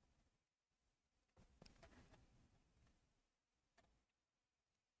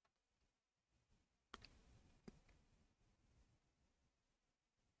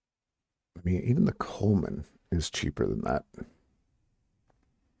 I mean, even the Coleman is cheaper than that.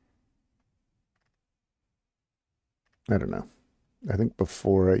 I don't know. I think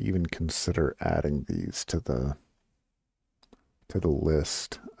before I even consider adding these to the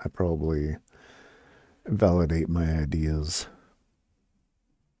list, I probably validate my ideas.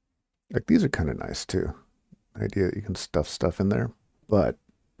 Like these are kind of nice too. The idea that you can stuff stuff in there, but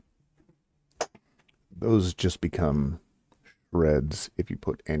those just become shreds if you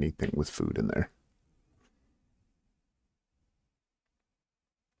put anything with food in there.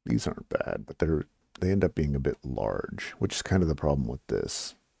 These aren't bad, but they end up being a bit large, which is kind of the problem with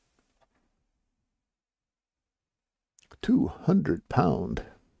this. 200-pound.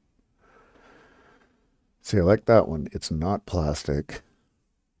 See, I like that one. It's not plastic.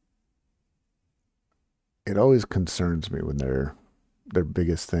 It always concerns me when their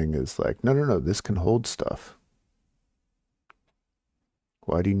biggest thing is like, no, no, no, this can hold stuff.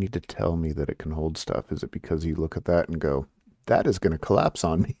 Why do you need to tell me that it can hold stuff? Is it because you look at that and go, that is going to collapse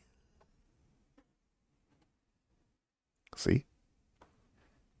on me? See?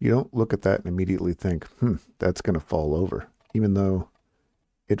 You don't look at that and immediately think, that's going to fall over, even though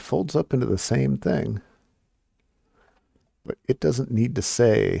it folds up into the same thing. But it doesn't need to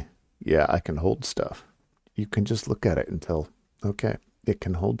say, yeah, I can hold stuff. You can just look at it and tell, okay, it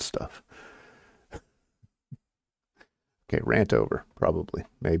can hold stuff. Okay, rant over, probably,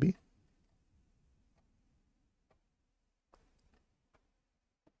 maybe.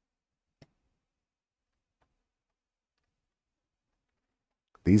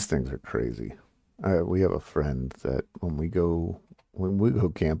 These things are crazy. We have a friend that when we go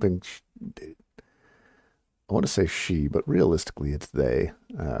camping, I want to say she, but realistically it's they.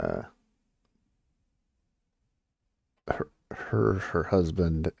 Her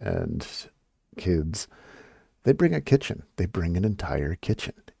husband and kids, they bring a kitchen. They bring an entire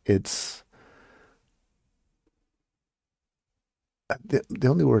kitchen. It's the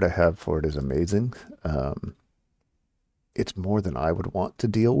only word I have for it is amazing. Um, it's more than I would want to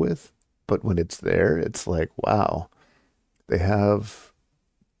deal with, but when it's there, it's like, wow. They have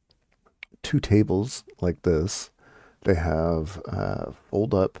two tables like this. They have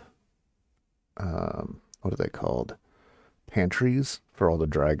fold up, what are they called? Pantries for all the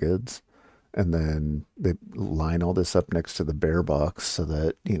dry goods. And then they line all this up next to the bear box so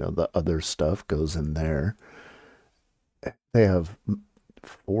that, the other stuff goes in there. They have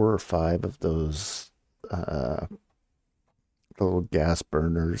four or five of those little gas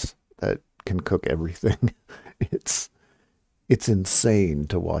burners that can cook everything. It's it's insane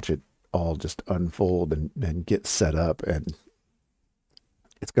to watch it all just unfold and get set up, and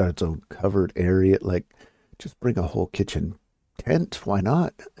it's got its own covered area. Like, just bring a whole kitchen tent. Why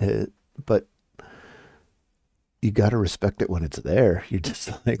not? But you got to respect it when it's there. You're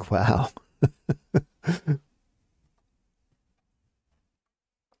just like, wow.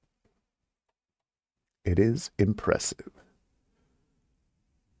 It is impressive.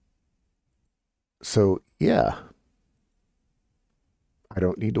 So, yeah, I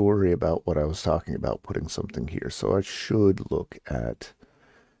don't need to worry about what I was talking about putting something here. So I should look at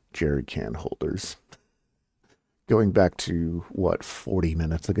jerry can holders. Going back to what, 40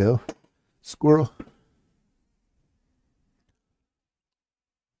 minutes ago? Squirrel.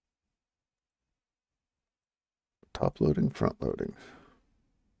 Top loading, front loading.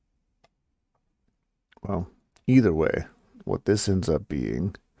 Well, either way, what this ends up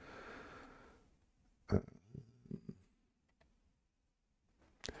being, uh,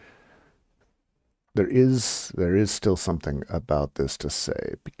 there is still something about this to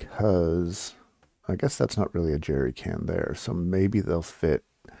say, because I guess that's not really a jerry can there. So maybe they'll fit.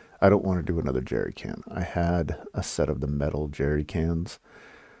 I don't want to do another jerry can. I had a set of the metal jerry cans,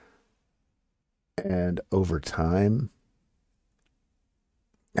 and over time,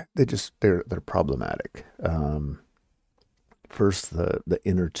 they're problematic. First, the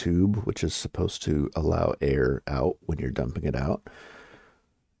inner tube, which is supposed to allow air out when you're dumping it out,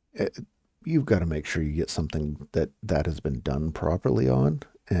 it, you've got to make sure you get something that has been done properly on,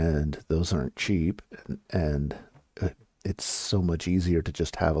 and those aren't cheap, and it's so much easier to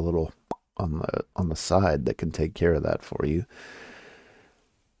just have a little on the side that can take care of that for you.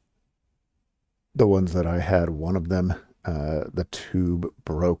 The ones that I had, one of them, the tube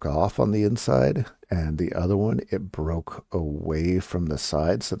broke off on the inside, and the other one, it broke away from the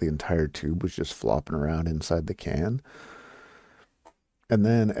side, so the entire tube was just flopping around inside the can. And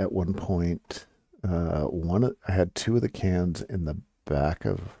then at one point, I had two of the cans in the back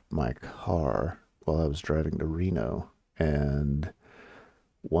of my car while I was driving to Reno, and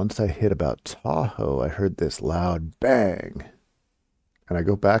once I hit about Tahoe, I heard this loud bang, and I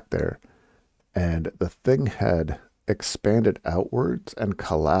go back there, and the thing had expanded outwards and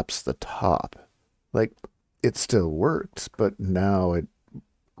collapsed the top. Like, it still works, but now it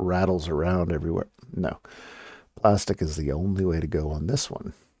rattles around everywhere. No, plastic is the only way to go on this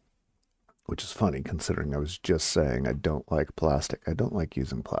one, which is funny considering I was just saying I don't like plastic. I don't like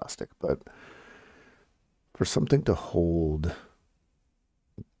using plastic, but for something to hold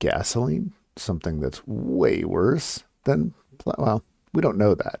gasoline, something that's way worse than, well, we don't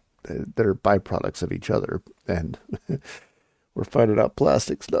know that. They're byproducts of each other, and we're finding out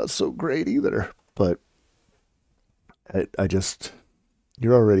plastic's not so great either. But I just,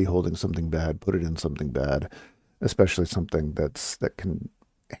 you're already holding something bad, put it in something bad, especially something that can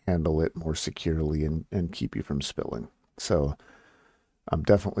handle it more securely and keep you from spilling. So I'm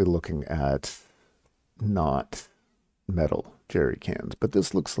definitely looking at not metal jerry cans, but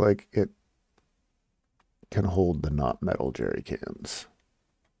this looks like it can hold the not metal jerry cans.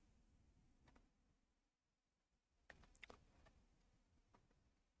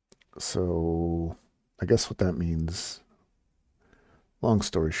 So I guess what that means, long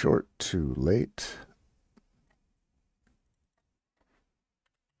story short, too late.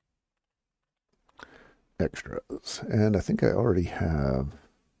 Extras. And I think I already have,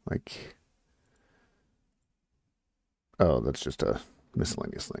 like, oh, that's just a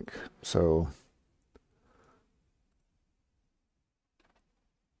miscellaneous link. So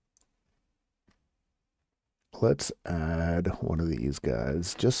let's add one of these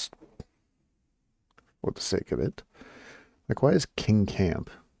guys just for the sake of it. Like, why is King Camp?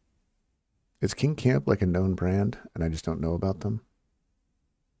 Is King Camp like a known brand and I just don't know about them?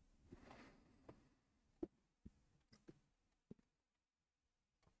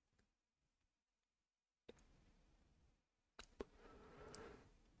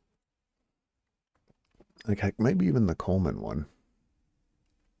 Like, heck, maybe even the Coleman one.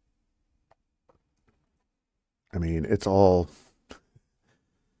 I mean, it's all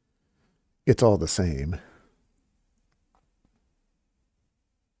the same.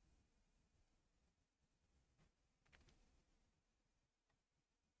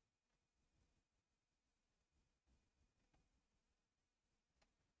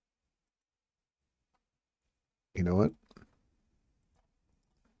 You know what?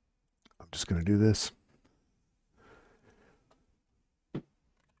 I'm just gonna do this.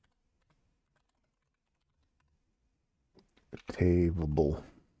 Tapeable.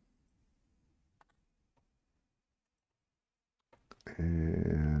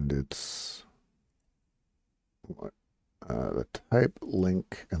 And it's what? The type,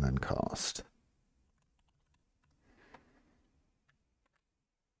 link, and then cost.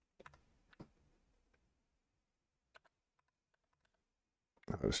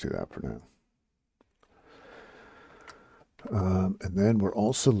 I'll just do that for now. And then we're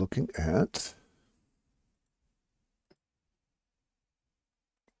also looking at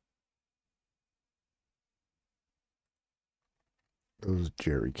those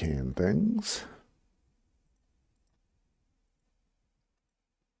jerry can things.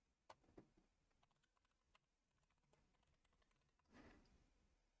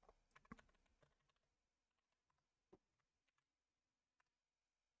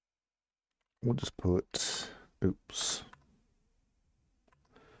 We'll just put, oops,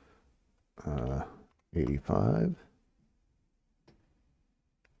 85.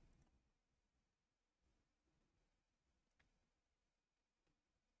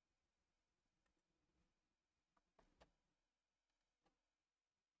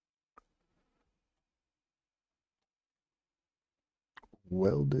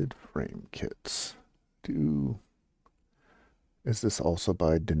 Welded frame kits. Is this also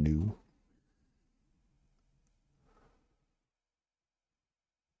by Denew?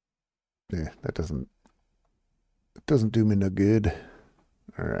 Yeah, that doesn't do me no good.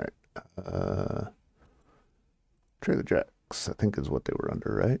 All right. Trailer Jacks, I think is what they were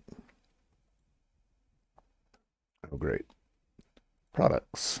under, right? Oh, great.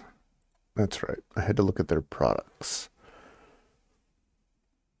 Products. That's right. I had to look at their products.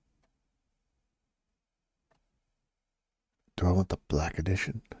 Do I want the black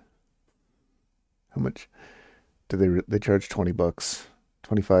edition? How much do they charge? 20 bucks,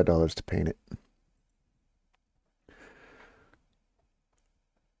 $25 to paint it.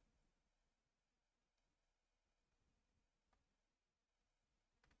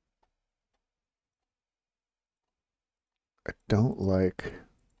 I don't like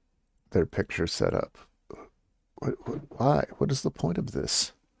their picture setup. Why? What is the point of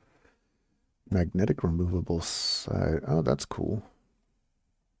this? Magnetic removable side. Oh, that's cool.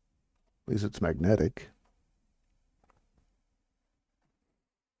 At least it's magnetic.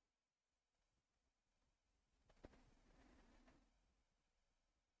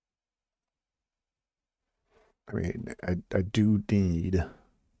 I mean, I do need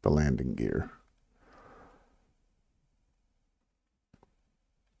the landing gear.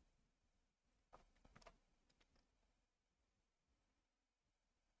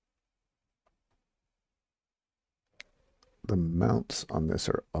 The mounts on this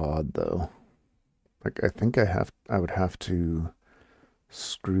are odd though. Like I think I would have to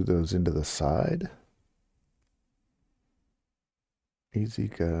screw those into the side. Easy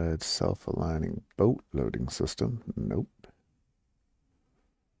guide, self-aligning boat loading system. Nope.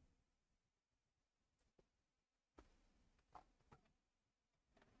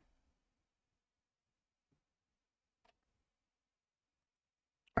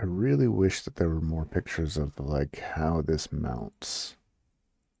 I really wish that there were more pictures of like how this mounts.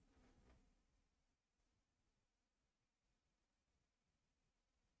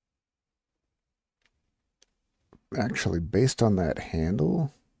 Actually, based on that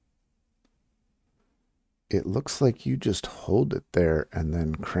handle, it looks like you just hold it there and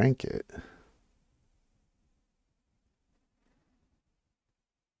then crank it.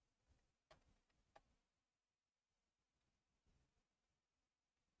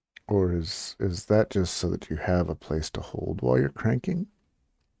 Or is that just so that you have a place to hold while you're cranking?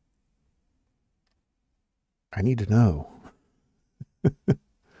 I need to know.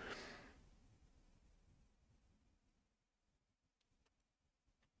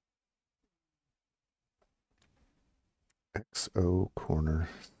 XO corner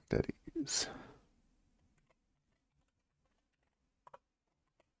steadies.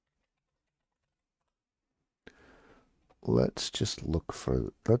 Let's just look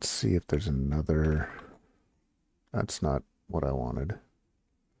for, let's see if there's another, that's not what I wanted.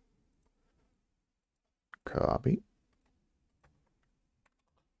 Copy.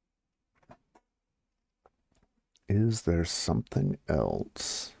 Is there something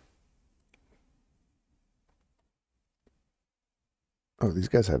else? Oh, these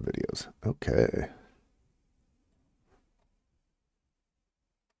guys have videos. Okay.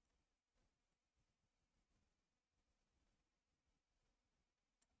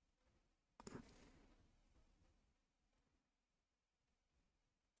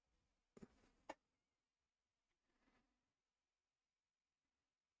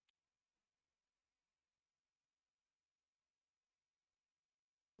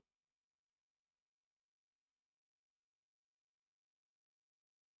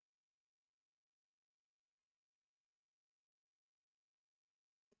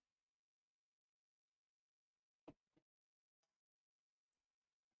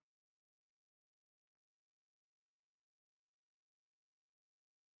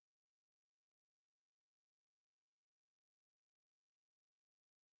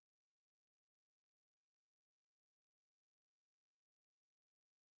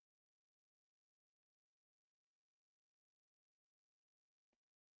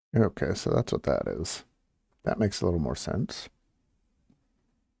 Okay, so that's what that is. That makes a little more sense.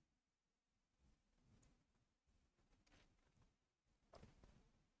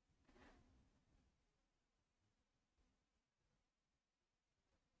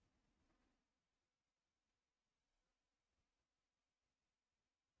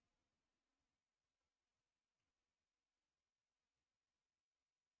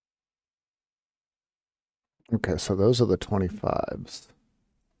 Okay, so those are the 25s.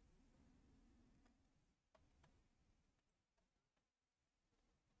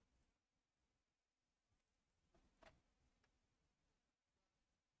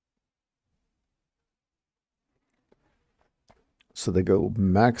 So they go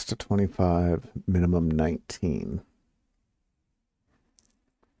max to 25, minimum 19.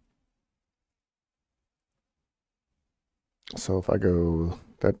 So if I go,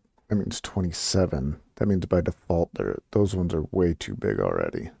 that means 27. That means by default, those ones are way too big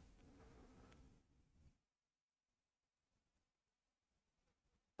already.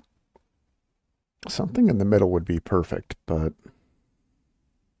 Something in the middle would be perfect, but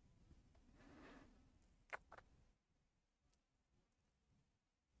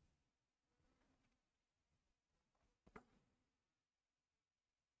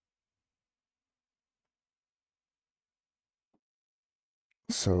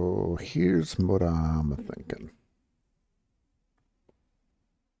so here's what I'm thinking.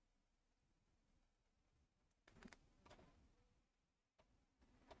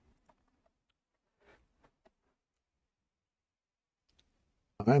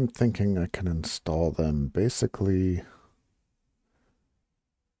 I'm thinking I can install them basically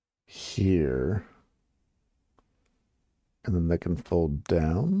here, and then they can fold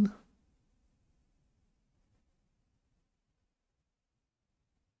down.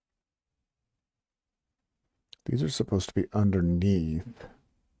 These are supposed to be underneath.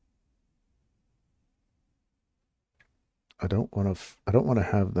 I don't want to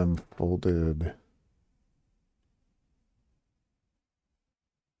have them folded.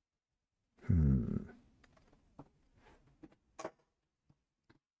 I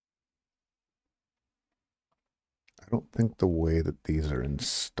don't think the way that these are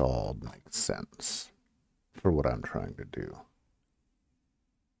installed makes sense for what I'm trying to do.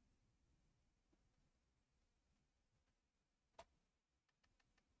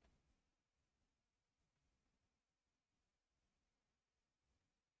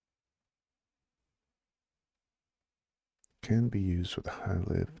 Can be used with a high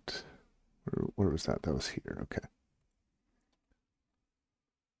lift. Where was that? That was here. Okay.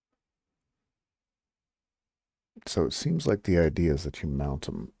 So it seems like the idea is that you mount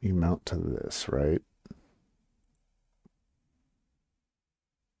them. You mount to this, right?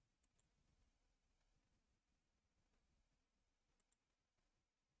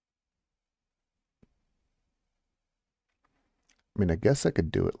 I mean, I guess I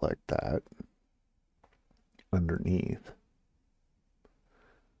could do it like that underneath.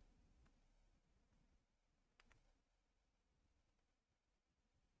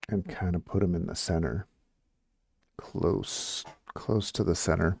 And kind of put them in the center. Close to the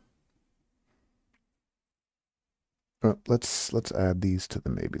center. Let's add these to the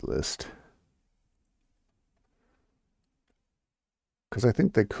maybe list. because I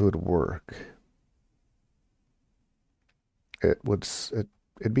think they could work.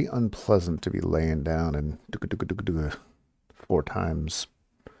 It'd be unpleasant to be laying down and 4 times.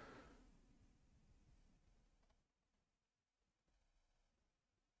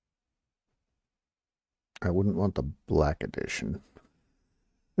 I wouldn't want the black edition.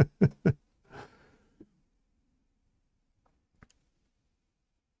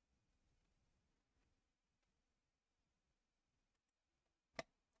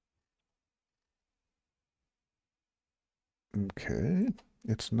 Okay,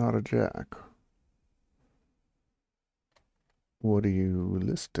 it's not a jack. What are you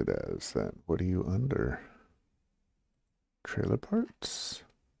listed as then? What are you under? Trailer parts?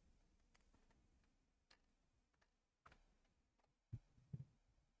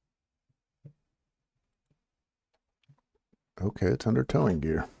 Okay, it's under towing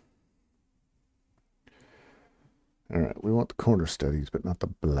gear. Alright, we want the corner studies, but not the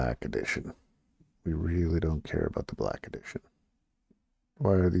black edition. We really don't care about the black edition.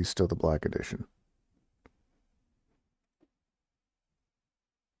 Why are these still the black edition?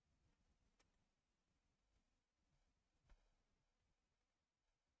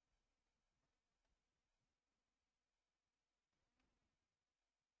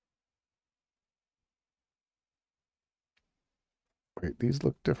 Wait, these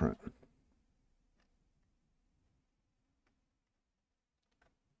look different.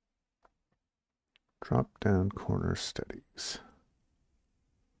 Drop down corner studies.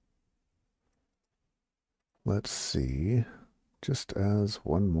 Let's see, just as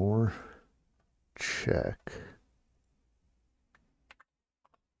one more check.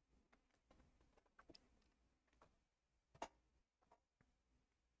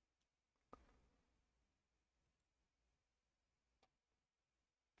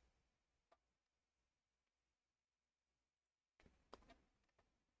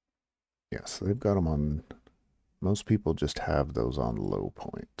 Yeah, so they've got them on, most people just have those on low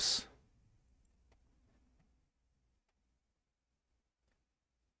points.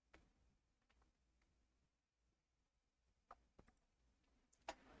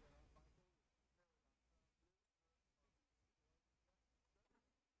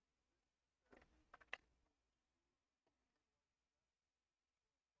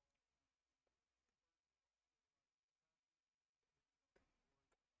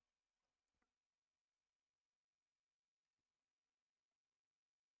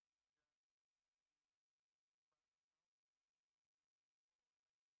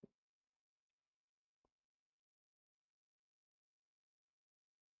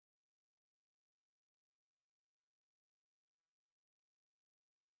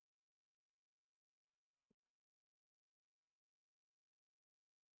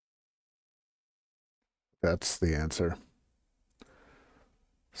 That's the answer.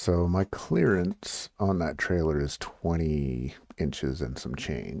 So my clearance on that trailer is 20 inches and some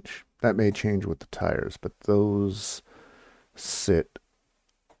change. That may change with the tires, but those sit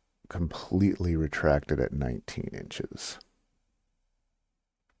completely retracted at 19 inches.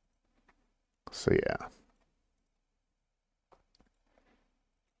 So yeah.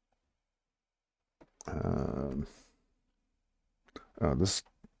 Oh,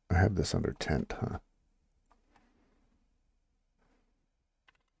 I have this under tent, huh?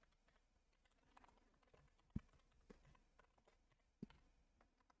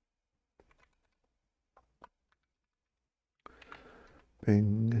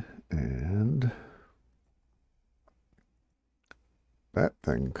 Bing, and that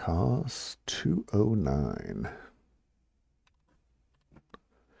thing costs $209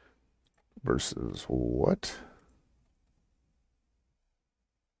 versus what?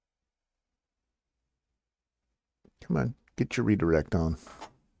 Come on, get your redirect on.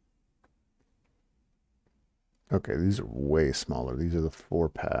 Okay, these are way smaller. These are the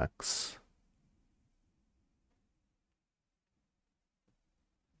 4-packs.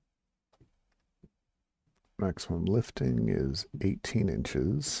 Maximum lifting is 18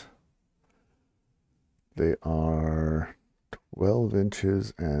 inches. They are 12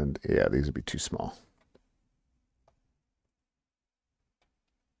 inches, and yeah, these would be too small.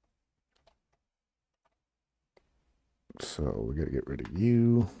 So we got to get rid of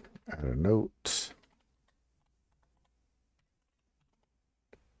you. Add a note.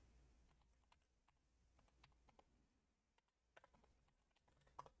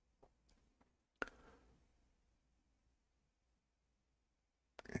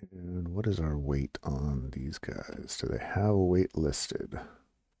 And what is our weight on these guys? Do they have a weight listed?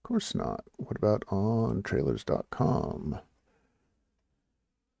 Of course not. What about on trailers.com?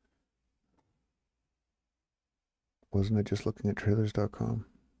 Wasn't I just looking at trailers.com?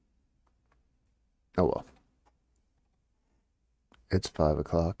 Oh well. It's 5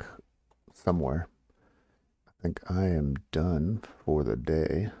 o'clock somewhere. I think I am done for the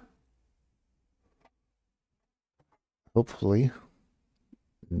day. Hopefully,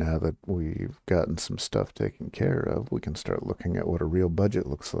 now that we've gotten some stuff taken care of, we can start looking at what a real budget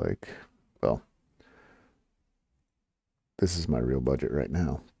looks like. Well, this is my real budget right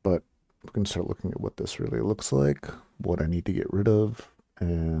now, but we can start looking at what this really looks like, what I need to get rid of,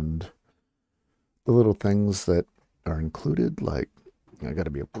 and the little things that are included, like I got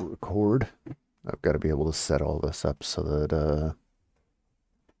to be able to record. I've got to be able to set all this up so that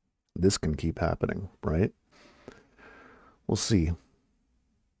this can keep happening, right? We'll see.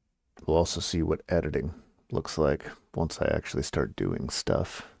 We'll also see what editing looks like once I actually start doing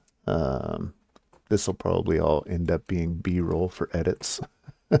stuff. This will probably all end up being B-roll for edits.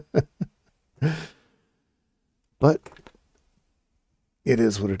 But it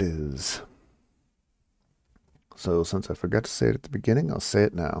is what it is. So since I forgot to say it at the beginning, I'll say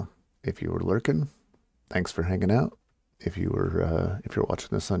it now. If you were lurking, thanks for hanging out. If you're watching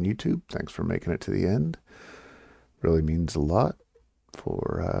this on YouTube, thanks for making it to the end. Really means a lot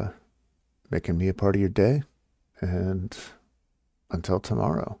for making me a part of your day. And until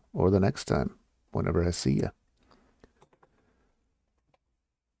tomorrow or the next time, whenever I see you,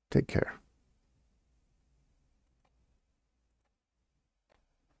 take care.